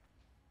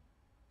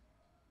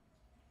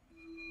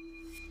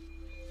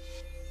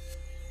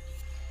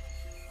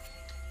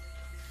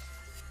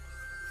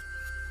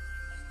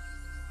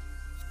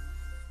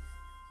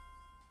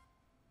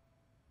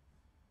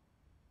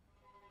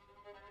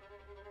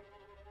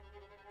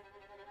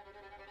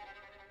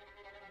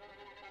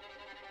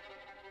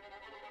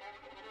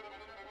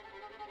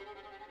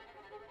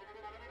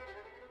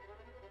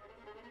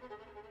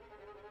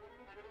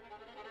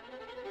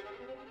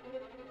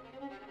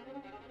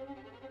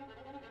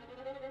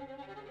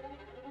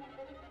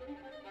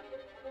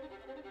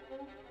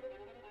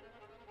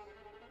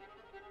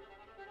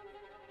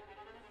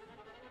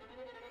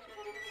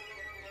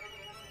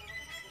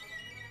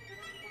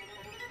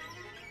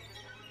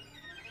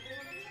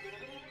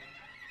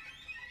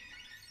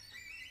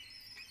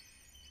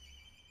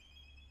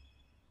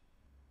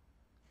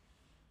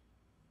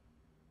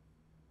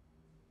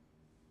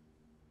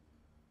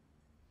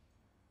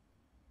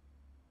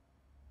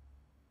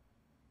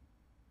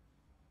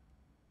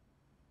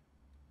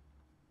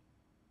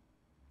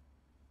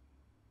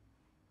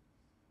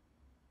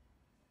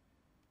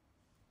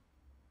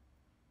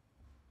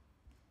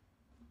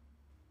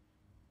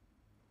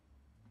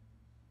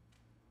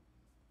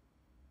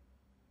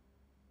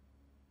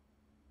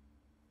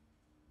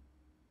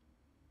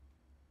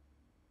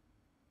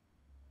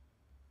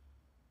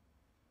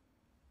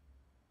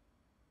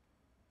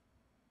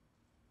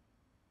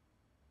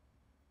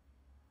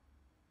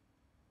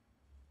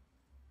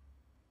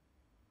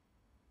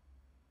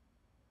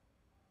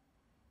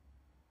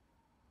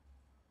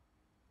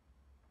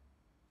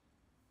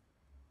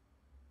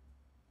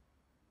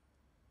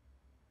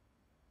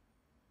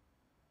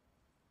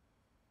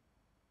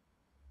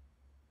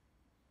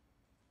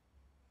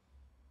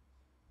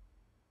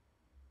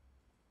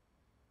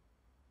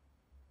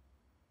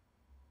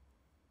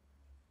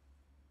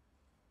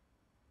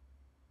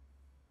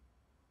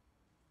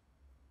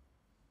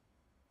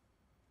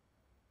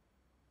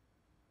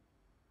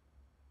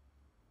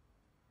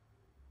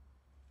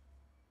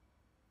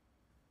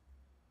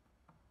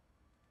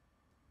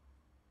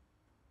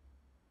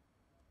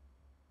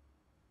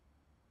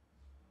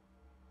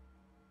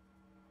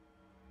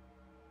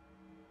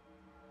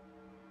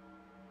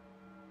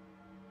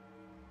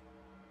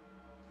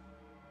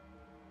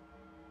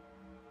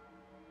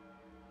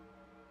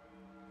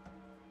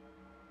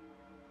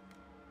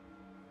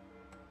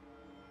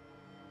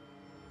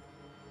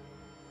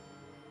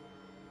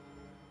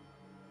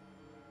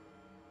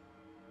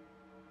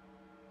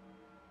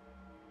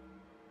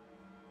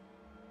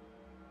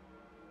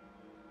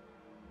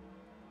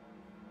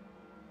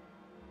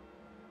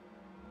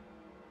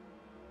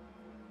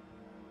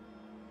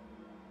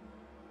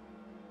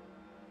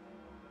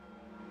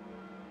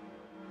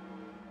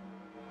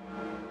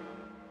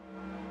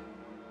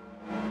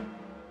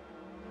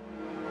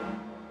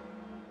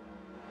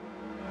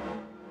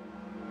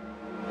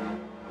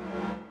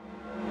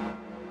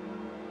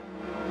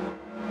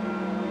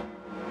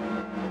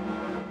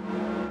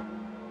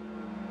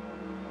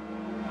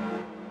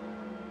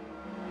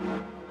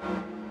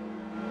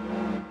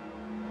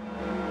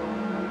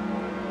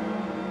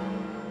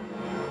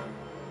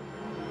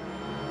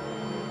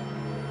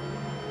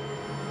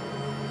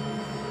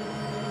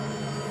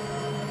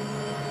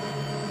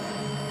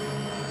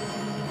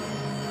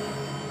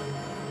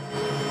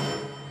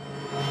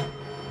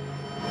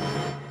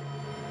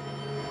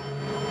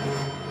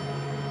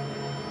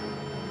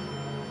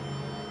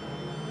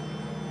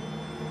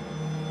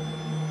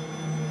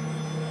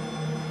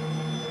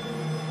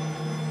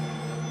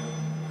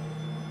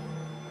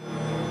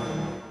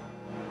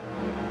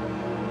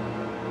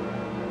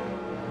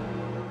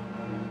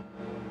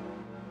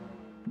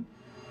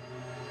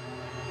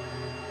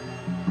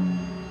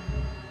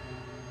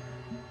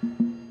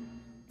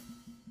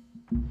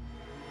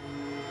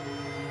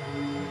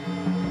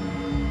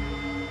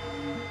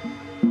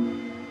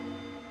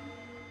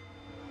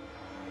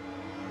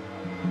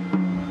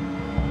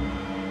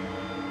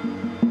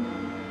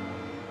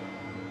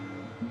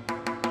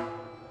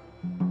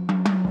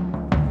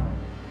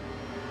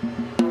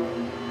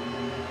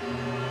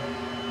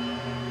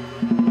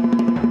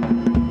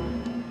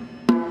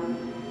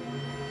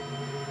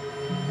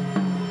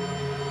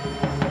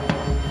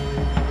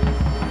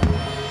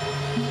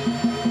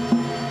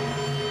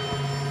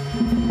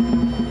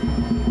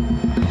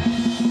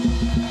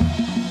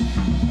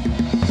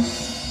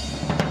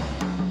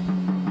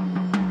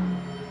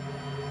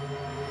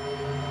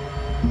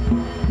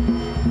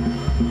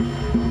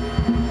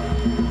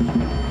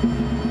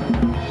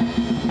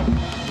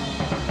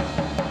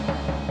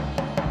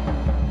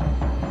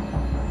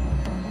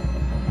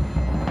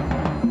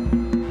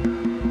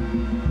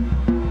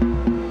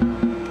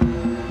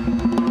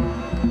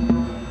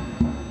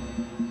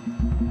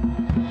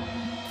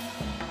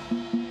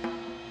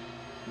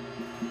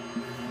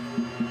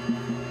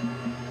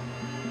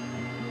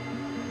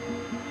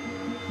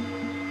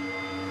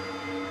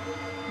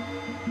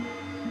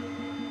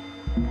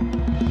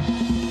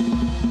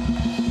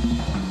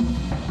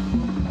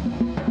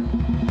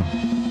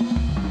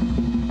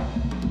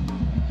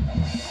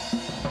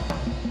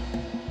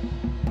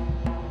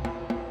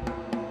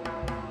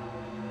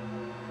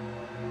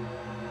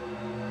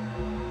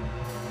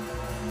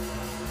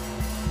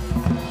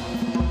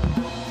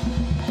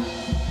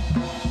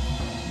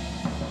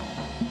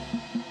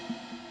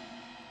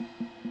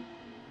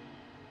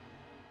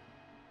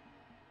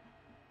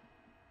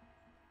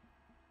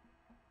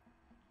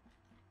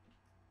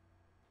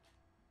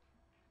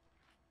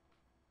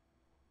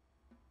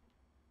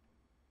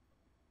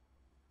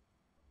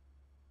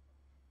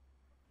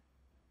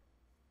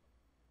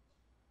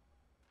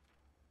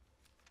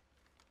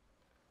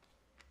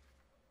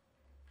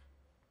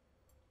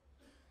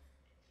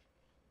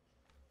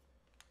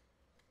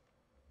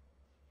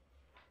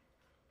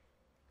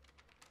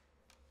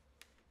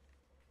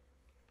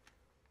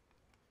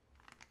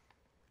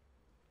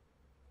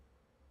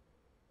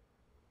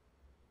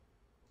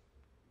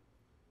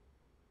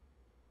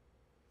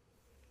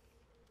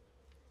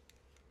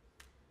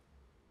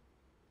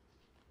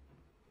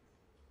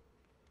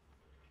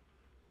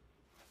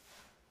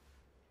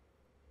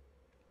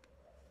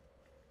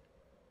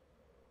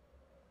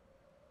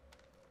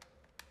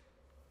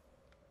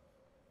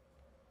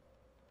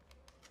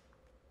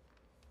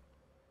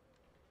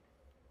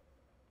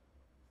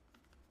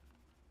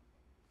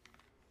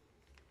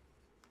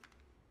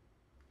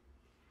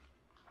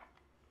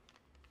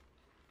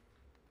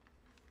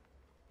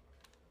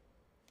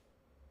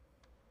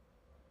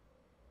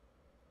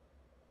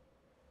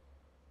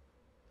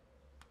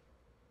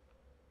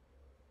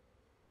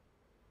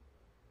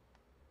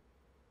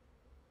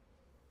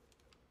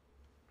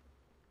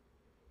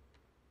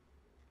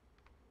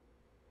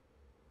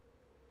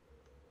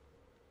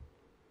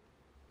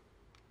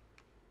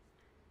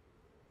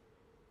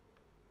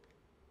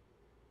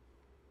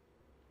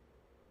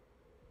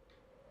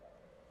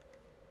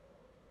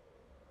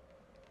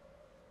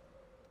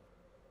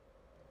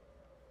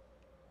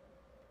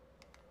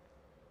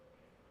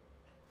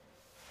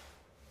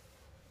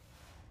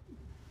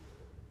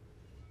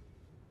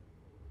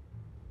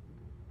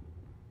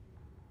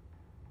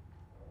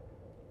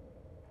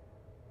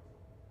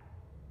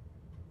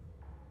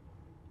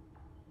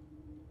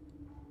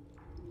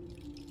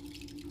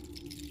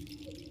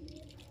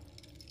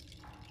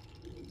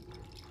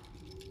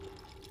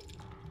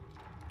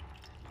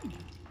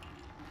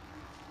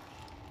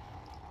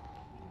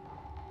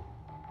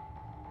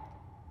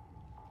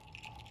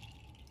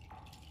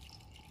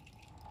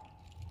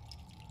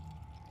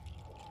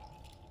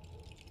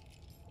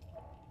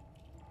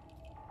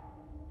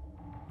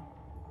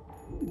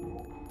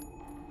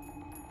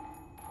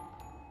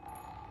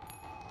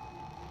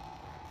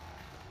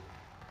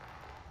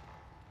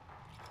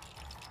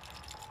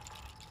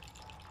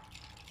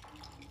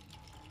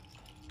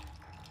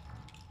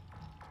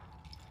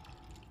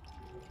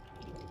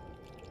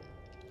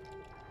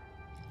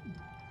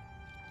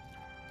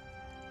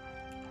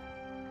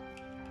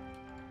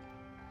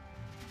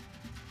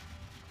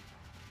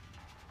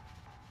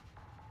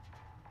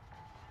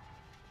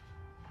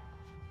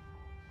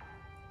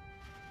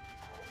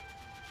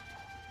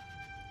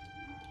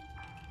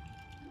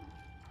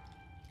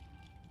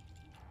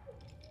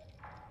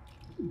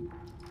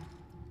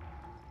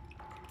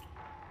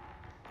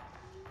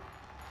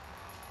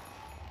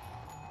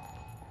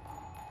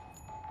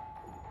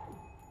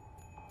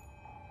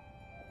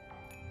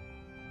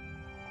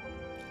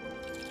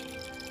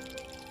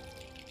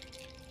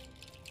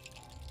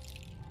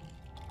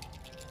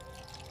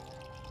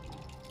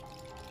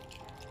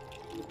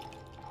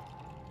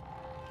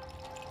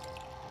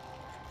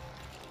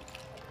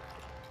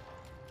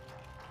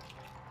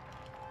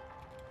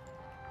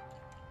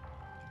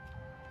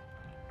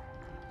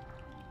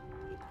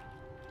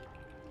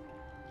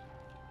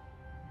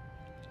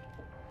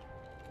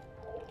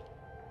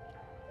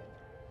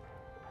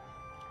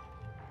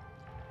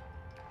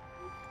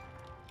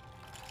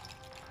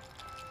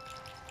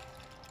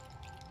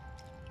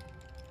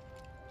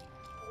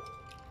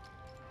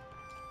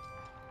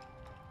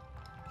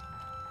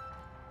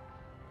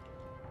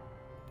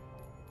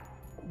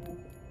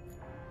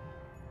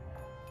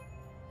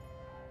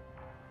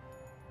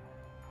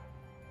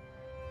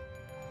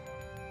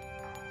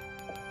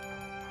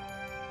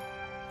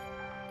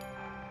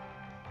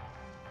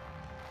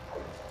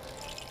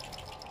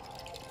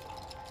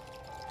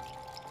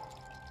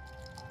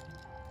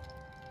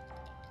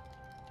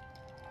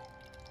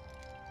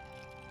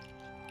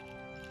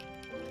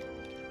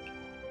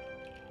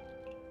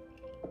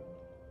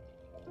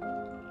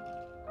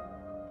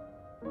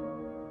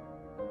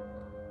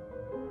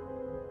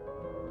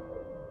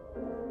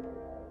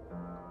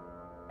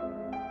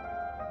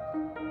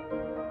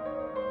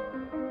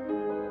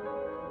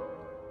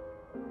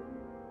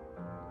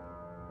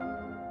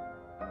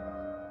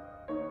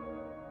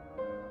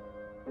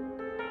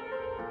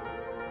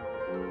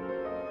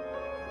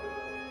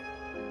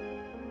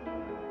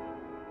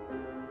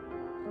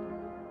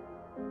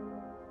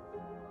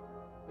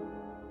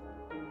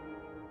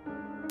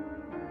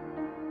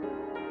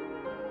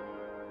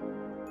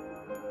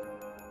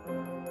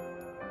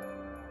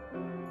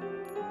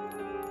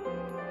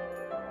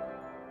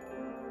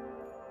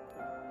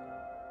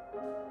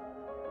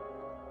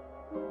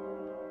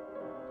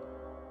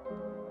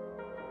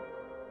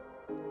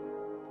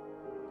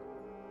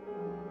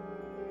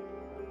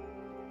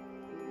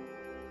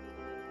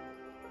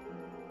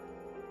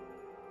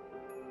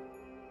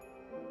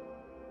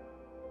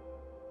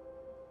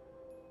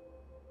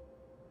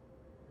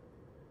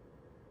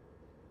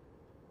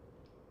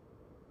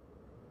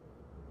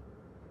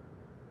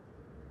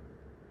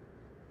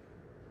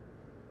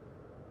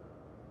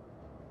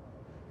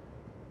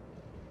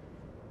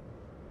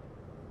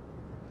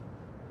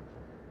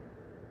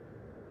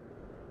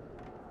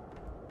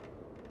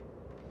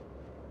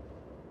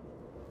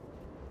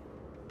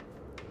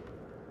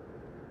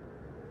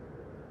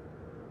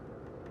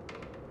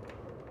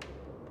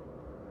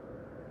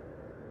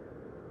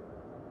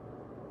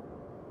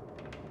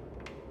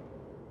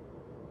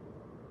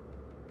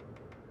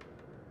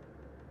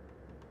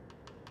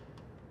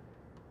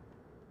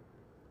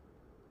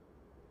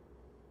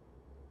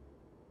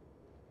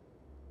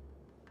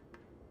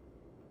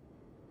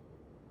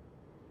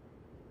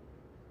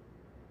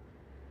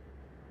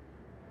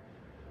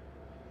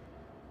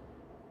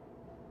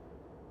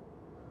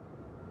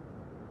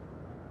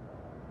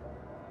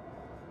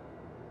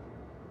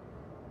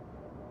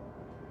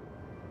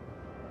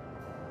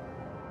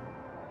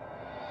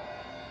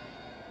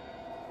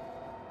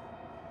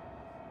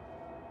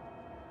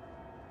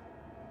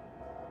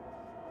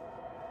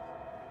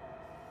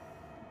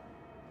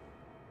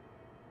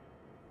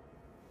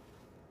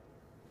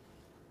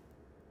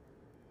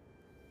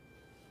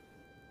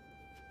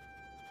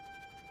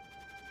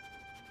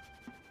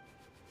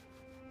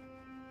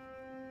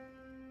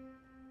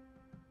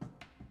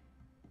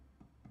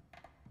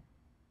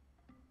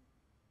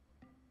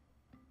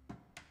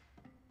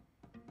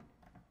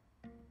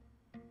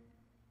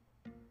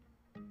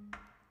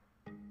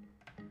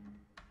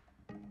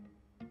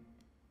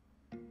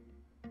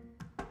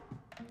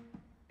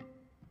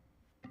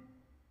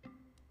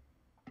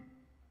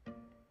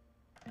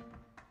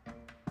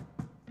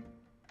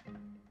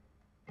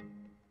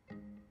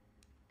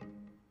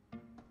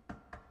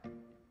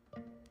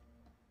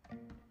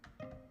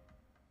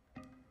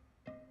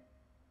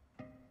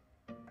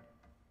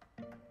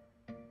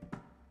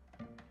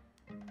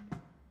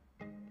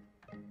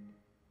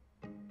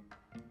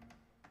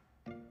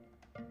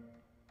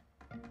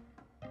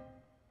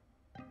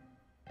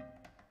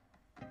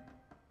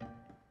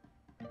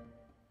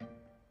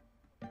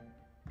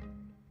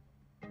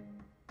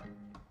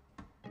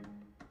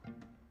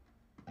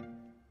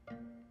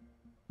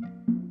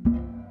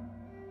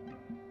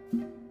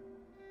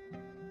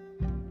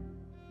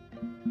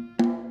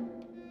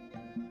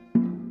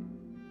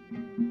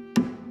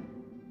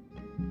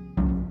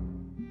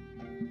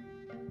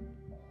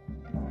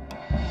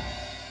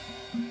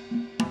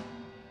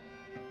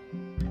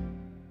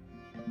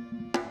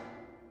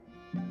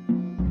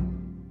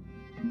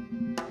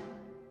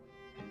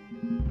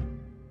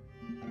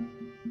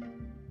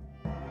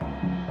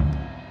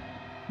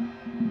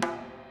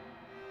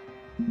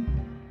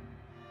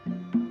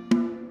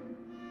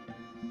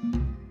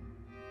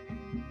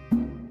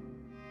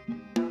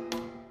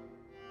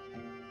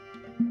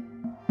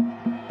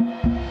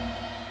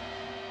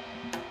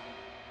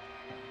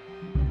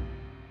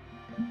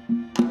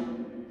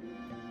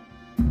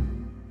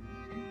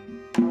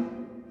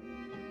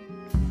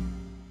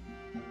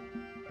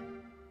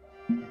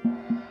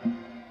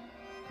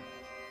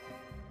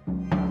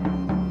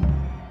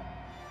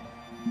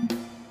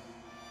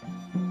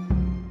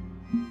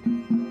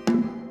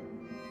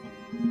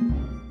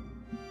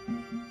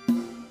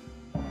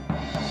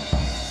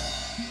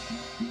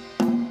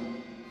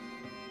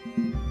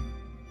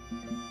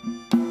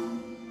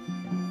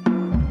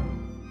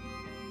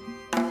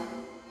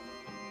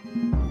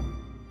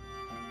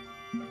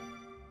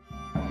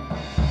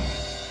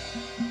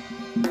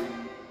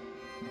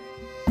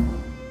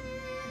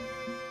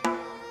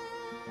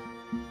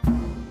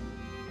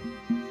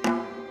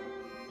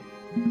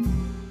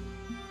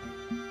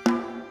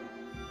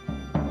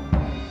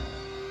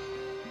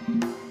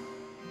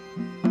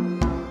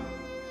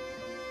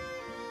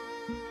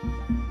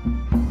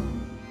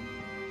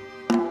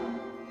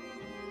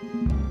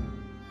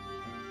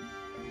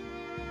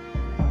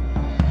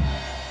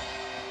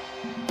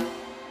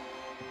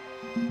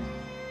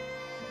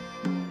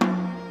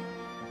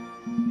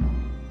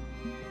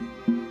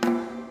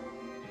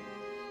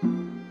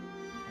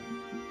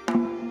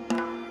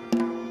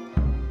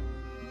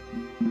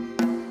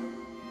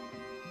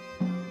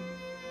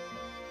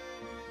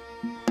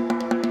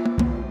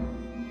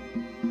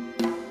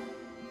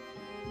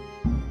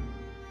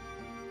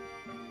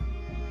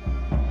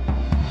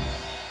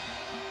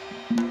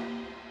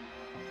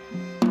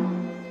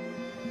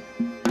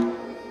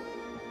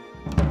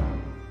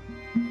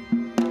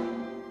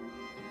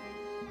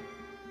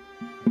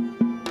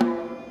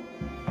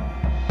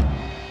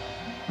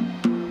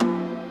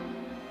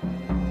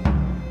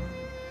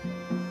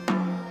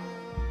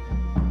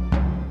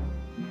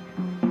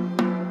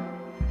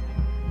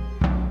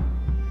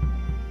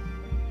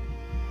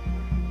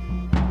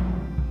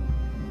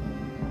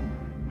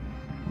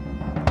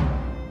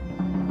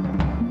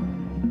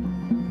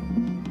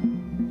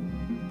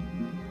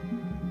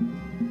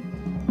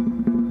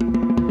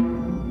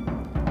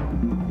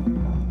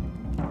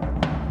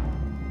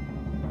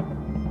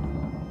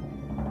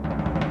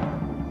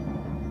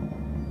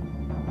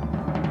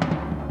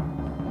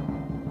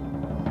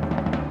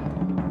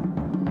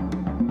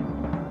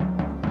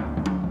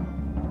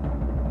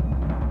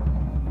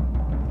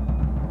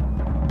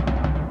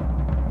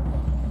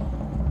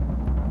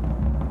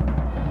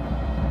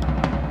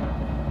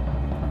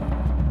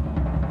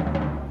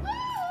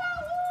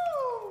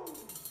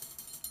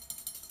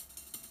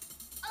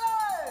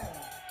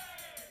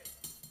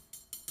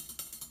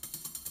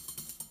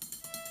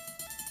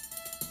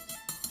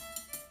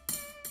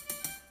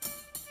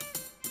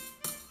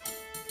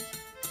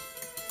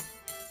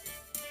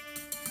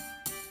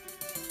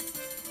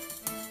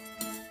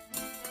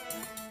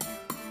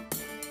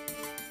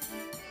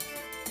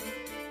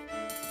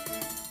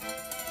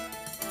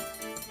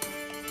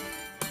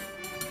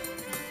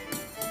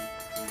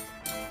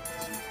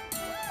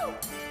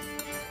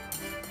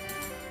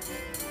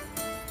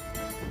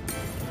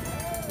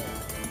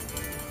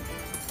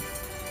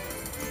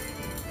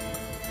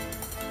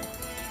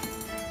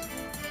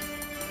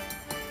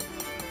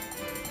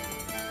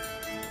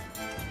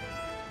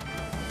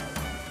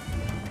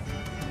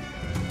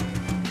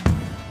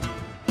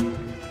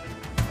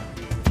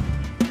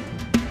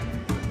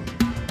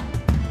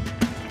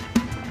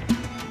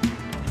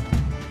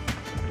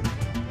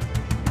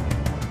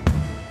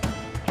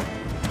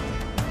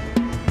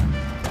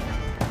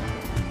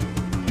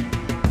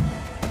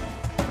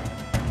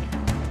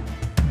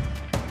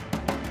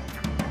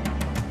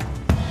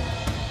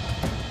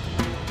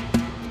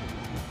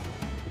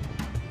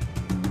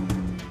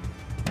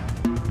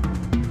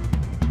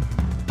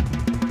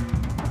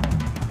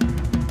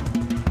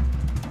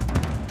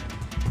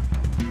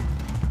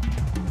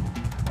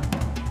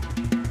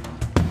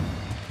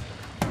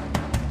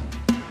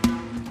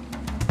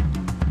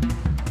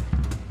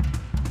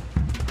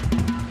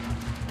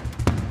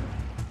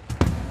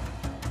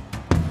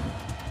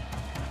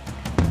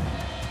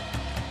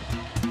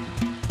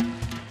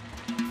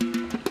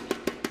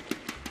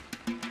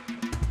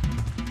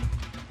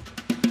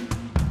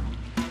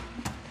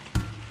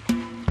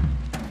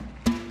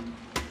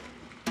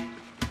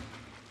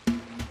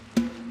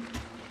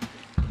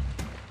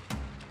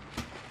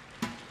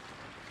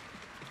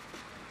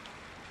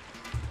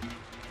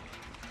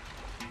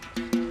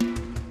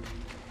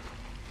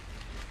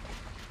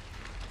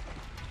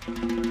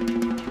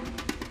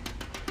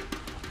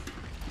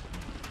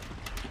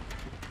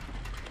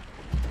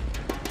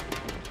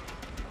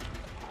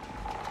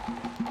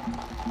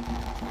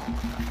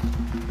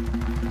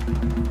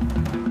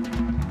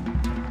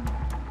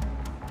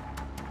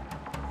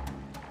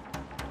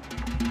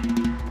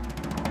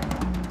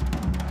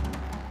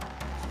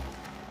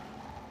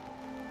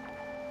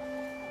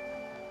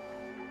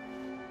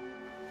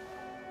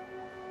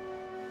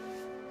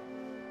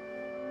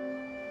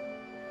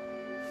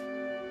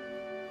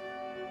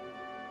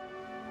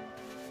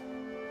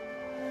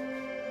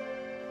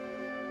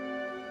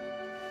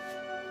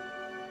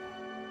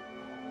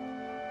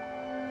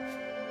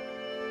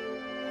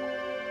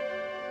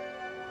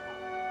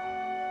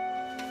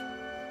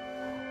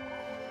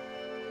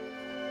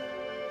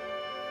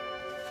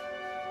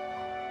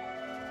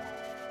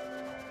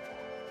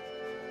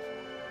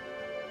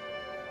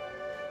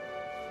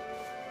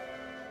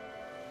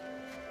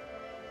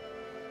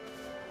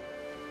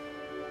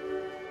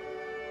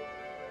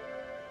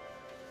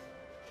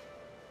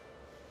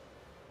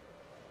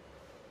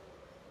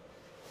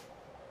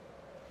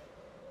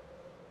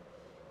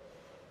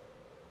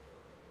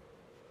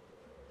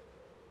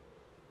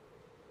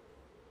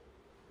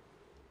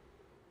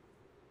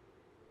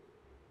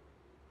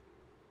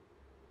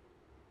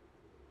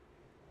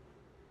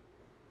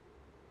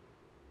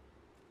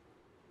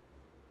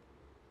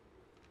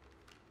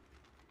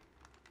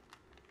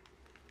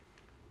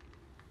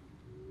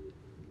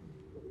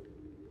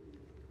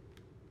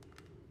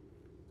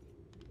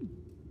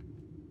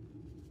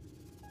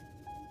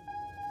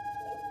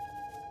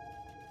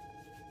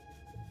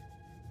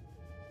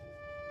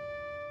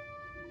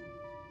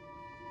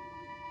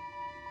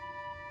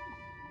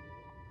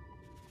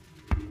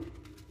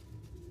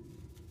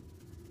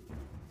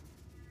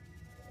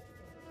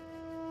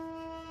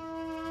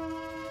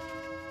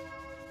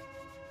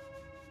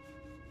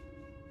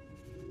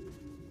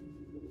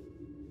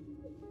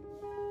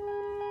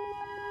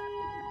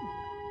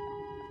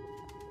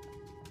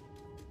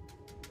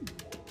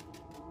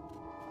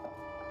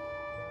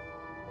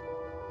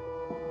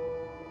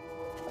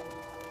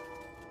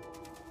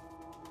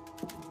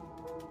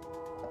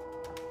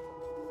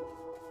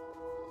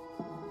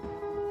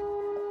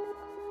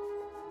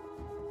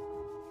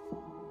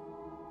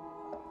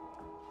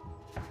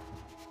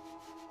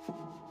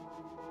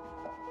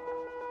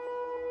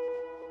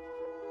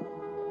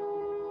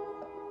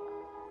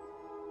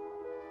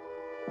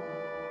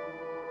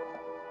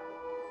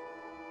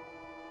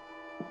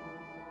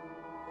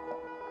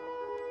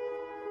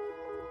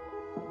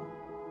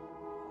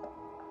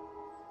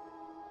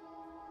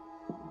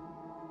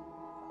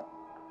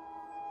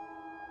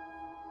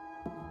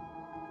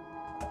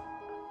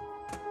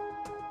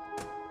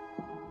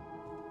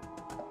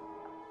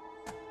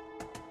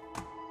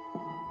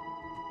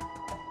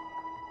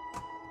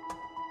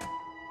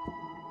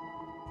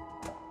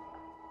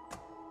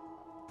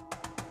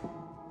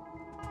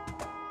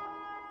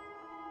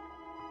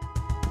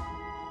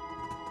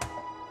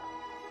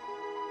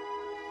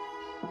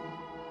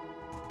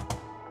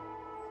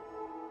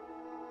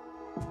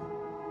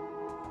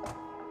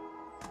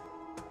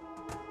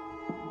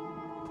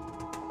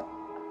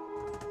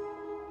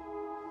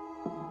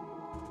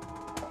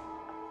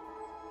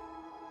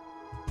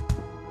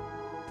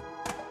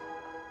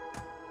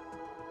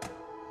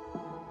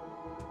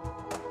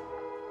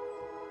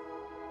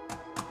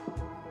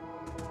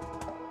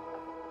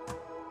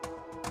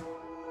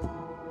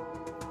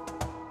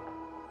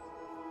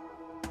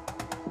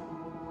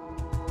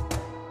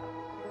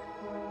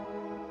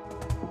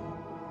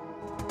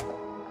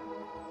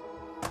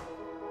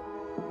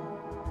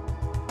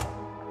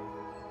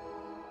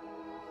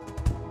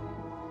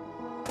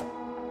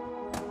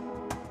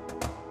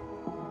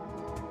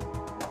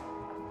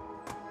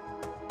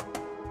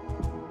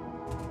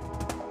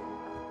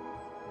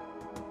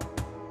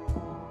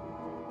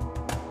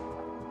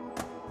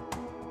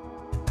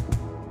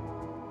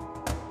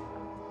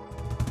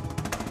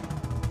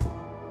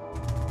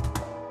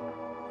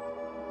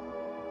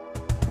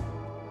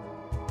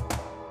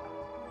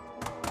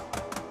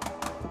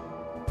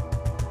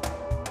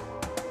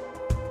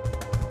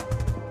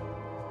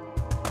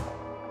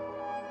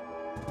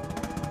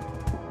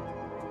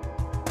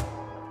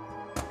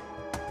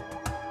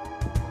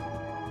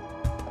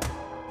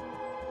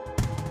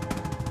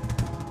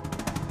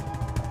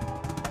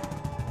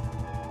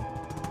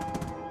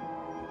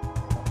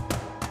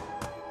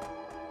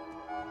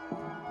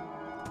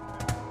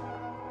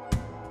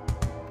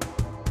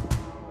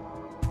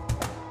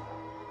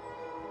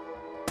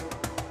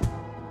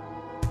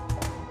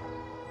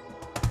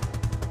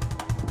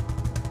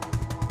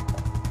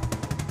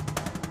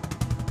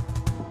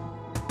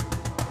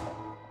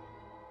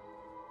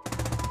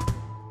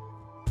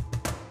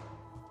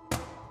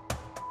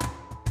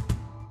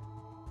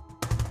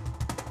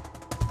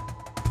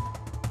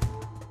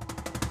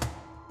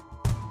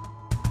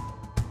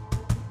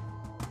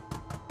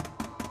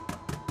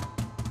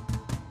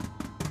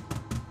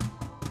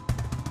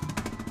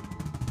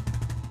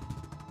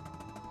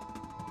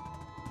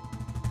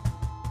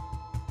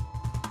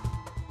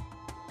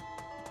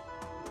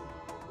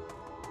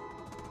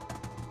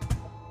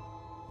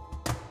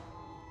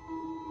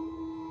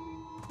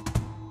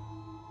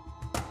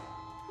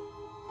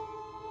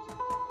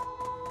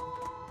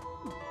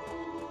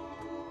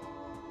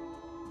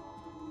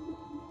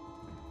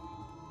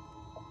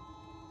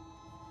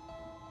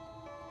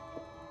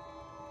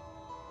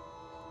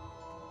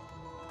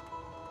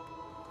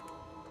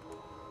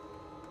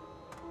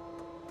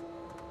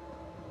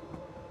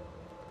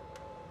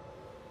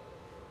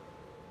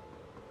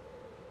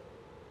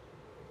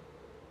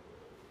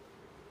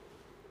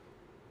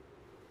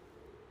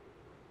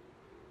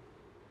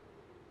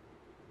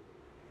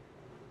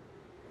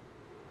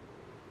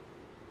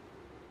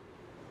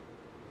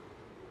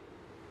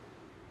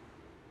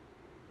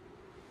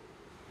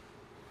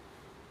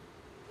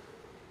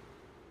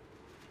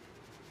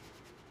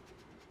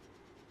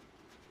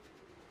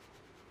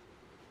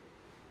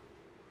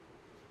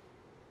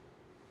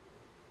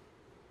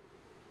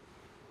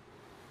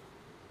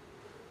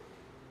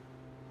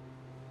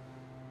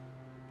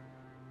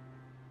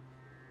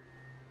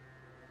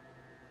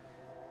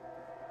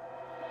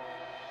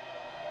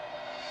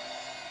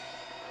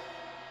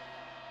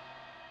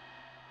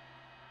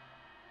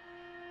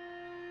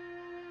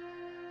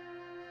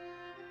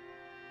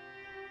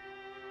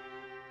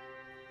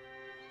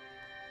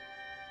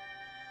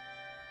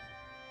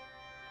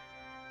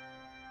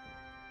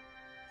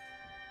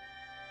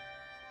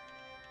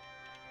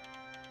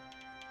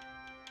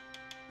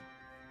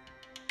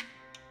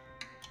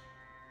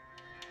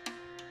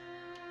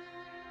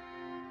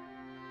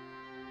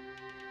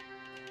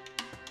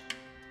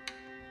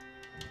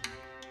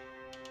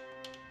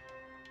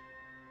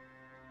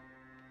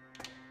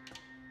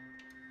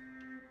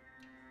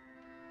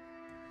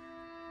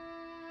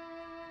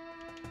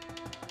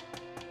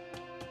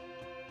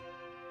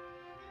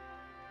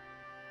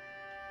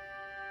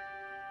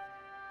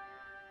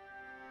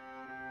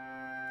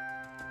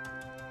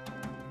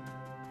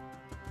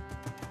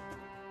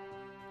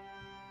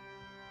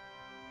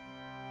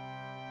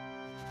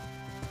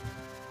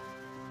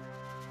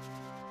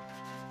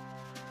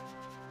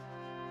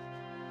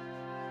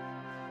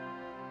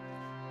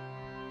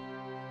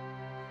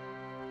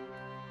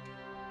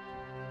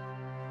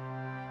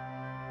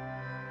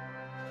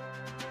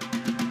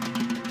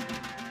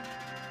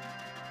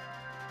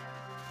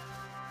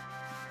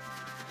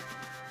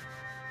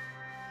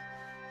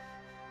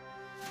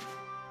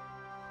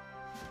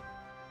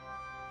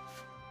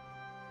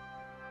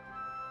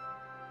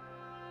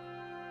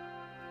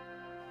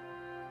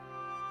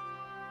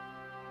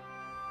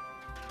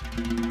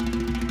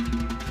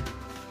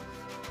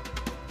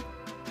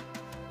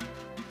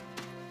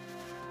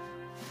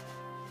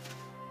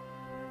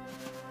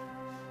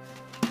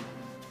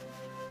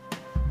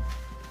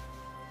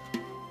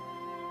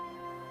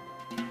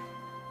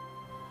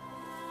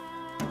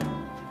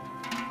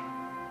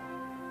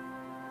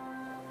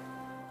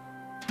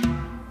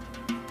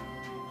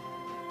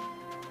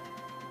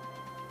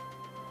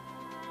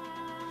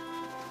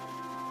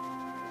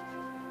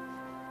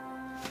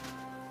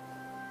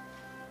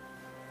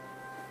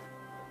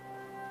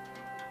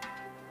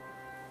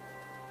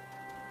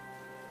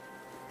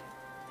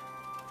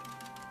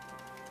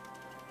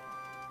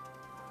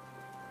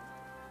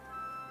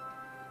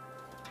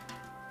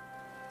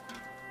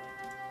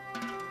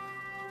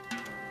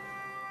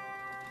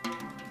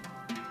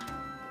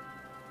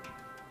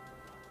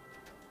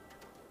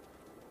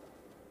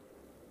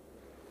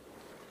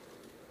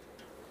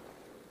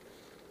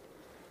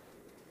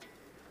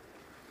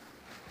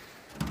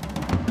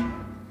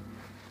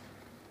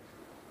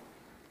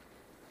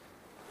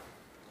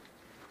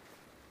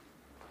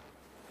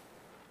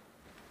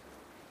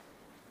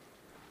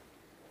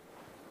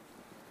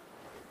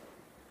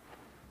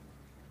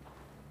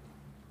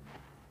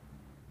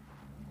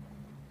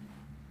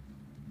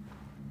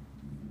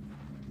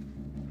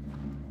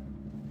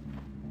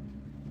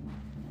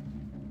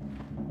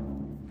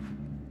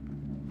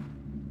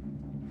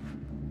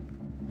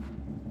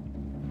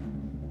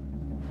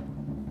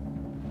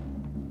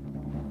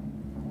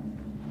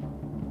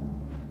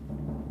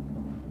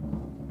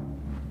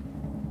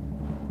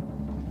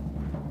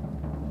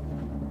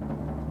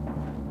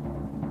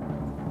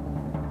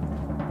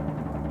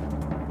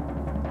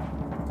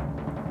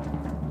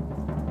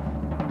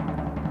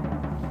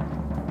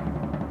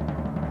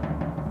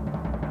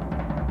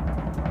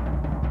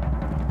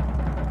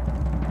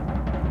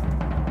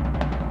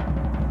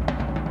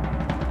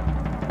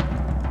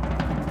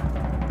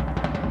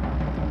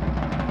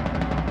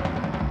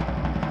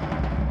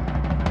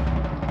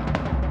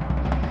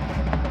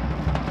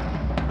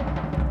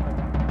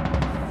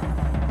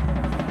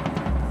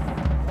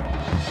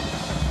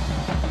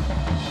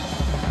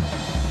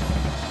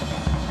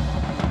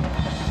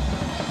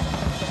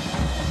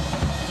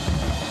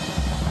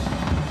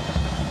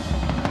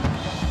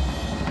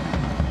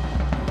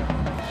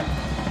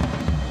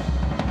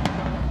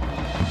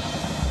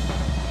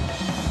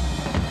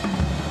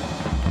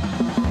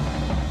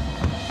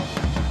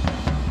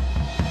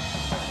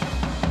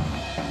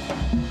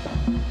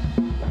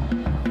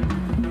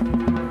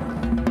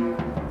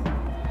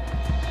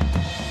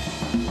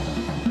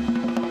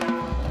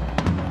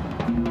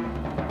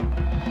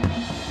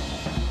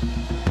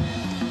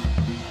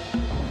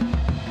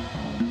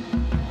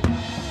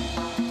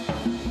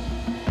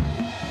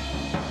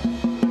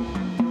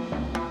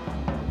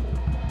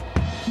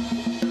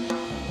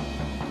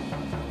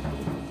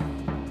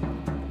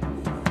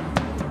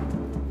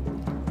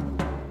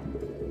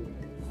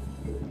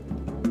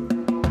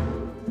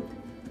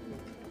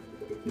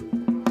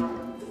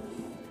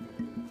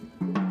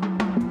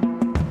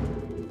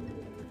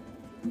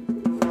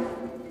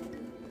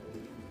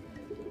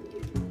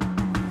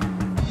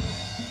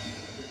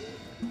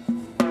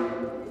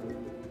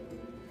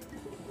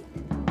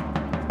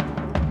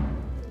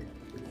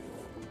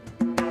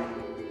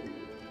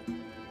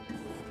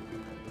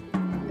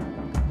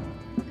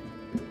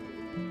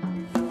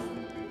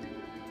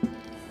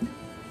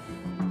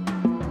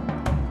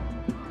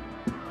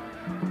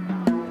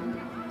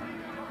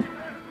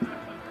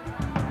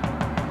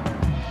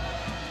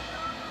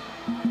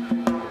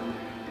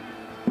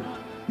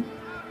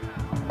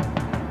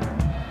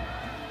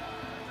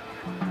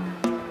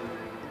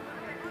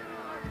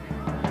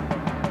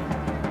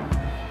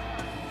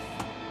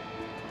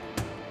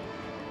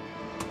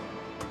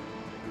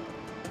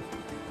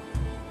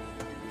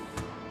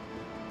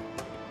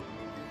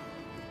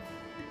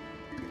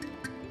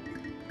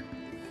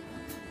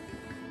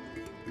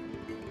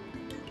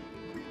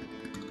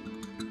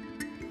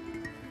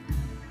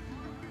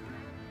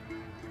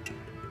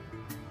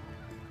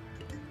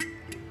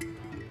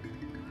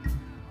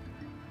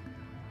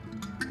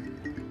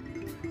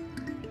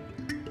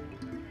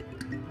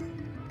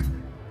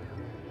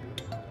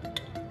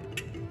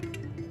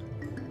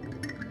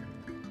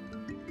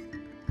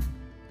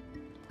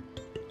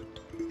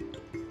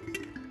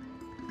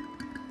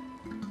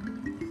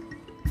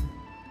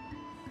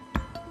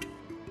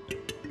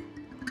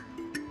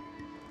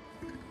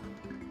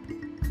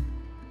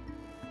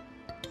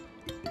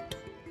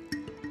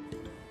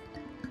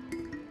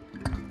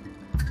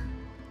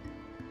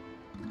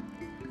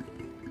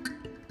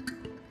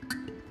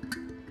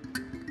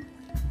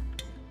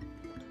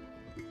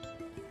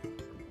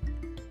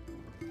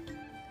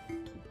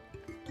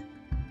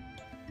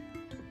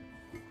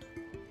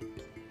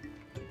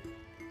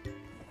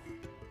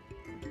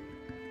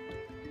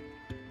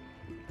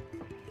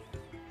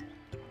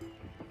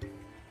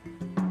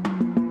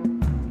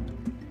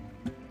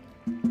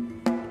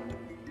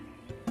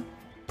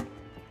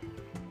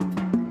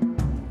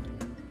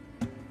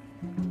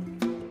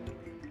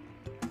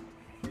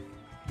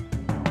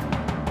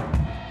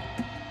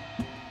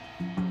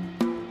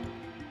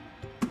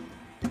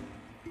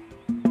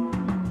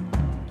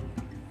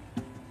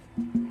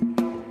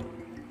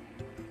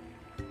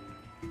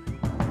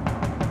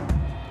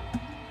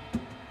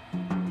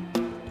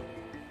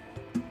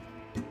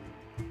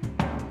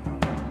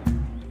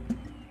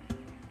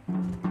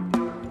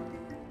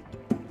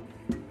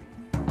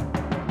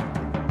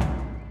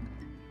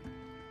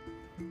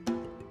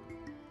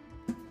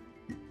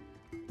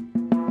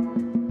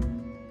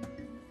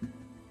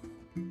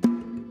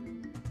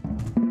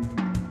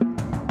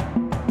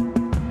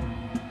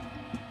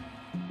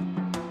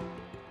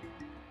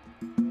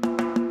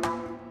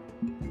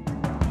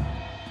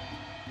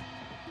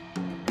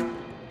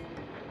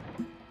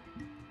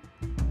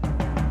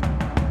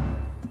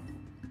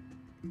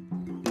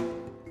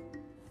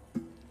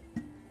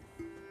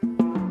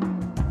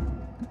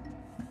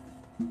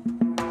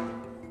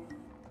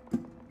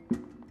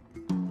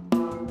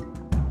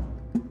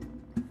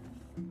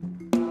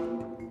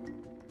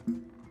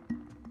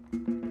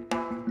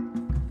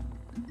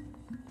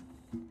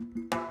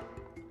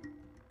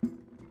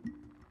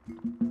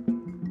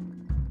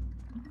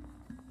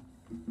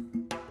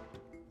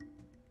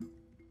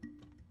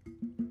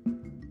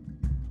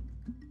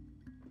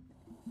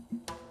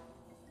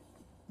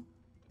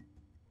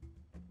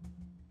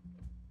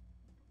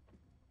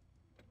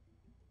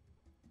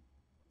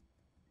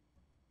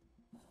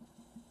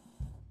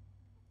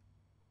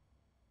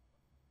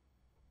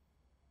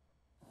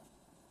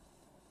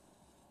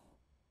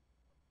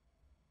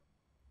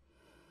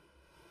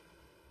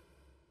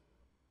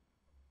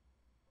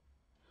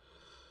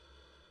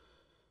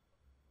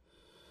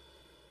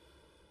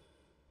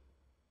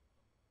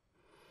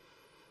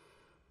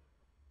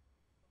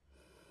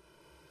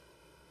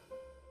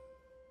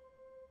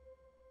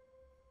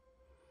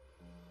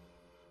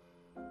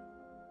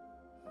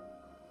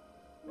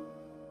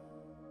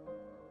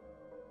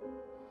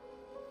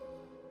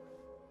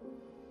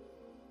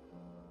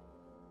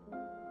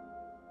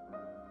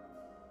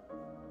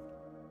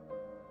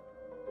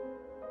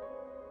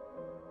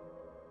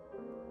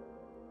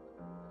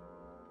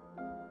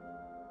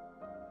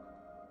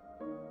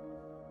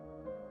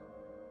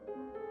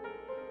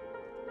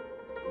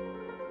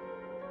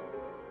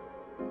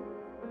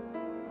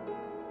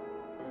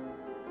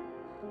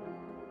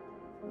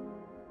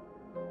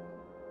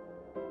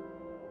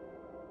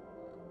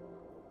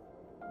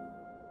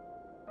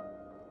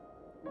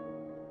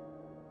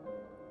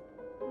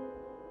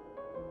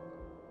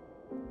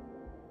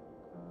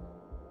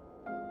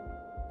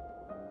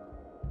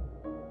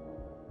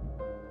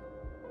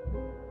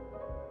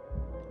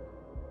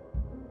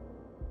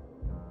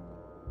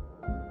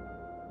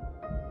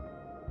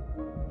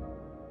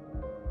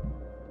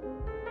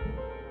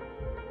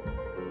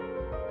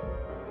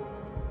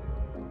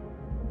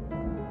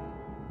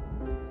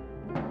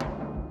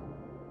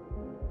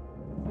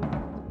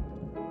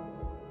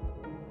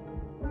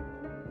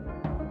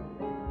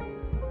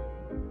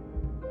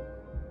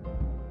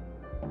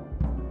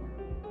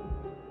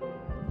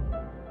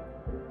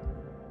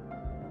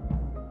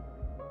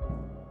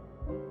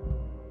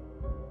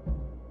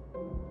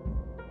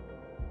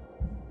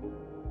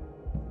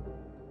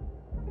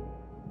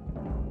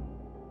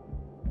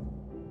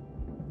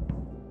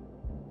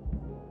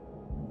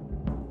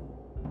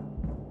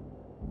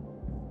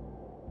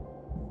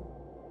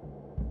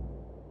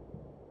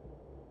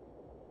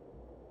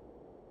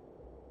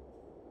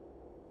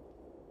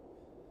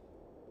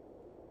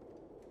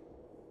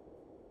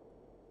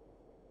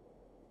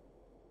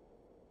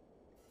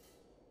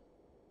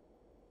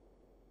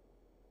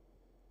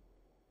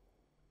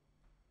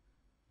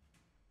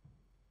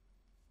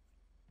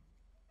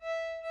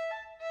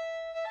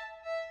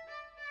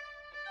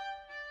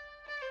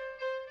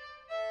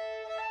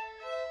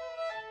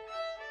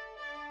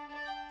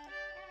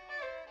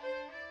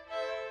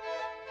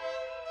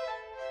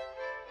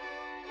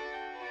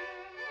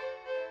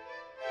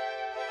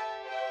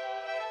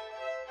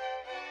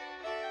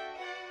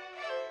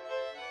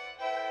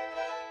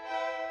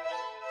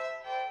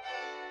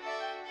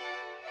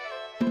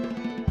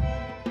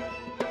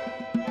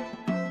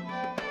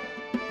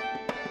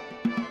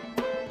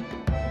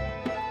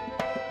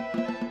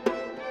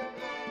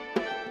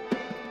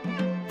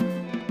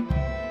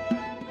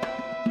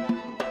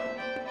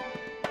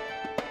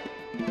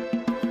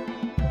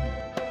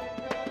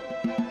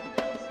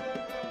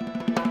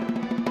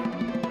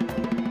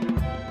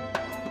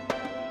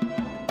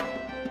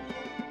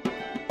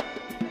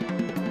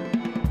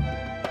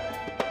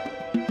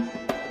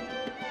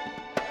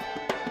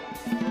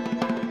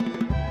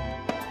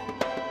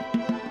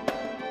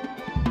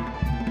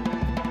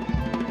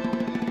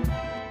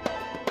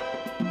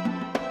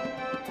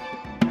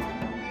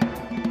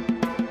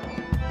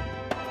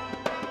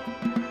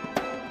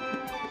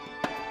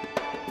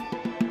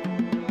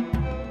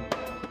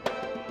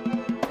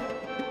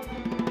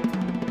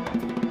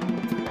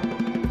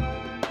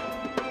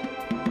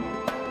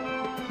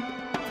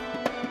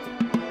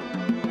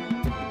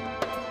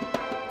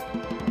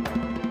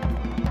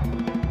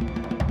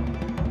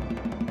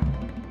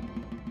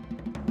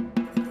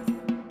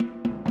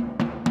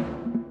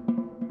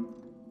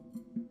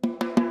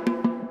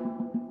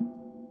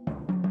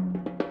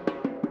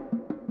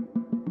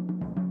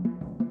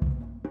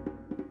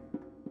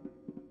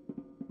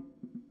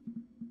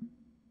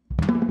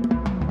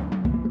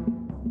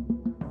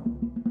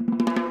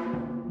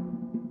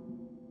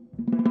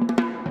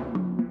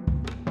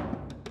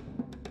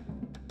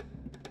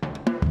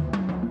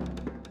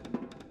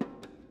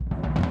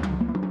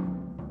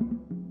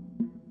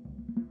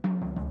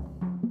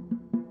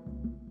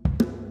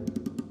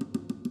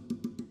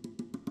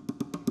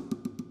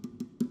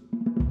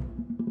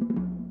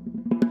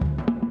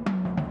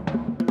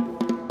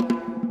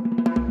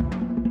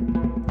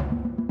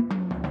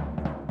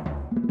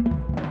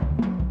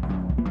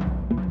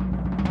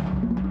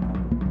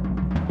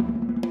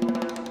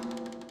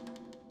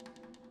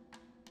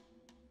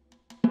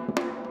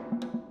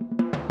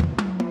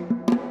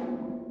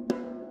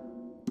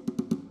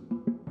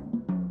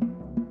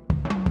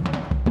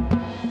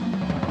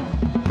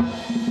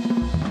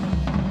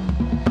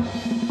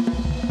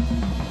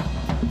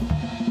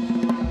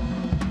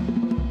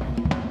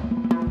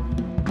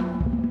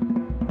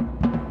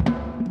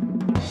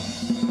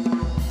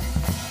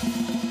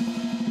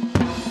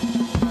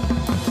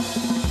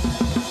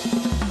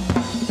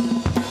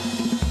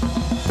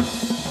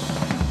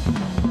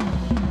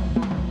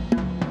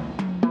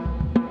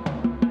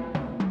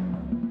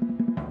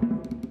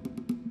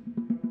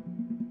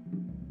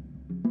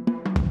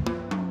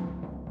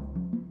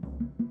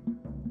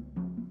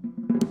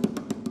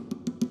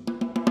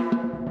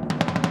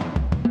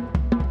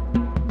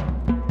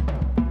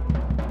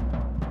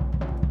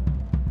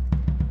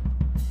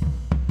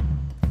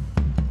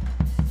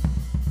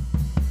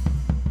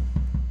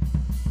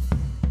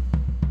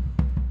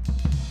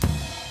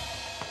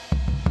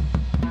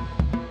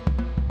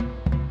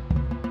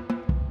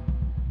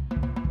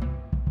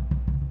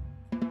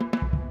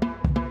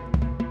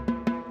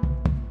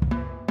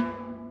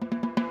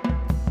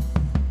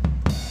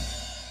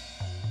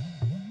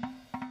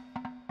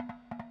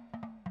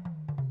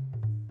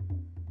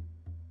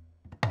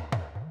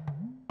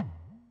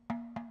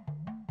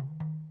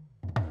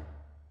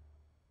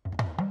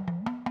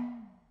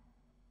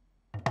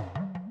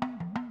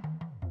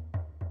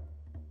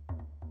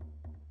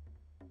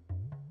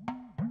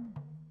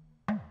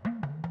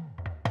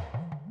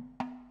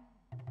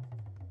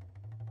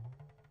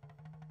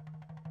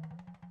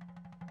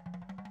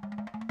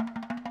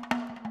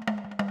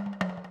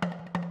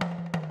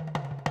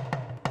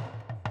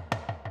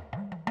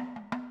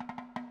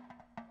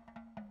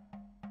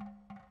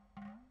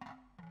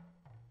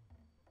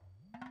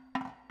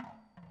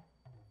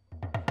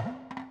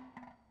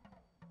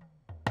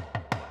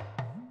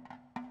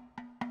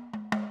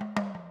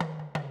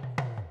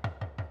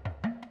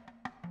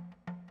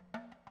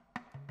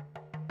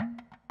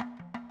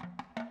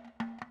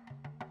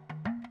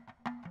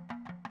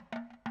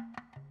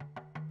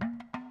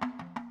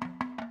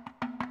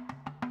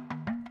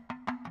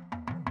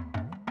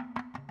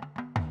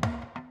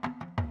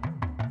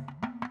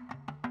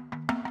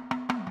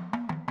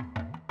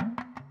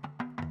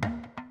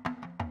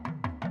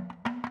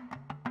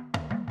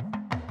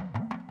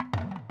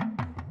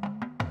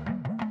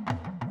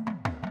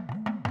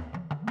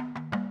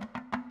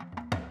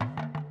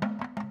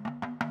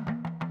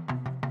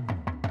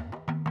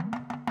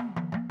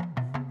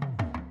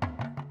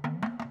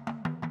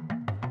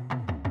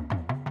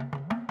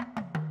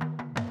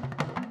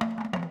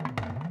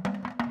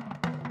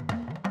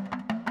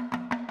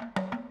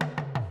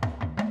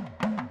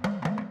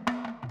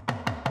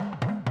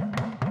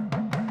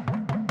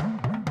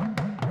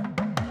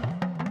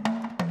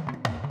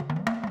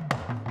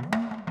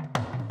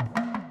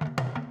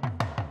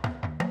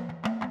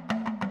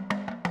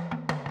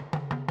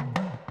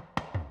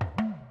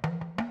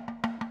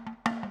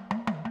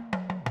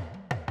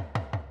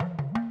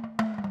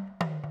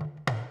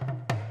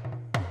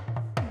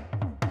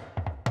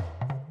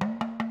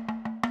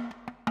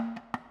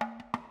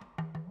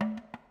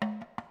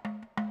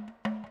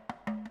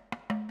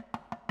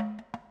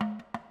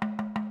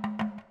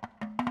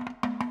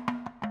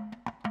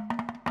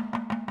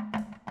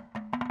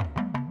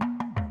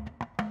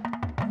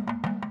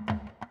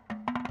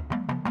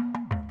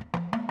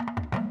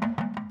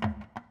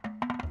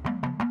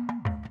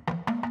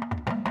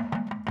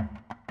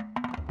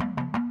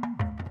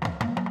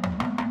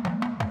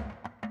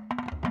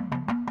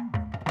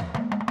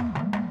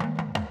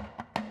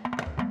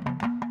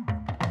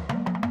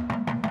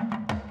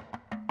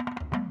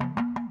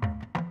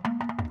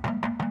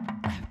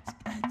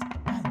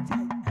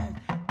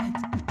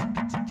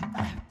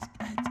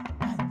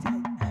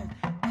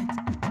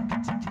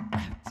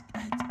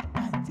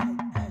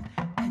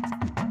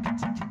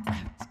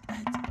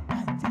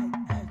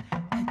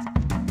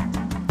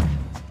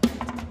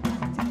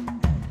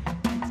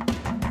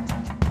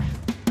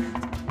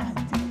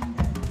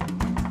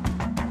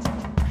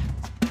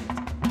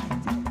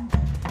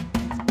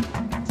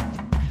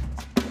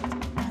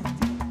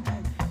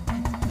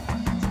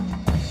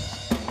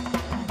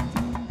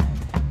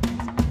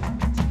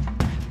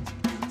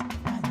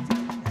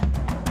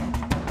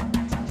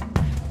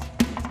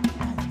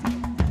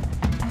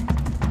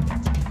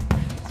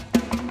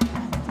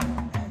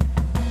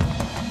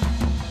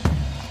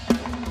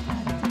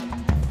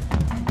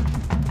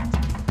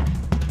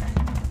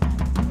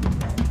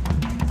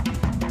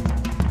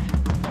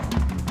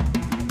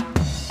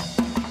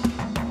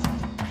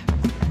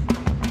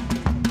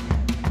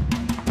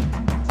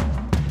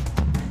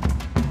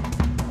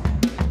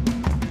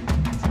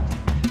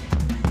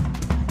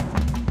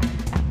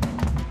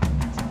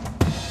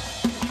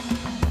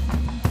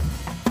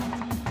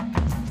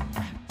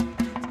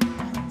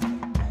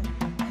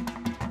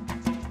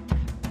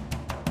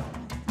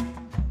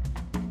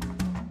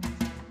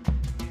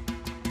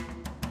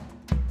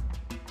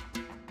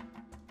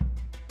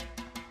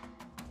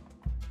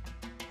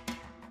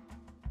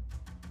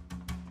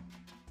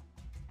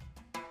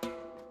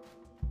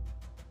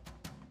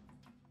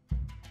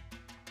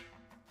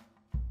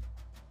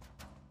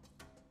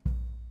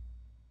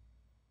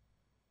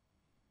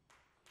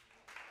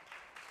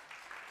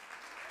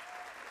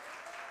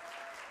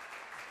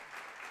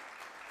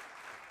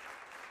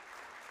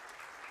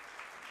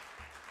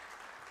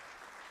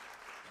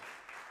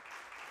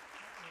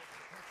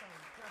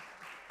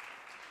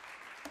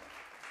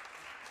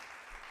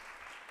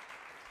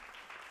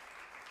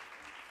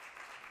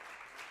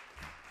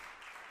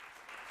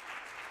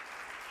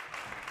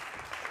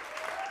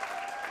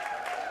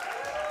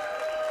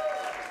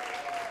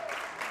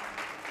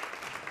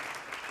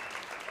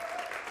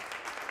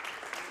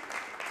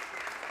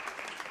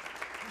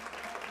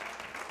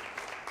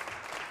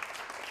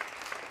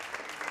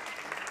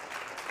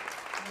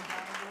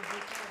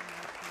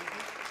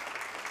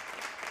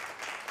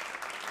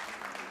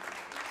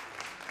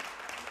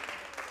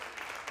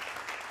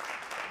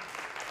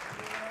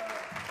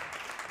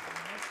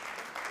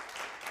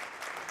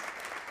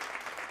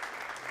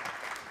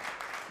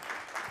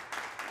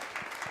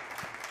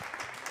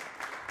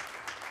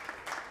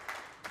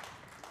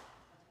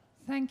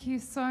 Thank you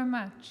so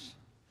much,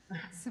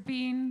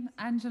 Sabine,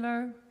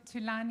 Angelo,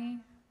 Tulani,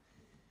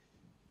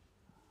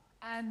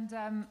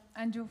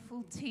 and your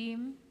full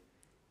team.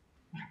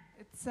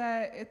 It's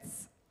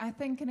I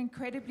think an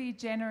incredibly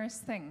generous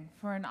thing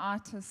for an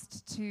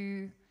artist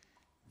to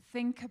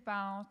think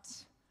about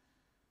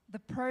the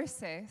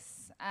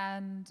process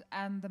and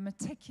the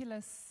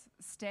meticulous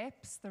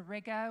steps, the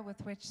rigor with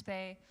which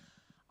they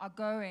are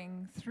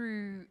going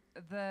through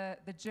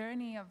the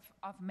journey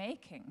of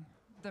making,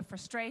 the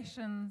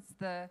frustrations,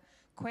 the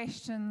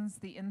questions,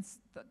 the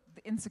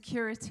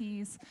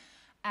insecurities,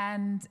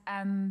 and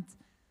then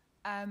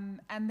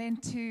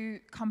to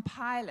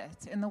compile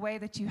it in the way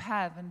that you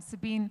have. And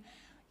Sabine,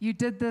 you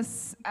did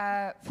this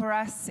for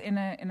us in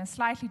a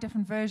slightly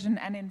different version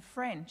and in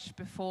French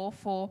before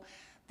for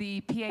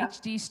the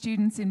PhD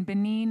students in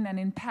Benin and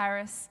in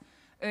Paris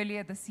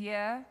earlier this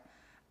year.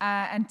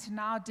 And to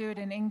now do it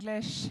in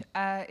English,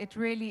 it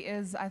really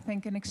is, I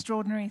think, an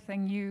extraordinary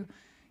thing.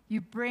 You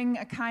bring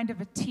a kind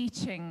of a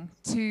teaching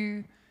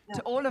to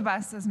all of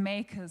us as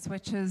makers,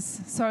 which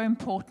is so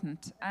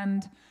important.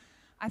 And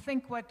I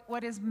think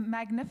what is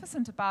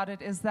magnificent about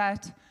it is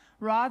that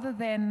rather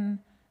than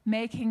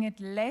making it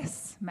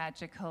less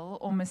magical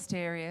or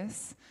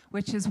mysterious,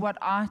 which is what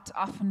art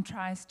often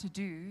tries to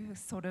do,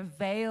 sort of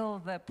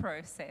veil the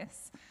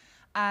process,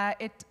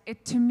 it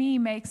to me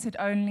makes it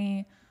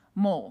only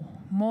more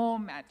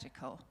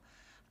magical,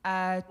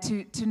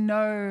 to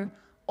know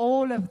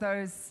all of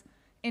those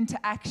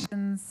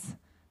interactions,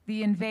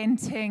 the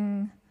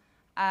inventing,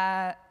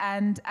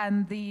 and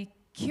the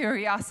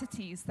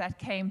curiosities that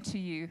came to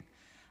you.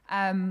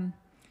 I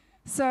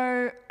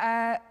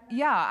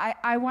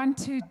want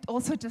to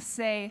also just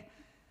say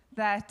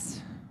that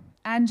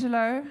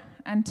Angelo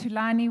and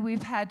Tulani,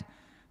 we've had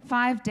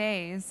 5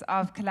 days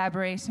of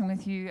collaborating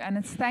with you, and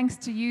it's thanks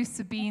to you,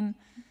 Sabine,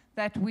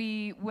 that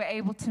we were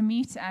able to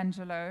meet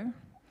Angelo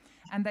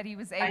and that he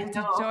was able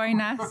to join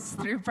us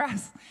through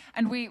Brussels.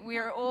 And we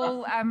are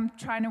all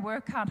trying to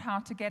work out how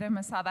to get him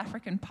a South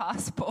African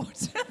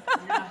passport.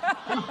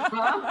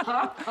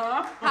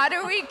 How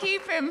do we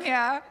keep him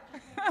here?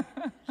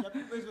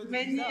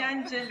 Many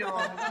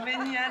Angelos.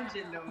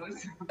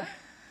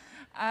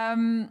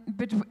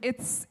 But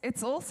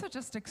it's also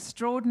just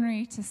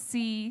extraordinary to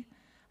see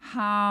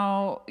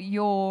how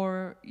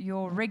your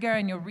rigor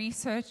and your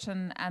research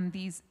and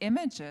these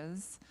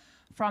images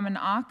from an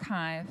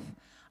archive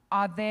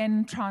are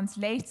then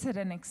translated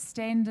and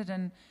extended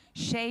and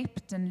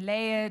shaped and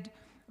layered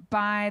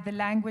by the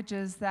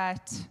languages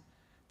that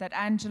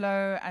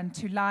Angelo and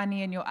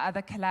Tulani and your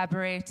other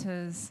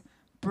collaborators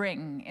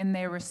bring in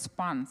their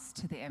response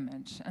to the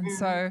image. And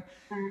so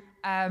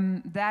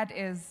that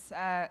is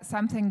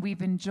something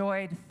we've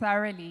enjoyed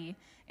thoroughly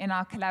in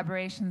our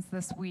collaborations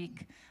this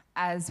week,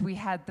 as we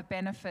had the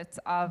benefit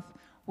of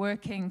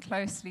working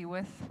closely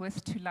with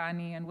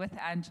Tulani and with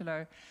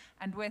Angelo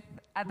and with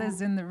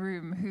others in the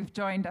room who've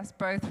joined us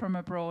both from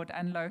abroad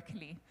and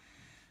locally.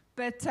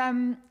 But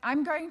I'm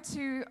going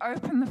to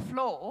open the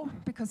floor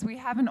because we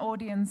have an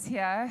audience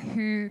here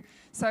who,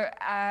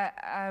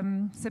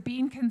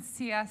 Sabine can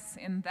see us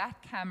in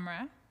that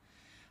camera.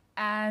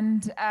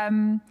 And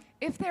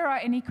if there are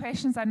any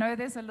questions, I know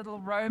there's a little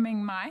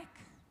roaming mic,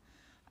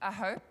 I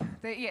hope.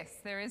 Yes,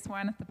 there is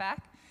one at the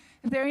back.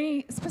 If there are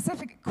any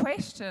specific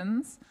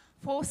questions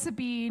for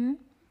Sabine,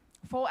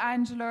 for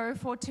Angelo,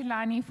 for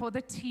Tulani, for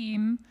the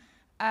team,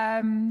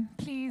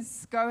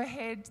 please go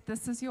ahead.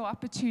 This is your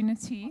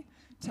opportunity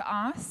to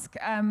ask.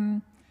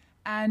 And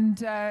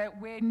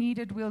where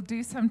needed, we'll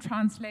do some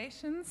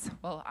translations.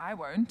 Well, I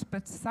won't,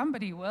 but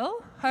somebody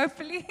will,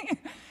 hopefully.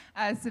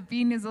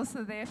 Sabine is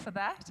also there for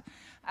that.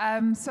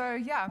 Please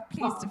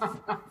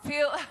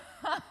feel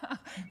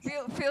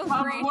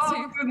free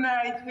to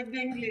tonight with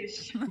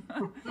English.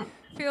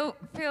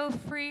 feel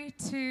free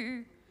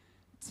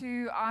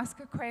to ask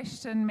a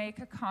question, make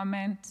a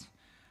comment.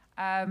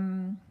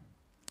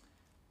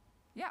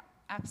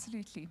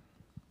 Absolutely.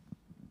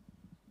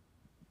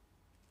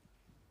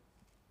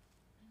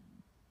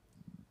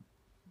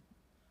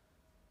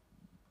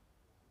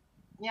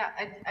 Yeah,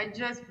 I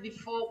just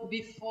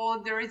before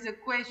there is a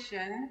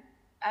question,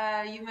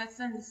 you must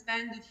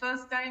understand the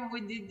first time we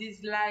did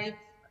this live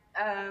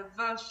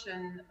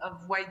version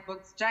of White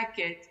Box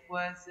Jacket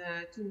was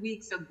 2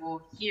 weeks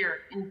ago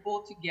here in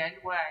Portugal,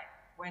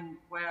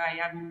 where I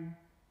am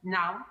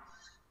now.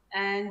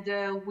 And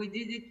we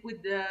did it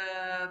with the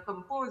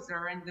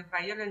composer and the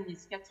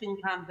violinist Catherine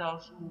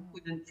Grandorge, who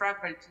couldn't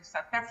travel to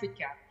South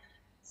Africa.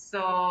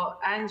 So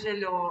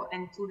Angelo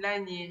and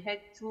Tulani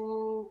had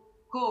to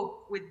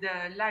cope with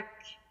the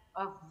lack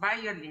of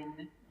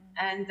violin.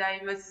 And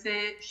I must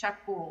say,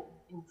 chapeau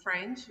in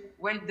French.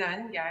 Well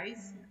done,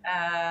 guys.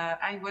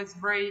 I was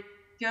very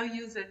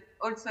curious and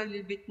also a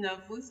little bit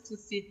nervous to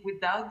sit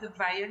without the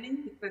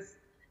violin, because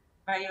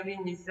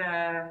violin is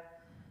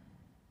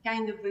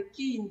kind of a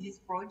key in this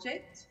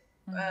project,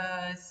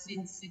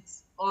 since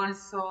it's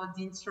also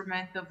the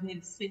instrument of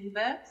Niels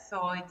Strindberg.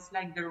 So it's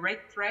like the red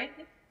thread.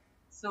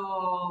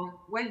 So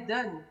well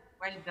done,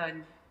 well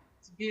done.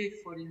 It's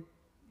beautiful.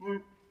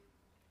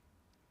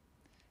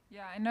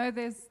 Yeah, I know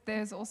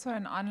there's also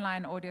an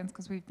online audience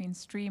because we've been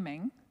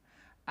streaming.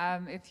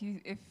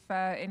 If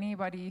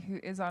anybody who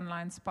is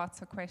online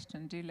spots a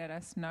question, do let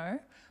us know.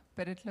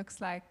 But it looks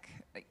like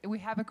we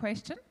have a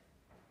question.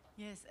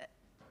 Yes,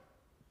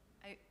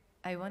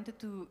 I wanted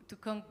to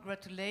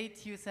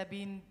congratulate you,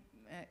 Sabine.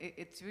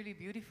 It's really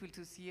beautiful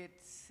to see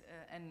it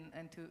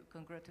and to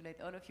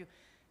congratulate all of you.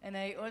 And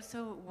I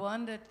also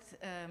wondered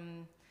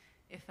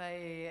if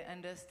I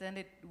understand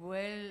it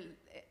well.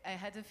 I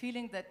had a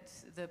feeling that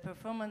the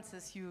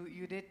performances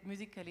you did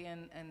musically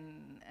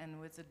and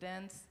with the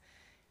dance,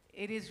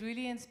 it is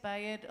really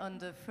inspired on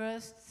the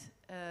first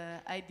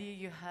idea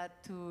you had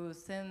to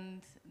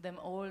send them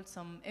all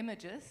some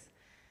images,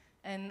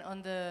 and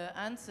on the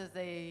answers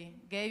they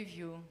gave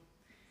you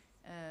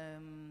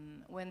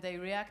when they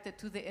reacted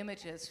to the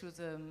images through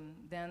the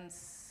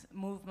dance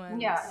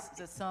movements,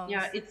 the songs.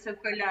 Yeah, it's a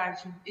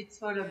collage.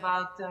 It's all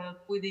about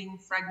putting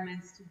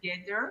fragments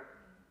together,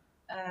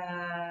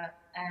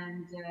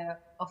 and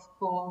of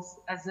course,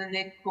 as an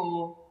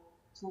echo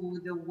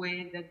to the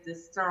way that the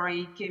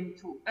story came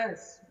to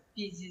us,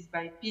 pieces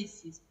by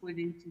pieces,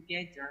 putting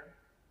together.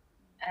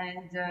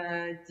 And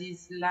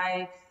this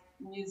live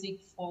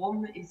music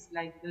form is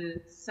like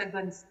the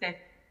second step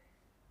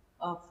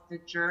of the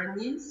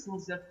journey.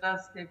 Since the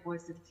first step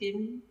was the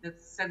film, the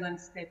second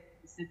step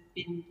is the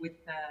film with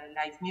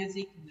live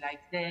music, live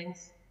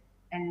dance.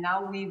 And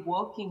now we're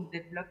working,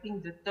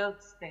 developing the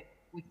third step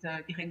with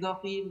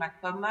Gregory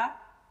Makoma,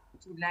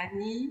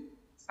 Tulani,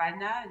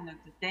 Fana,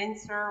 another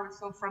dancer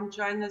also from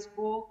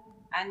Johannesburg,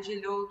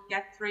 Angelo,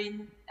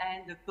 Catherine,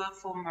 and the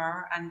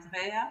performer,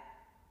 Andrea.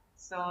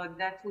 So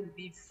that will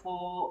be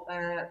for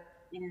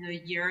in a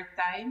year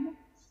time.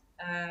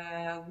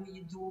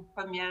 We do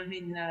premiere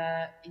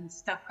in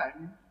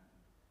Stockholm,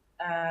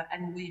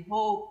 and we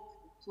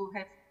hope to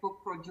have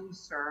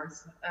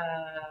co-producers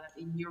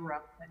in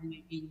Europe and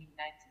maybe in the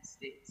United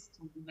States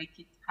to make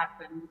it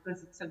happen,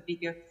 because it's a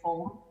bigger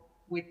form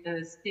with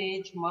the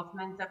stage,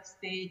 movement of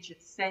stage,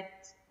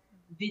 set,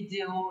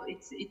 video.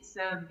 It's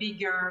a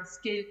bigger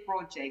scale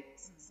project,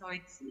 so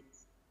it's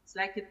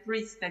like a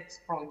 3-steps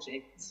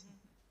project.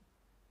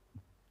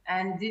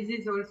 And this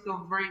is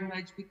also very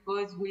much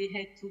because we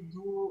had to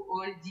do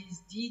all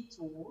these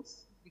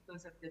detours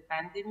because of the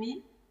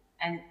pandemic.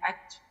 And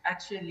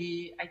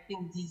actually, I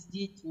think these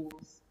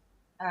detours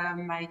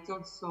might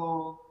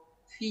also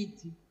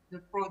feed the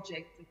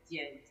project at the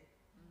end.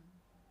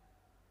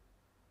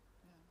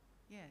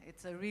 Yeah,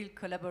 it's a real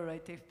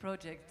collaborative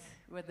project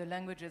where the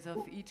languages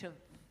of each of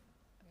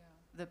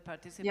the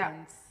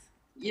participants.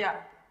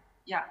 Yeah.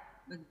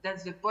 But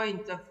that's the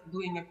point of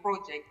doing a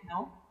project,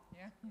 no?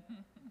 Yeah.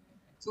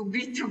 To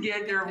be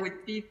together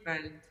with people.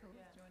 Do you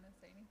want to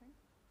say anything?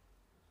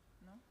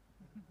 No?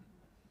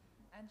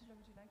 Angela,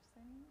 would you like to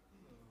say anything?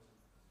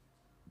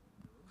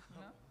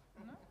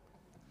 No?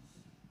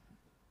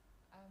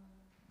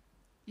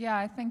 Yeah,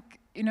 I think,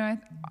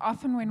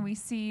 often when we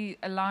see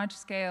a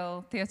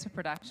large-scale theatre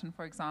production,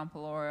 for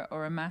example,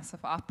 or a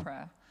massive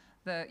opera,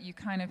 you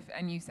kind of,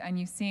 and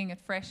you're seeing it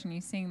fresh, and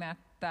you're seeing that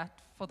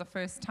for the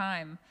first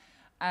time,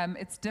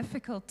 it's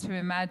difficult to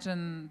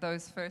imagine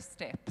those first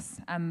steps,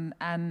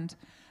 and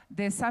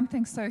there's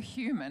something so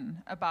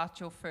human about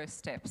your first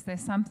steps.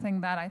 There's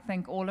something that I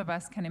think all of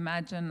us can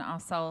imagine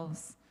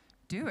ourselves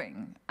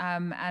doing,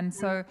 and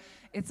so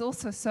it's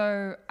also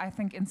so, I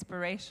think,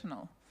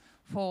 inspirational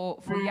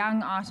for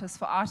young artists,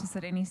 for artists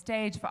at any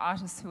stage, for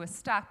artists who are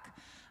stuck,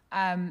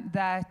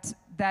 that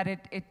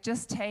it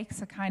just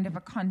takes a kind of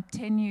a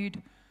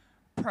continued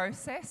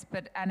process,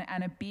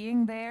 and a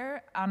being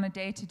there on a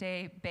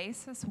day-to-day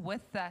basis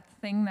with that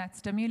thing that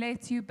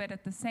stimulates you, but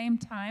at the same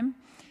time,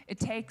 it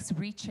takes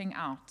reaching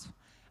out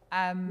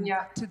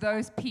to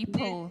those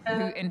people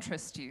who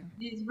interest you.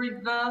 This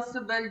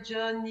reversible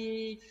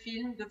journey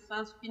film, the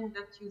first film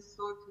that you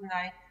saw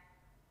tonight,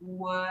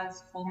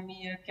 was for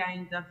me a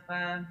kind of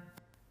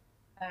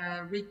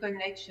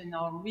reconnection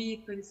or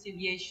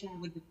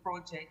reconciliation with the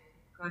project,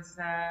 because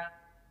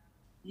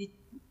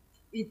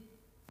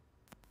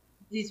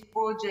this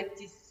project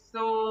is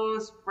so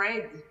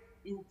spread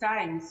in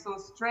time, so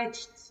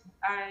stretched.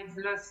 I've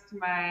lost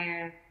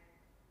my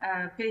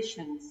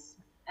patience.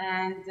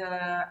 And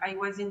I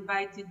was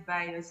invited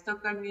by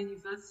Stockholm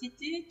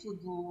University to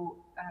do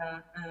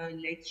a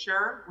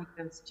lecture with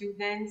the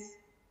students.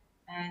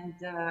 And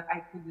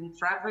I couldn't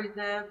travel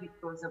there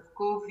because of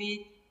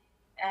COVID.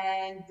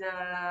 And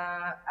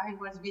I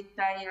was a bit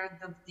tired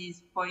of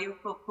this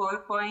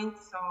PowerPoint,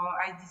 so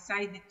I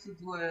decided to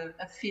do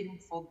a film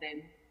for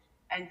them.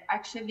 And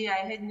actually,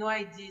 I had no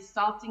idea,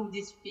 starting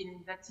this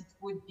film, that it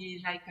would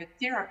be like a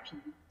therapy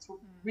to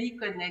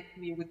reconnect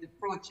me with the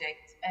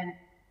project and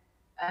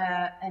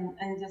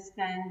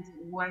understand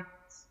what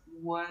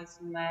was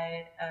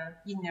my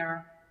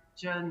inner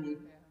journey.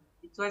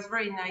 It was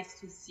very nice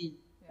to see,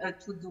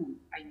 to do,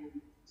 I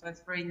mean. It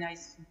was very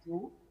nice to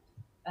do.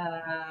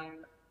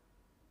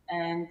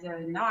 And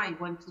now I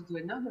want to do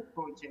another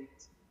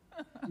project.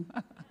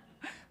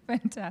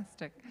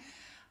 Fantastic.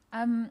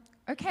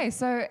 Okay,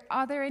 so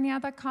are there any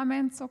other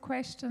comments or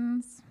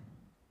questions?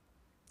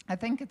 I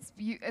think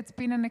it's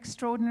been an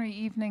extraordinary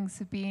evening,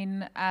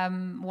 Sabine,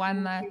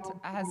 one that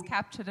has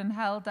captured and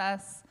held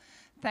us.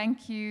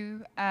 Thank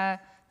you.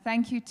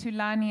 Thank you to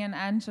Lani and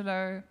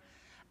Angelo.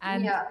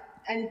 And yeah,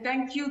 and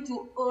thank you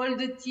to all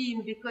the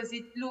team, because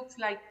it looks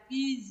like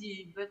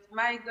easy, but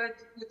my God,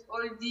 to put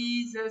all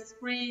these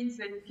screens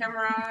and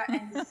camera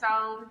and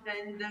sound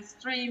and the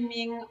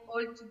streaming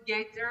all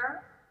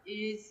together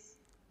is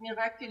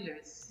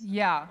miraculous.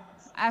 Yeah,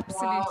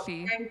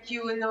 absolutely. Wow. Thank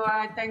you,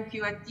 Noah. Thank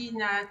you,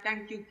 Atina.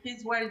 Thank you,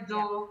 Chris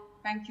Waldo.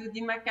 Thank you,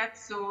 Di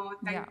Macazzo.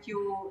 Thank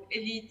you,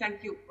 Eli.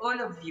 Thank you, all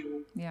of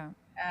you. Yeah.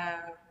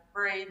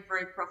 Very,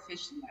 very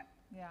professional.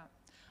 Yeah.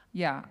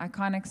 Yeah, I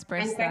can't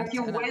express and that. Thank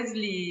you,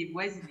 Wesley.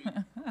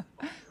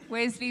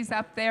 Wesley's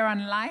up there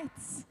on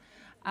lights.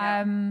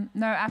 Yeah.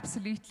 No,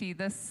 absolutely.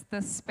 This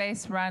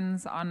space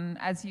runs on,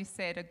 as you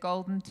said, a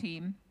golden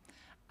team.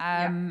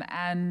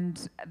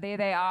 And there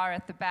they are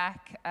at the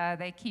back.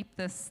 They keep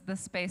this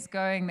space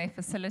going. They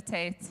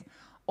facilitate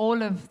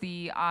all of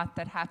the art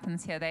that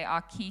happens here. They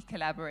are key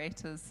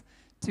collaborators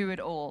to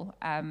it all.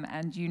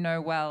 And you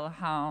know well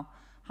how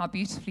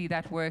beautifully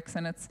that works.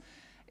 And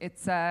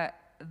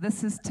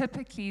this is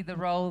typically the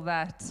role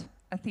that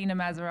Athena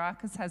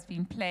Mazarakis has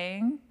been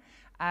playing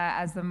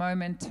as the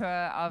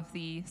momenteur of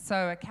the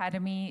SO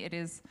Academy. It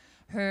is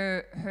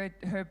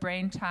her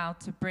brainchild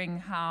to bring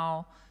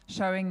how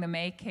showing the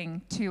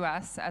making to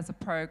us as a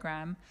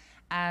program.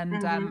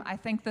 And I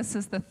think this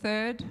is the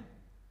third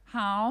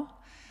how,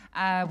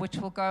 which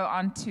will go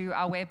onto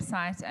our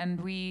website, and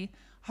we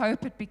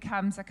hope it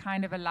becomes a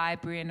kind of a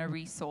library and a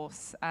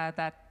resource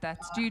that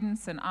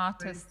students and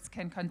artists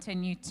can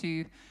continue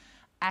to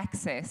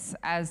access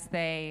as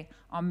they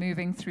are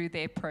moving through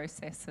their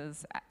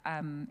processes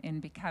in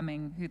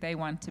becoming who they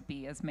want to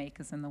be as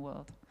makers in the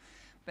world.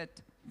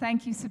 But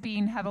thank you,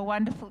 Sabine. Have a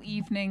wonderful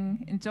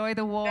evening. Enjoy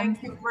the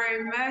warmth. Thank you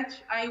very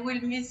much. I will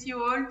miss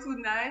you all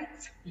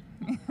tonight.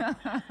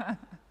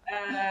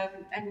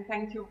 And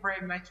thank you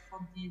very much for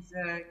this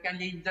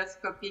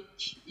kaleidoscopic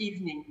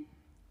evening.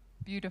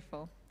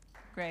 Beautiful.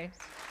 Great.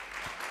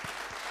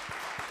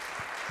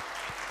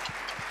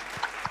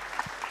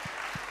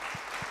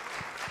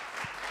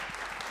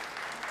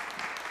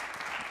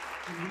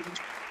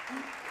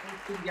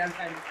 Thank you,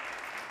 Galvan.